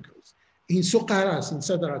miracles. In Suqaras, in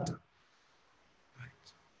Sadarata. Right.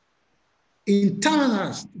 In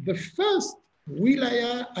Tamanrast, the first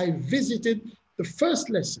wilaya I visited, the first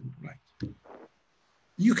lesson, right?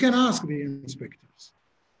 You can ask the inspectors.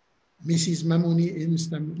 Mrs. Mamouni and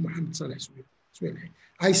Mr. Muhammad Saleh.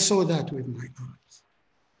 I saw that with my eyes.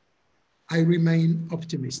 I remain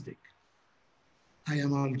optimistic. I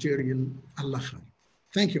am Algerian, Allah Khair.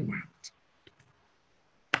 Thank you, Muhammad.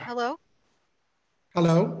 Hello.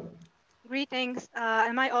 Hello. Greetings.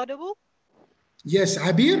 Am I audible? Yes,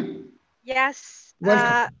 Abir? Yes.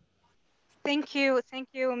 Welcome. Thank you,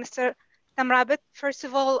 Mr. Tamrabet. First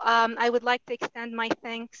of all, I would like to extend my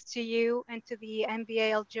thanks to you and to the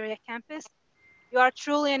MBA Algeria campus. You are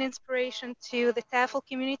truly an inspiration to the TAFL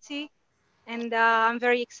community, and I'm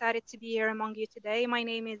very excited to be here among you today. My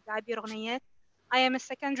name is Abir Ghniyat. I am a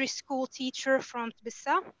secondary school teacher from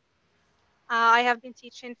Tbissa. I have been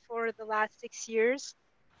teaching for the last 6 years,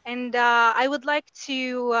 and I would like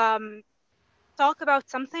to talk about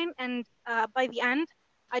something, and by the end,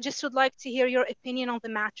 I just would like to hear your opinion on the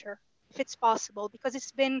matter, if it's possible, because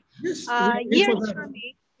it's been years for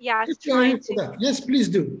me. Yeah, trying to. Yes, please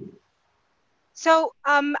do. So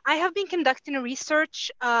I have been conducting a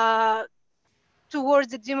research towards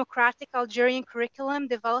the democratic Algerian curriculum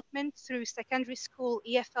development through secondary school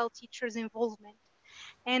EFL teachers' involvement.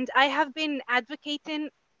 And I have been advocating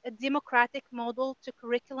a democratic model to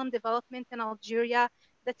curriculum development in Algeria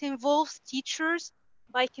that involves teachers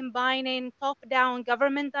by combining top-down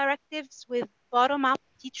government directives with bottom-up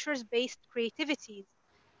teachers-based creativities.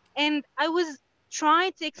 And I was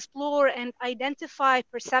trying to explore and identify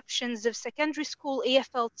perceptions of secondary school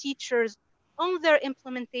EFL teachers on their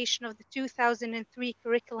implementation of the 2003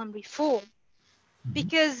 curriculum reform.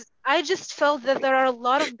 Because I just felt that there are a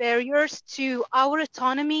lot of barriers to our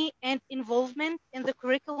autonomy and involvement in the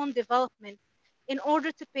curriculum development in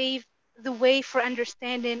order to pave the way for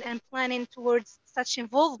understanding and planning towards such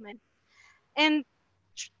involvement. And,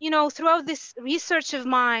 you know, throughout this research of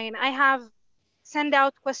mine, I have sent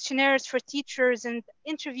out questionnaires for teachers and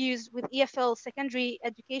interviews with EFL secondary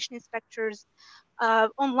education inspectors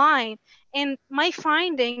online, and my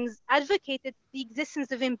findings advocated the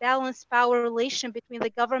existence of imbalanced power relation between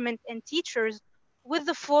the government and teachers, with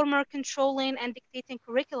the former controlling and dictating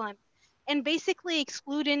curriculum, and basically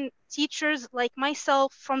excluding teachers like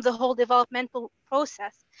myself from the whole developmental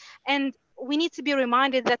process. And we need to be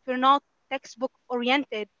reminded that we're not textbook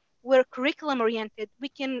oriented, we're curriculum oriented. We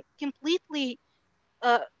can completely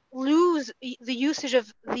lose the usage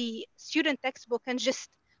of the student textbook and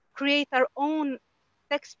just create our own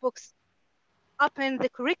textbooks up in the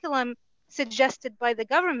curriculum suggested by the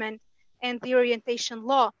government and the orientation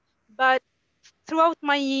law. But throughout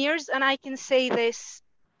my years, and I can say this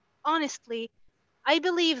honestly, I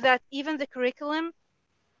believe that even the curriculum,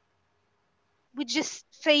 we just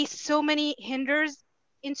face so many hinders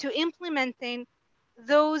into implementing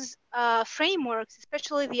those frameworks,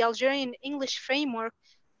 especially the Algerian English framework,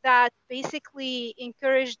 that basically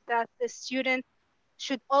encouraged that the student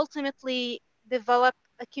should ultimately develop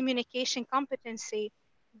a communication competency.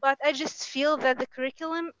 But I just feel that the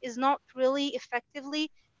curriculum is not really effectively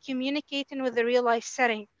communicating with the real life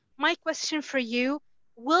setting. My question for you,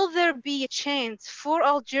 will there be a chance for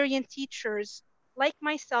Algerian teachers like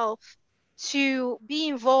myself to be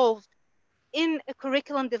involved in a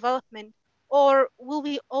curriculum development, or will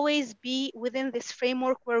we always be within this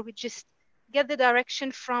framework where we just get the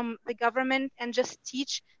direction from the government and just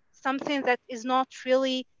teach something that is not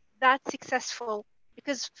really that successful.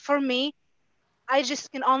 Because for me, I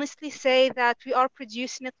just can honestly say that we are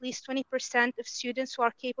producing at least 20% of students who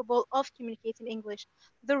are capable of communicating English.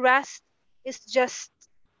 The rest is just,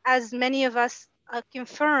 as many of us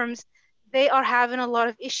confirms, they are having a lot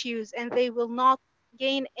of issues and they will not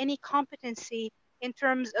gain any competency in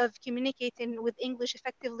terms of communicating with English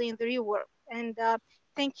effectively in the real world. And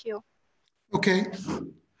thank you. Okay.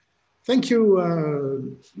 Thank you,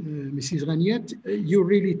 Mrs. Raniet. You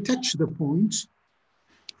really touched the point.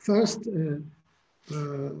 First,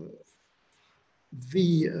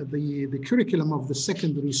 the curriculum of the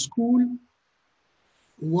secondary school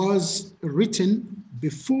was written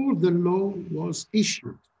before the law was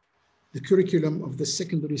issued. The curriculum of the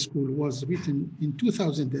secondary school was written in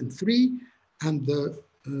 2003, and the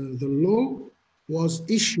law was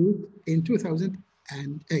issued in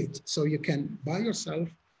 2008. So you can by yourself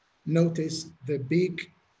notice the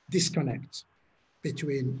big disconnect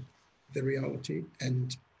between the reality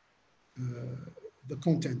and the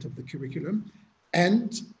content of the curriculum,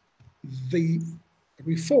 and the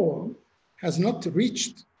reform has not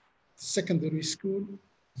reached secondary school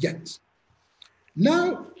yet.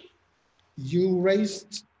 Now, you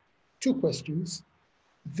raised two questions.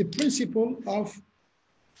 The principle of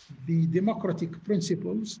the democratic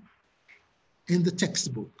principles in the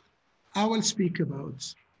textbook. I will speak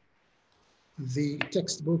about the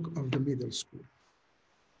textbook of the middle school.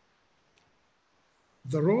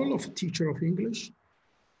 The role of teacher of English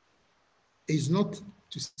is not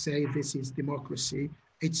to say this is democracy,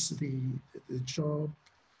 it's the job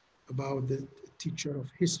about the teacher of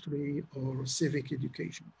history or civic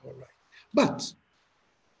education, all right. But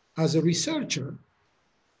as a researcher,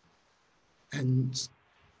 and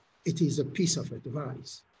it is a piece of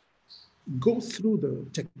advice, go through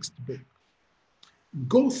the textbook,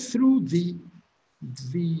 go through the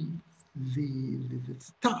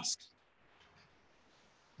tasks,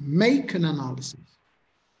 make an analysis.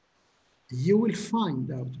 You will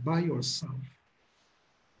find out by yourself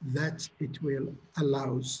that it will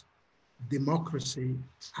allow democracy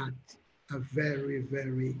at a very,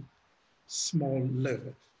 very small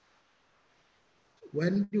level.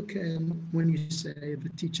 When you say the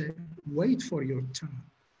teacher, wait for your turn,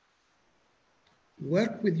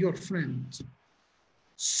 work with your friends,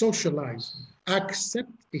 socialize,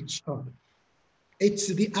 accept each other. It's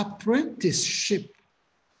the apprenticeship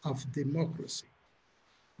of democracy.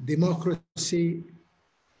 Democracy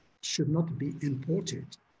should not be imported.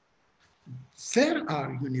 There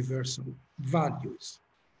are universal values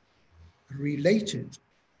related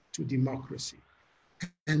to democracy,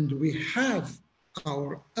 and we have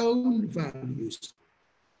our own values.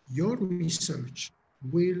 Your research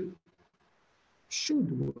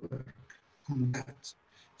should work on that.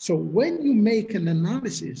 So when you make an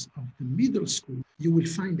analysis of the middle school, you will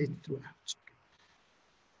find it throughout.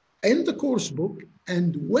 In the course book,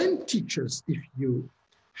 and when teachers, if you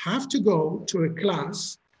have to go to a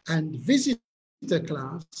class and visit the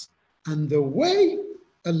class, and the way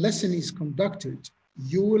a lesson is conducted,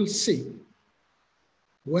 you will see.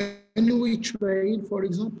 When we train, for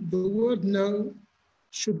example, the word no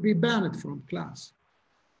should be banned from class.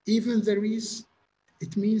 Even there is,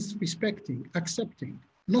 it means respecting, accepting,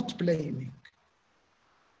 not blaming.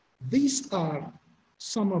 These are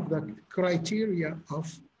some of the criteria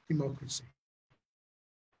of democracy.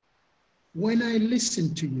 When I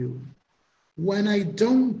listen to you, when I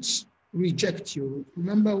don't reject you,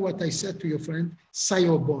 remember what I said to your friend,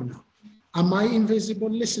 sayobona. Am I invisible?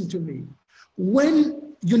 Listen to me.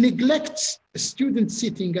 When you neglect a student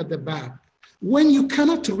sitting at the back, when you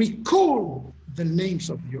cannot recall the names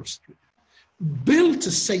of your students, build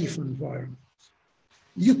a safe environment.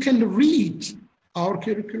 You can read our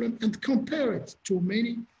curriculum and compare it to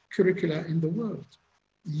many curricula in the world.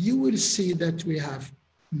 You will see that we have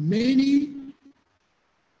many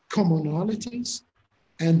commonalities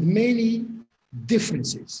and many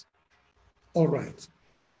differences. All right.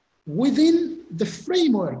 Within the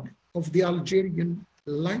framework of the Algerian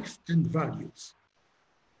life and values,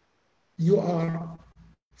 you are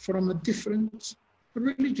from a different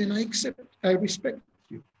religion. I respect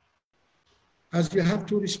you, as you have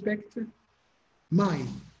to respect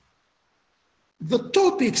mine. The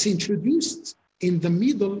topics introduced in the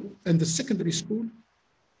middle and the secondary school,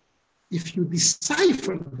 if you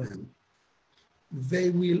decipher them, they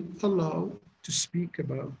will allow to speak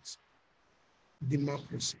about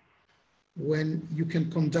democracy. When you can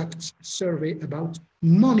conduct a survey about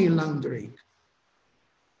money laundering,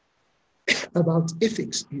 about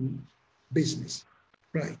ethics in business,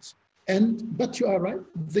 right? But you are right,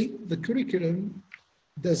 the curriculum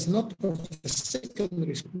does not, of the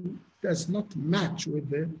secondary school, does not match with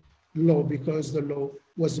the law because the law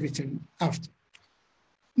was written after.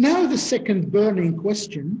 Now the second burning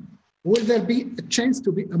question, will there be a chance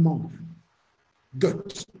to be among them?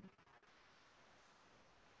 Good.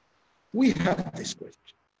 We had this question.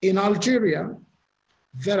 In Algeria,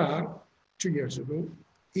 there are, 2 years ago,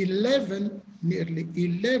 nearly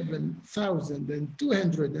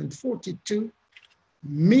 11,242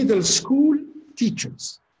 middle school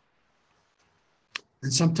teachers.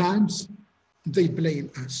 And sometimes they blame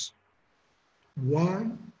us. Why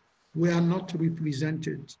we are not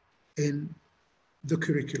represented in the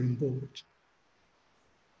curriculum board?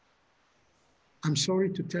 I'm sorry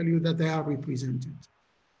to tell you that they are represented.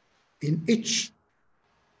 In each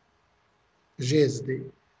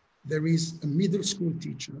GSD, there is a middle school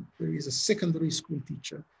teacher, there is a secondary school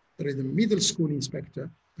teacher, there is a middle school inspector,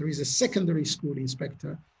 there is a secondary school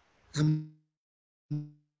inspector, and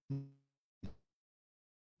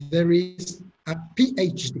there is a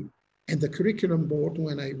PhD. And the curriculum board,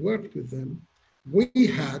 when I worked with them, we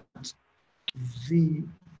had the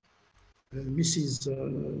Mrs.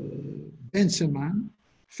 Benseman,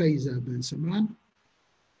 Faiza Benseman,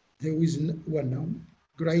 who is well known,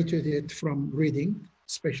 graduated from Reading,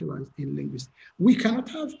 specialized in linguistics. We cannot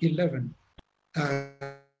have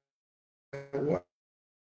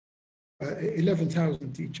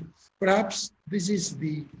 11,000 teachers. Perhaps this is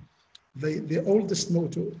the oldest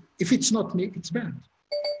motto. If it's not me, it's bad.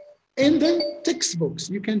 And then textbooks,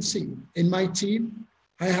 you can see. In my team,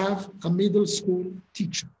 I have a middle school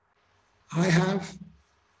teacher. I have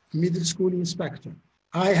a middle school inspector.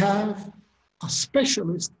 I have a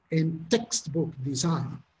specialist in textbook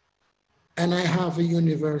design. And I have a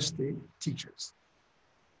university teachers.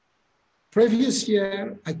 Previous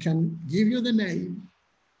year, I can give you the name.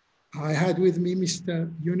 I had with me Mr.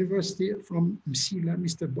 University from Msila,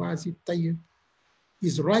 Mr. Bouazi Tayyib.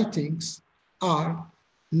 His writings are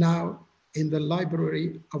now in the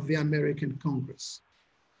Library of the American Congress.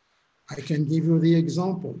 I can give you the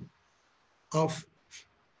example of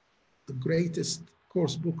the greatest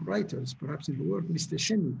course book writers, perhaps in the world, Mr.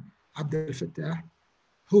 Sheni Abdel Fattah,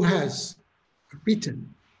 who has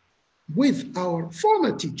written with our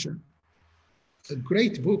former teacher a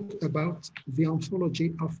great book about the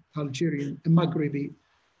anthology of Algerian and Maghrebi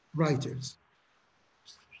writers.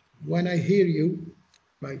 When I hear you,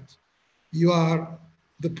 right, you are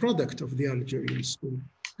the product of the Algerian school,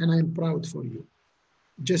 and I am proud for you.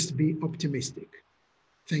 Just be optimistic.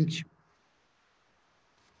 Thank you.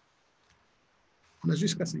 On a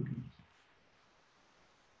jusqu'à 5 minutes.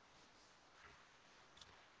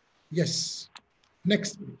 Yes.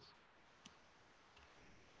 Next, please.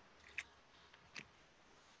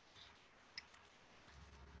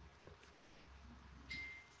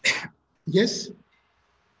 Yes.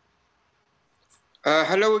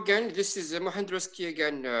 Hello again. This is Mohamed Roski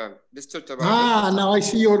again, Mr. Tamrabet. Ah, now I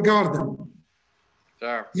see your garden.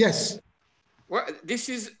 Yes. Well,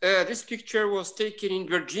 this picture was taken in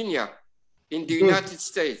Virginia, in the United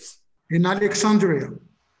States. In Alexandria.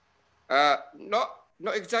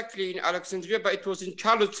 Not exactly in Alexandria, but it was in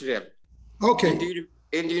Charlottesville. Okay.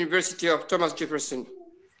 In the University of Thomas Jefferson.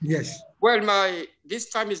 Yes. Well, this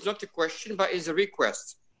time is not a question, but is a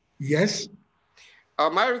request. Yes.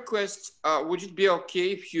 My request, would it be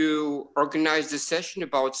okay if you organize a session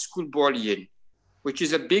about school bullying, which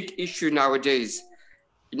is a big issue nowadays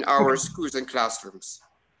in our schools and classrooms?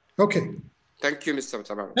 Okay. Thank you, Mr.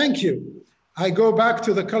 Tamrabet. Thank you. I go back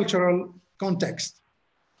to the cultural context.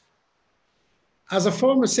 As a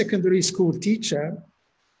former secondary school teacher,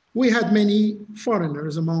 we had many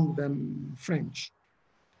foreigners, among them French.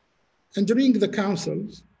 And during the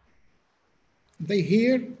councils, they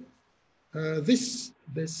hear this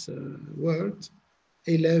word,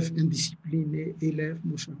 élève indiscipliné, élève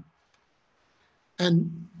méchant.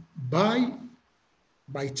 And by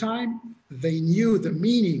time, they knew the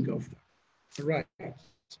meaning of the right.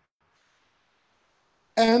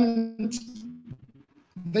 And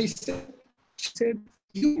they said,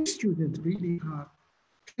 you students really are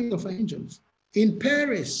kind of angels. In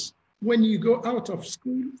Paris, when you go out of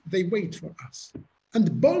school, they wait for us.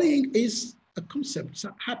 And bullying is a concept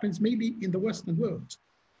that happens maybe in the Western world.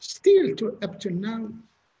 Still, up till now,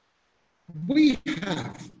 we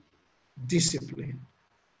have discipline.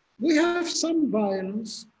 We have some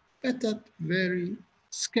violence at that very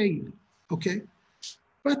scale, okay?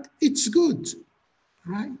 But it's good,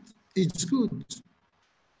 right? It's good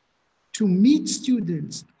to meet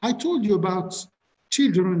students. I told you about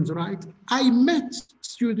children's right. I met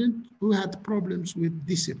students who had problems with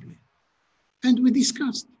discipline, and we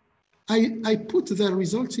discussed. I put the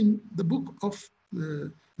results in the book of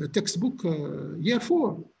textbook year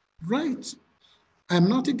 4, right? I'm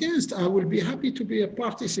not against. I will be happy to be a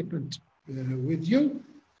participant with you,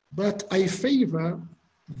 but I favor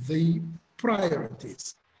the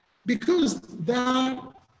priorities because there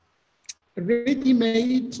are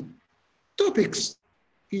ready-made topics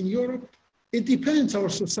in Europe. It depends our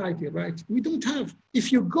society, right? We don't have,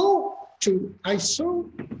 if you go to, I saw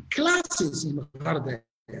classes in Gardea,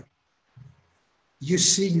 you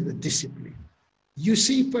see the discipline. You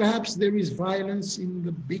see perhaps there is violence in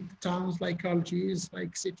the big towns like Algiers,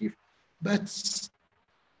 like Sétif, but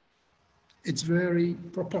it's very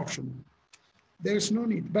proportional. There's no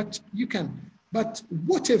need, but you can. But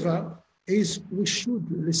whatever is, we should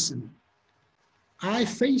listen. I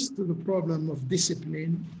faced the problem of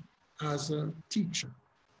discipline as a teacher.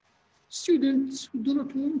 Students who do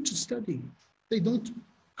not want to study, they don't.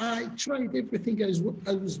 I tried everything.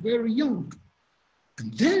 I was very young.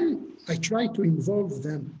 And then I try to involve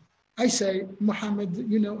them. I say, Mohammed,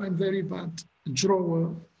 you know, I'm very bad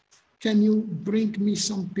drawer. Can you bring me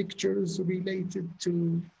some pictures related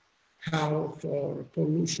to health or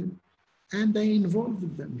pollution? And I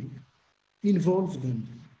involved them here, involve them.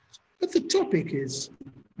 But the topic is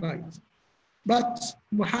right. But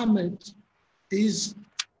Mohammed is,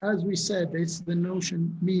 as we said, it's the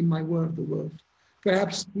notion, me, my word, the world.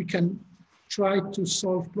 Perhaps we can try to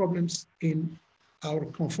solve problems in our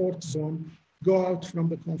comfort zone, go out from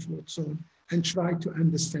the comfort zone and try to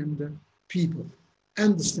understand the people,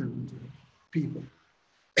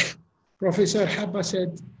 Professor Habba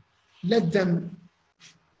said, let them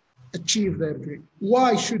achieve their dream.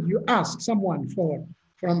 Why should you ask someone from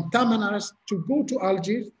Tamanas to go to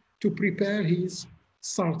Algiers to prepare his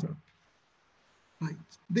startup? Right.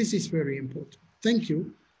 This is very important. Thank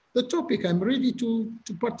you. The topic, I'm ready to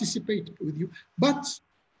participate with you, but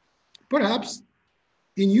perhaps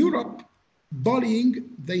in Europe, bullying,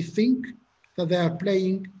 they think that they are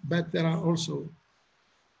playing, but there are also,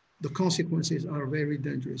 the consequences are very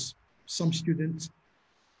dangerous. Some students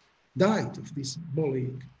died of this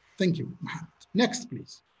bullying. Thank you, Mohammed. Next,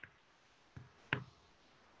 please.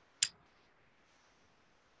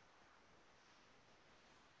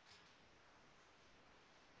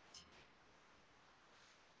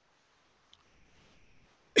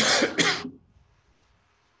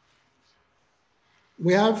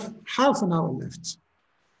 We have half an hour left.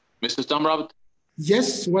 Mr. Tamrabet?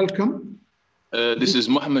 Yes, welcome. This is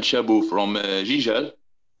Mohammed Shabu from Jijal.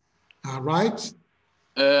 All right.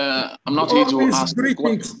 I'm not here to ask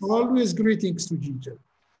greetings, always greetings to Jijal.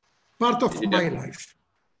 Part of my life.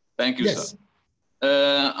 Thank you, sir.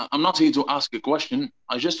 I'm not here to ask a question.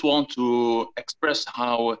 I just want to express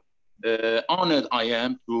how honored I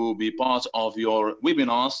am to be part of your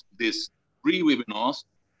webinars, these free webinars,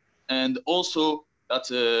 and also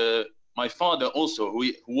that my father also, who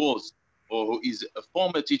is a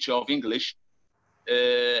former teacher of English,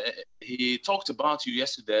 he talked about you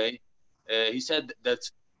yesterday. He said that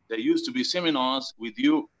there used to be seminars with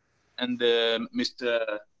you and the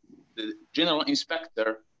General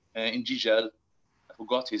Inspector in Jijal. I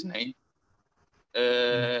forgot his name.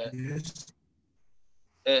 Yes.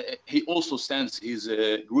 He also sends his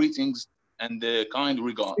greetings and kind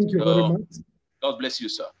regards. Thank you very much. God bless you,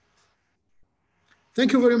 sir.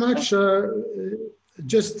 Thank you very much.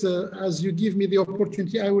 Just as you give me the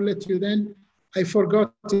opportunity, I will let you then. I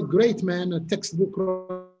forgot a great man, a textbook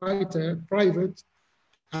writer, private,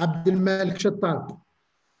 Abdul Malik Shattab.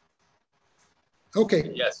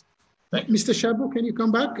 Okay. Yes. Thank you. Mr. Shabu, can you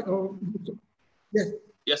come back? Or, yes.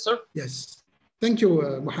 Yes, sir. Yes. Thank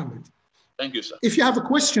you, Mohammed. Thank you, sir. If you have a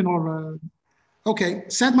question or, okay,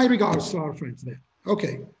 send my regards to our friends there.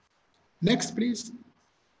 Okay. Next, please.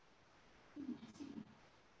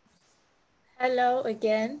 Hello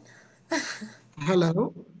again.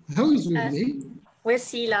 Hello. Who is with me?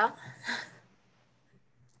 Wasila.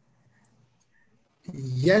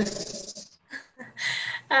 Yes.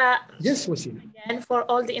 Yes, Wasila. And for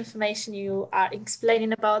all the information you are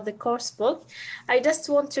explaining about the course book, I just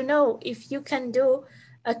want to know if you can do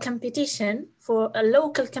a competition, for a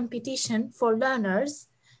local competition for learners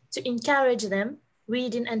to encourage them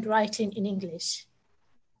reading and writing in English.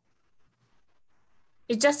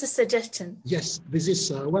 It's just a suggestion. Yes, this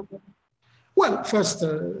is well, first,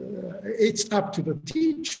 it's up to the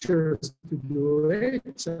teachers to do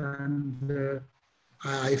it, and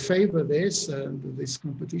I favor this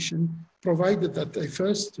competition, provided that they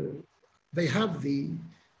first they have the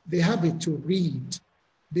habit to read,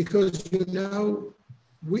 because you know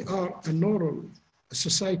we are a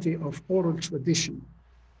society of oral tradition,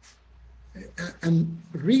 and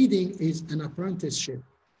reading is an apprenticeship.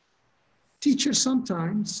 Teachers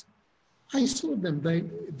sometimes I saw them,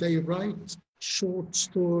 they write short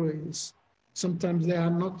stories. Sometimes they are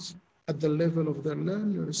not at the level of their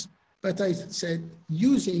learners, but I said,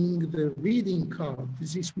 using the reading card,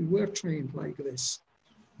 we were trained like this.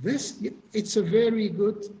 It's a very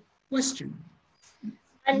good question.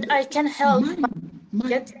 And I can help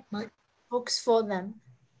get books for them.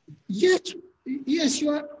 Yes,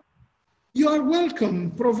 you are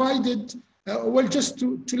welcome, provided, well, just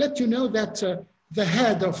to let you know that the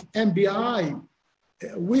head of MBI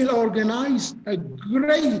will organize a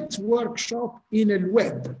great workshop in a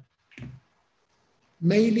web,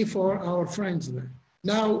 mainly for our friends there.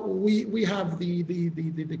 Now we have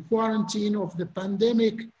the quarantine of the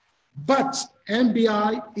pandemic, but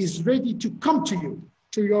MBI is ready to come to you,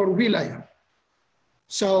 to your wilaya.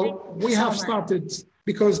 So we have started,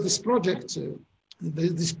 because this project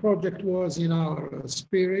was in our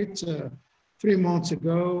spirit 3 months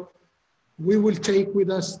ago. We will take with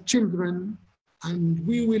us children, and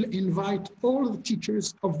we will invite all the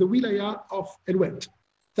teachers of the wilaya of El Wed.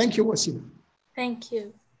 Thank you, Wasila. Thank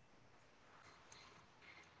you.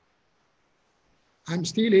 I'm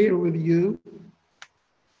still here with you.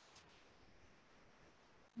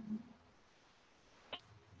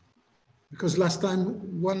 Because last time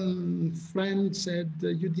one friend said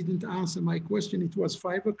you didn't answer my question. It was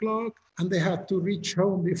 5 o'clock and they had to reach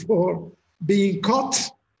home before being caught.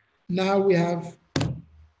 Now we have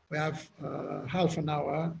half an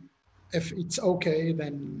hour. If it's okay,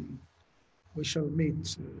 then we shall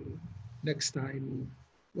meet next time,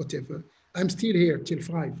 whatever. I'm still here till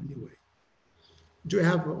 5 anyway. Do you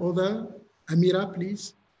have other? Amira,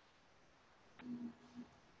 please.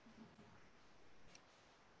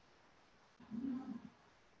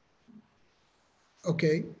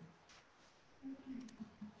 Okay.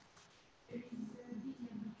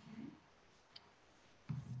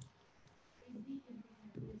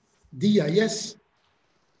 Dia, yes.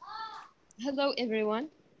 Hello, everyone.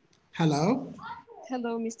 Hello.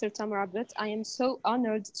 Hello, Mr. Tamrabet. I am so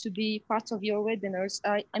honored to be part of your webinars.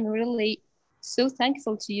 I'm really so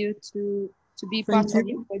thankful to you to be part of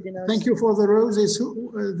your webinars. Thank you for the roses.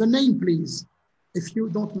 The name, please, if you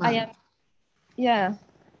don't mind.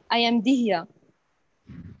 I am Dihya.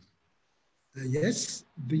 Yes,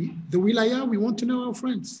 the wilaya, we want to know our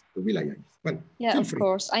friends, the wilaya. Well, yeah, of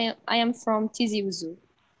course. I am from Tizi Ouzou.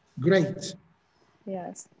 Great.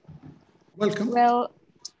 Yes. Welcome. Well,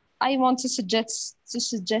 I want to suggest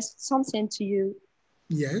something to you.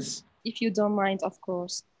 Yes. If you don't mind, of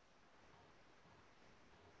course.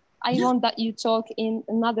 I want that you talk in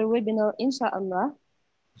another webinar, inshallah,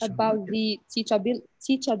 about the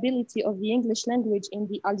teachability of the English language in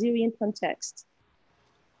the Algerian context.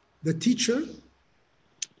 The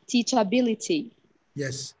teachability.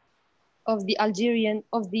 Yes. Of the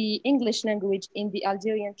English language in the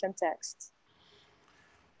Algerian context.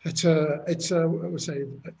 It's a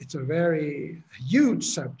very huge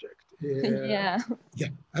subject. Yeah.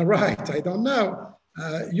 Yeah. Right. I don't know.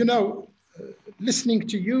 Listening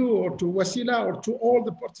to you or to Wasila or to all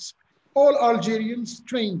the participants, all Algerians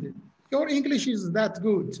trained. Your English is that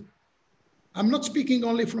good. I'm not speaking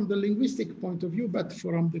only from the linguistic point of view, but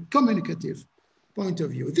from the communicative point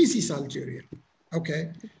of view. This is Algeria,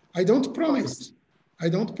 okay? I don't promise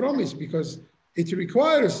because it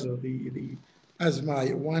requires as my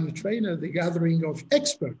one trainer, the gathering of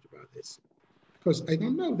experts about this, because I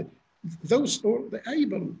don't know those or the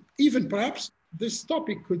able, even perhaps this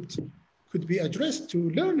topic could be addressed to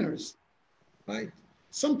learners, right?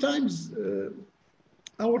 Sometimes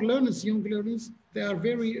our learners, young learners, they are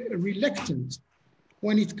very reluctant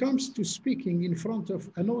when it comes to speaking in front of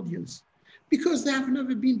an audience because they have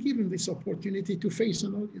never been given this opportunity to face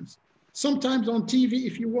an audience. Sometimes on TV,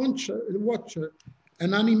 if you watch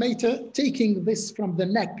an animator taking this from the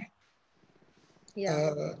neck,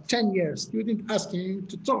 10 years, student asking him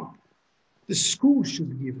to talk. The school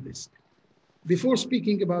should give this. Before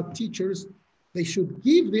speaking about teachers, they should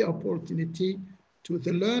give the opportunity to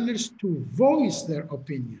the learners to voice their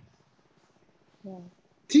opinion. Yeah.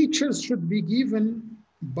 Teachers should be given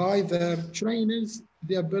by their trainers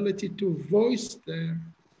the ability to voice their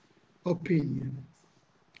opinion.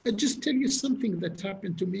 I'll just tell you something that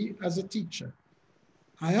happened to me as a teacher.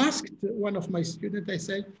 I asked one of my students, I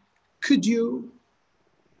said, could you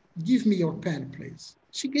give me your pen, please?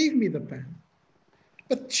 She gave me the pen.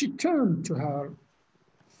 But she turned to her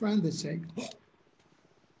friend and said, oh,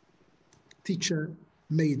 teacher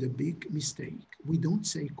made a big mistake. We don't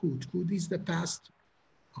say could. Could is the past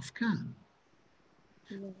of can.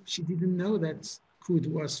 Yeah. She didn't know that could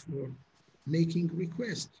was for making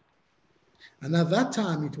requests. And at that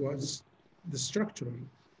time, it was the structural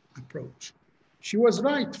approach. She was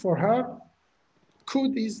right. For her,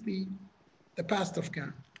 code is the past of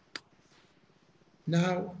Khan.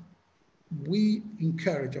 Now, we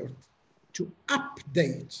encourage her to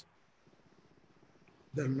update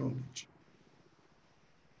their knowledge.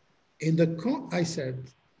 I said,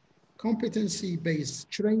 competency-based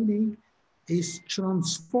training is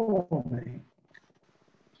transforming.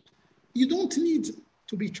 You don't need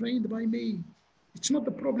to be trained by me. It's not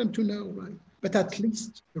the problem to know, right? But at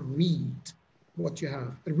least read what you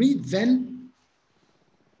have. Read, then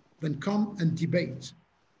come and debate.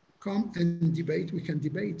 Come and debate. We can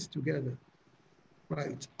debate together,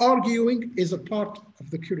 right? Arguing is a part of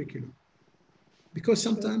the curriculum. Because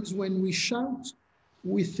sometimes when we shout,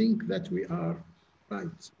 we think that we are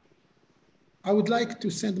right. I would like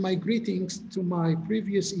to send my greetings to my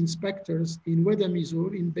previous inspectors in Weda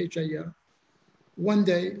Mizur in Bejaya. One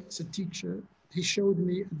day, as a teacher, he showed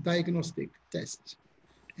me a diagnostic test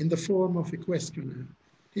in the form of a questionnaire.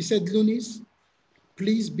 He said, Lounis,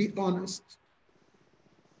 please be honest.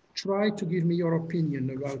 Try to give me your opinion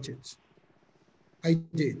about it. I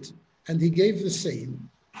did, and he gave the same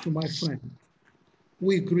to my friend.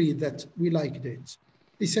 We agreed that we liked it.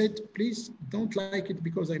 He said, please don't like it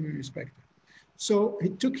because I'm an inspector. So he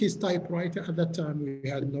took his typewriter. At that time, we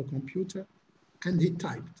had no computer, and he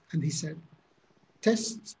typed, and he said,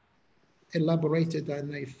 test elaborated,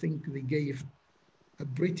 and I think they gave a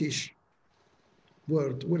British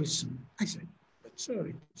word, Wilson. I said, but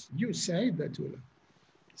sorry, you said that will.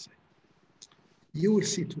 You will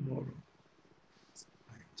see tomorrow.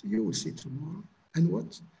 You will see tomorrow. And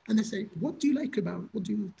what? And I say, what do you like about, what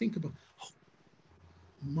do you think about? Oh,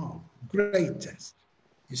 Mom, great test.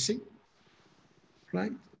 You see?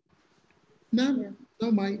 Right? Now,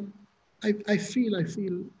 I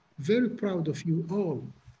feel very proud of you all,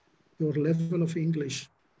 your level of English.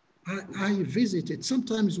 I visited,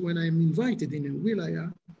 sometimes when I'm invited in a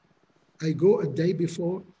wilaya, I go a day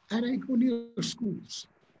before and I go near schools,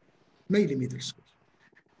 mainly middle schools.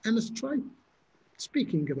 And let's try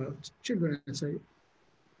speaking about children and say,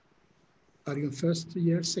 are you in first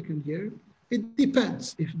year, second year? It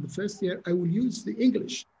depends. If in the first year, I will use the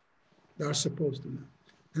English they are supposed to know,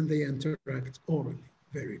 and they interact orally.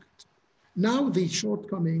 Very good. Now the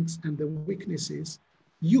shortcomings and the weaknesses,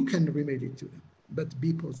 you can remedy to them, but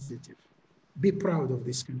be positive. Be proud of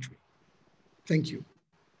this country. Thank you.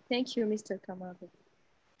 Thank you, Mr. Tamrabet.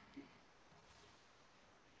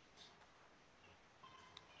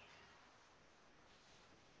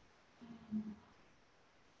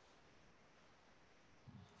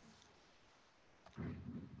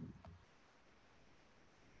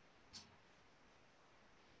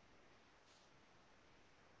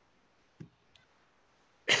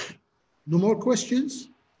 No more questions?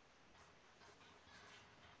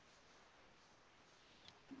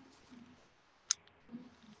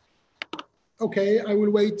 Okay, I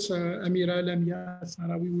will wait, Amira, Lamia,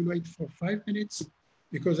 Sarah, we will wait for 5 minutes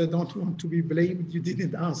because I don't want to be blamed. You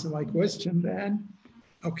didn't answer my question then.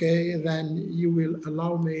 Okay, then you will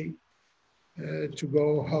allow me to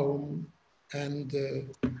go home, and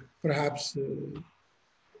perhaps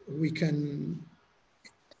we can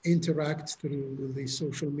interact through the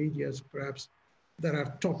social medias. Perhaps there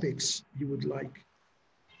are topics you would like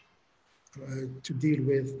to deal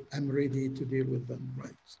with. I'm ready to deal with them,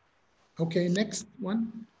 right? Okay, next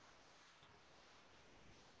one.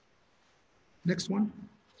 Next one.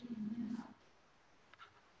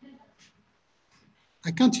 I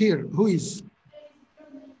can't hear. Who is?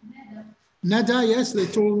 Nada, yes, they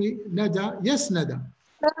told me. Nada, yes, Nada.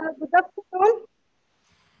 Good afternoon.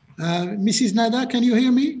 Mrs. Nada, can you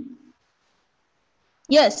hear me?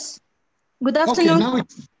 Yes. Good afternoon. Okay, now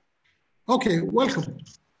it's, okay, welcome.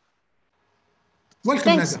 Welcome,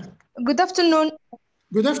 Thanks. Nada. Good afternoon.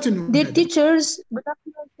 Good afternoon, dear Nada. teachers. Good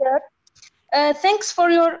afternoon, sir. Thanks for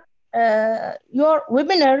your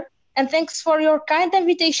webinar, and thanks for your kind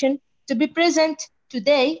invitation to be present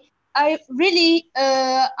today. I really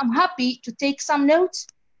am happy to take some notes.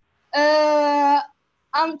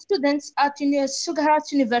 I'm student at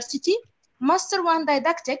Sugharat University, Master 1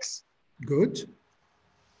 Didactics. Good.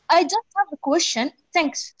 I just have a question.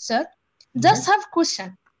 Thanks, sir. Just have a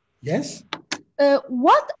question. Yes.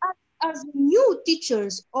 What are the new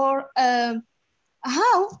teachers, or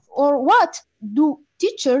how or what do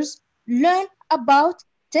teachers learn about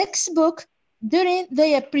textbook during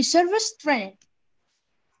their pre-service training?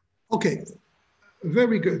 Okay,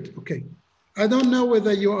 very good. Okay. I don't know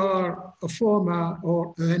whether you are a former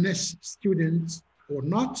or ENS student or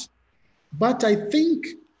not, but I think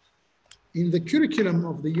in the curriculum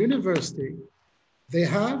of the university, they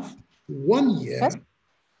have 1 year,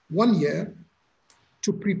 1 year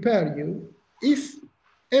to prepare you if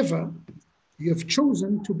ever you have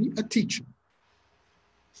chosen to be a teacher,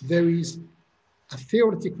 there is a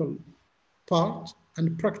theoretical part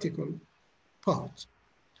and practical part,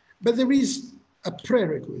 but there is a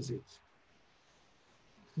prerequisite.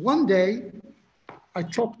 One day, I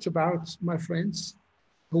talked about my friends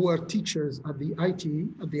who were teachers at the ITE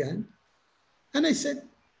at the end, and I said,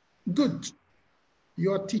 good,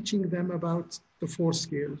 you are teaching them about the 4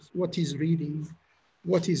 skills, what is reading,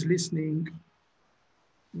 what is listening,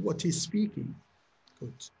 what is speaking,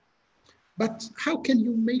 good. But how can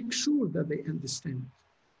you make sure that they understand?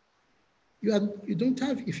 You don't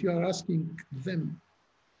have, if you are asking them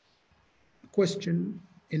a question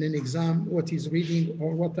in an exam, what is reading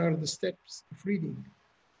or what are the steps of reading,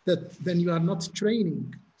 that then you are not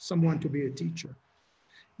training someone to be a teacher.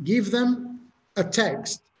 Give them a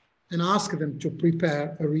text and ask them to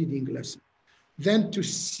prepare a reading lesson, then to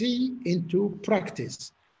see into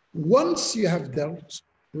practice. Once you have dealt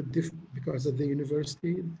with because at the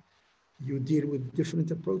university, you deal with different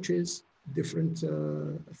approaches, different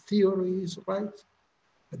theories, right?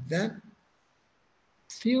 But then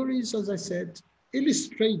theories, as I said,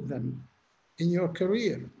 illustrate them in your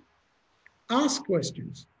career. Ask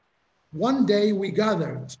questions. One day we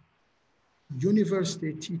gathered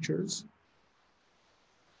university teachers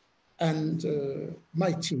and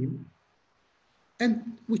my team,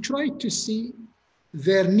 and we tried to see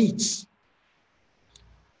their needs.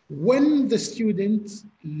 When the students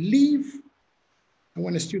leave, and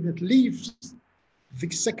when a student leaves the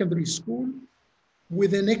secondary school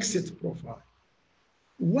with an exit profile,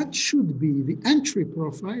 what should be the entry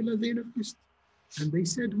profile of the university? And they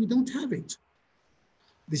said, we don't have it.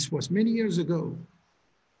 This was many years ago.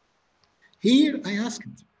 Here I asked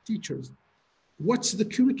teachers, what's the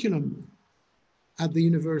curriculum at the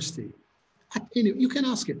university? You can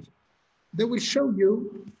ask it. They will show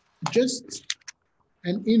you just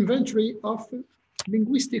an inventory of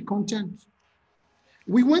linguistic content.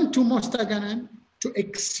 We went to Mostaganem to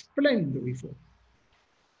explain the reform.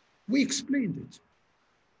 We explained it.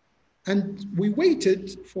 And we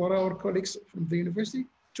waited for our colleagues from the university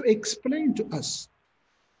to explain to us.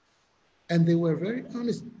 And they were very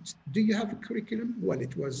honest. Do you have a curriculum? Well,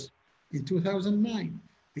 it was in 2009.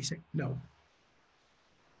 They said, no.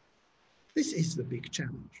 This is the big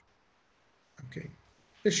challenge. Okay.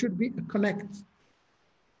 There should be a connect.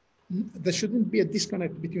 There shouldn't be a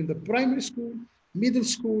disconnect between the primary school, middle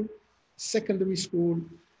school, secondary school,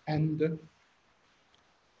 and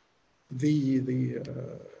the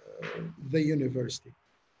university.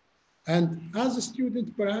 And as a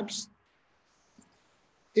student, perhaps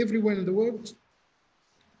everywhere in the world,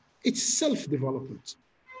 it's self-development.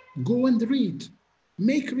 Go and read,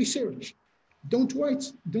 make research. Don't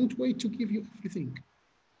wait to give you everything.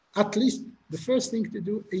 At least the first thing to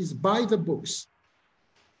do is buy the books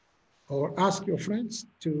or ask your friends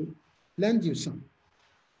to lend you some.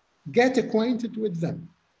 Get acquainted with them.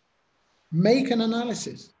 Make an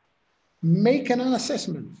analysis. Make an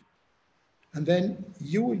assessment. And then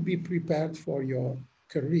you will be prepared for your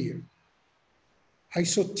career. I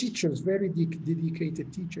saw teachers, very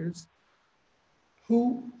dedicated teachers,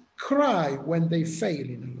 who cry when they fail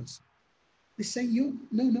in a lesson. They say,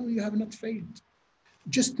 no, you have not failed.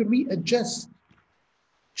 Just to readjust.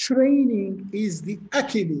 Training is the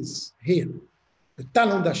Achilles heel, the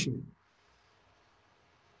talon d'Achille.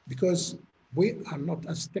 Because we are not,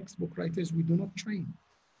 as textbook writers, we do not train.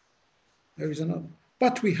 There is another,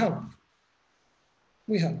 but we help.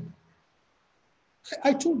 We help.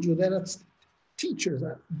 I told you that teachers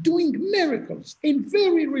are doing miracles in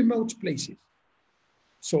very remote places.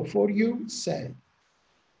 So for you, say,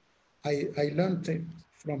 I learned it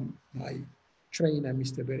from my trainer,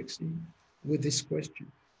 Mr. Bergstein, with this question.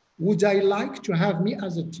 Would I like to have me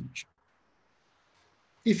as a teacher?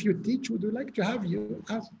 If you teach, would you like to have you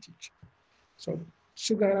as a teacher? So,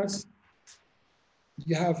 Sugaras,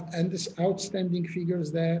 you have this outstanding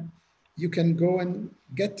figures there. You can go and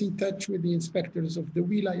get in touch with the inspectors of the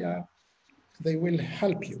wilaya. They will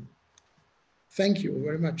help you. Thank you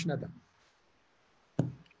very much, Nada.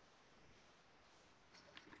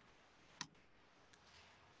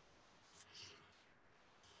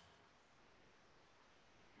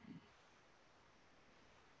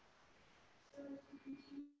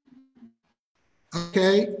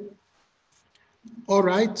 Okay. All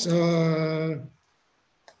right.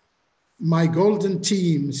 My golden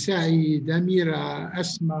team, Saeed, Amira,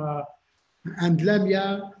 Asma, and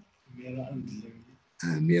Lamia.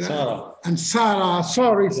 Amira and Sarah.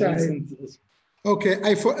 Sorry, Saeed. Okay,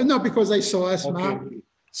 no, because I saw Asma. Okay.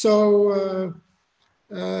 So,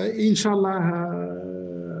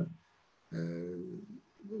 inshallah,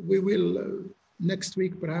 we will, next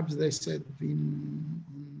week, perhaps they said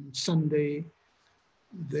in Sunday,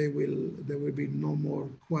 there will be no more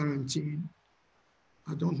quarantine.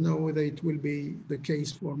 I don't know whether it will be the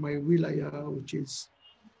case for my wilaya, which is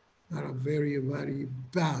very, very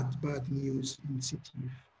bad news in Sétif,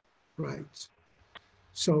 right?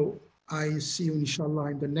 So I see you,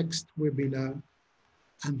 inshallah, in the next webinar.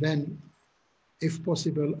 And then, if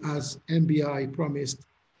possible, as MBI promised,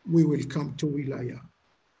 we will come to wilaya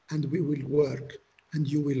and we will work and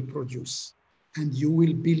you will produce and you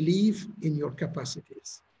will believe in your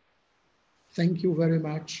capacities. Thank you very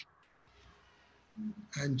much.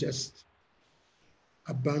 And just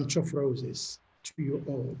a bunch of roses to you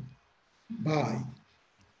all. Bye.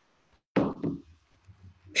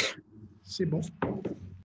 C'est bon.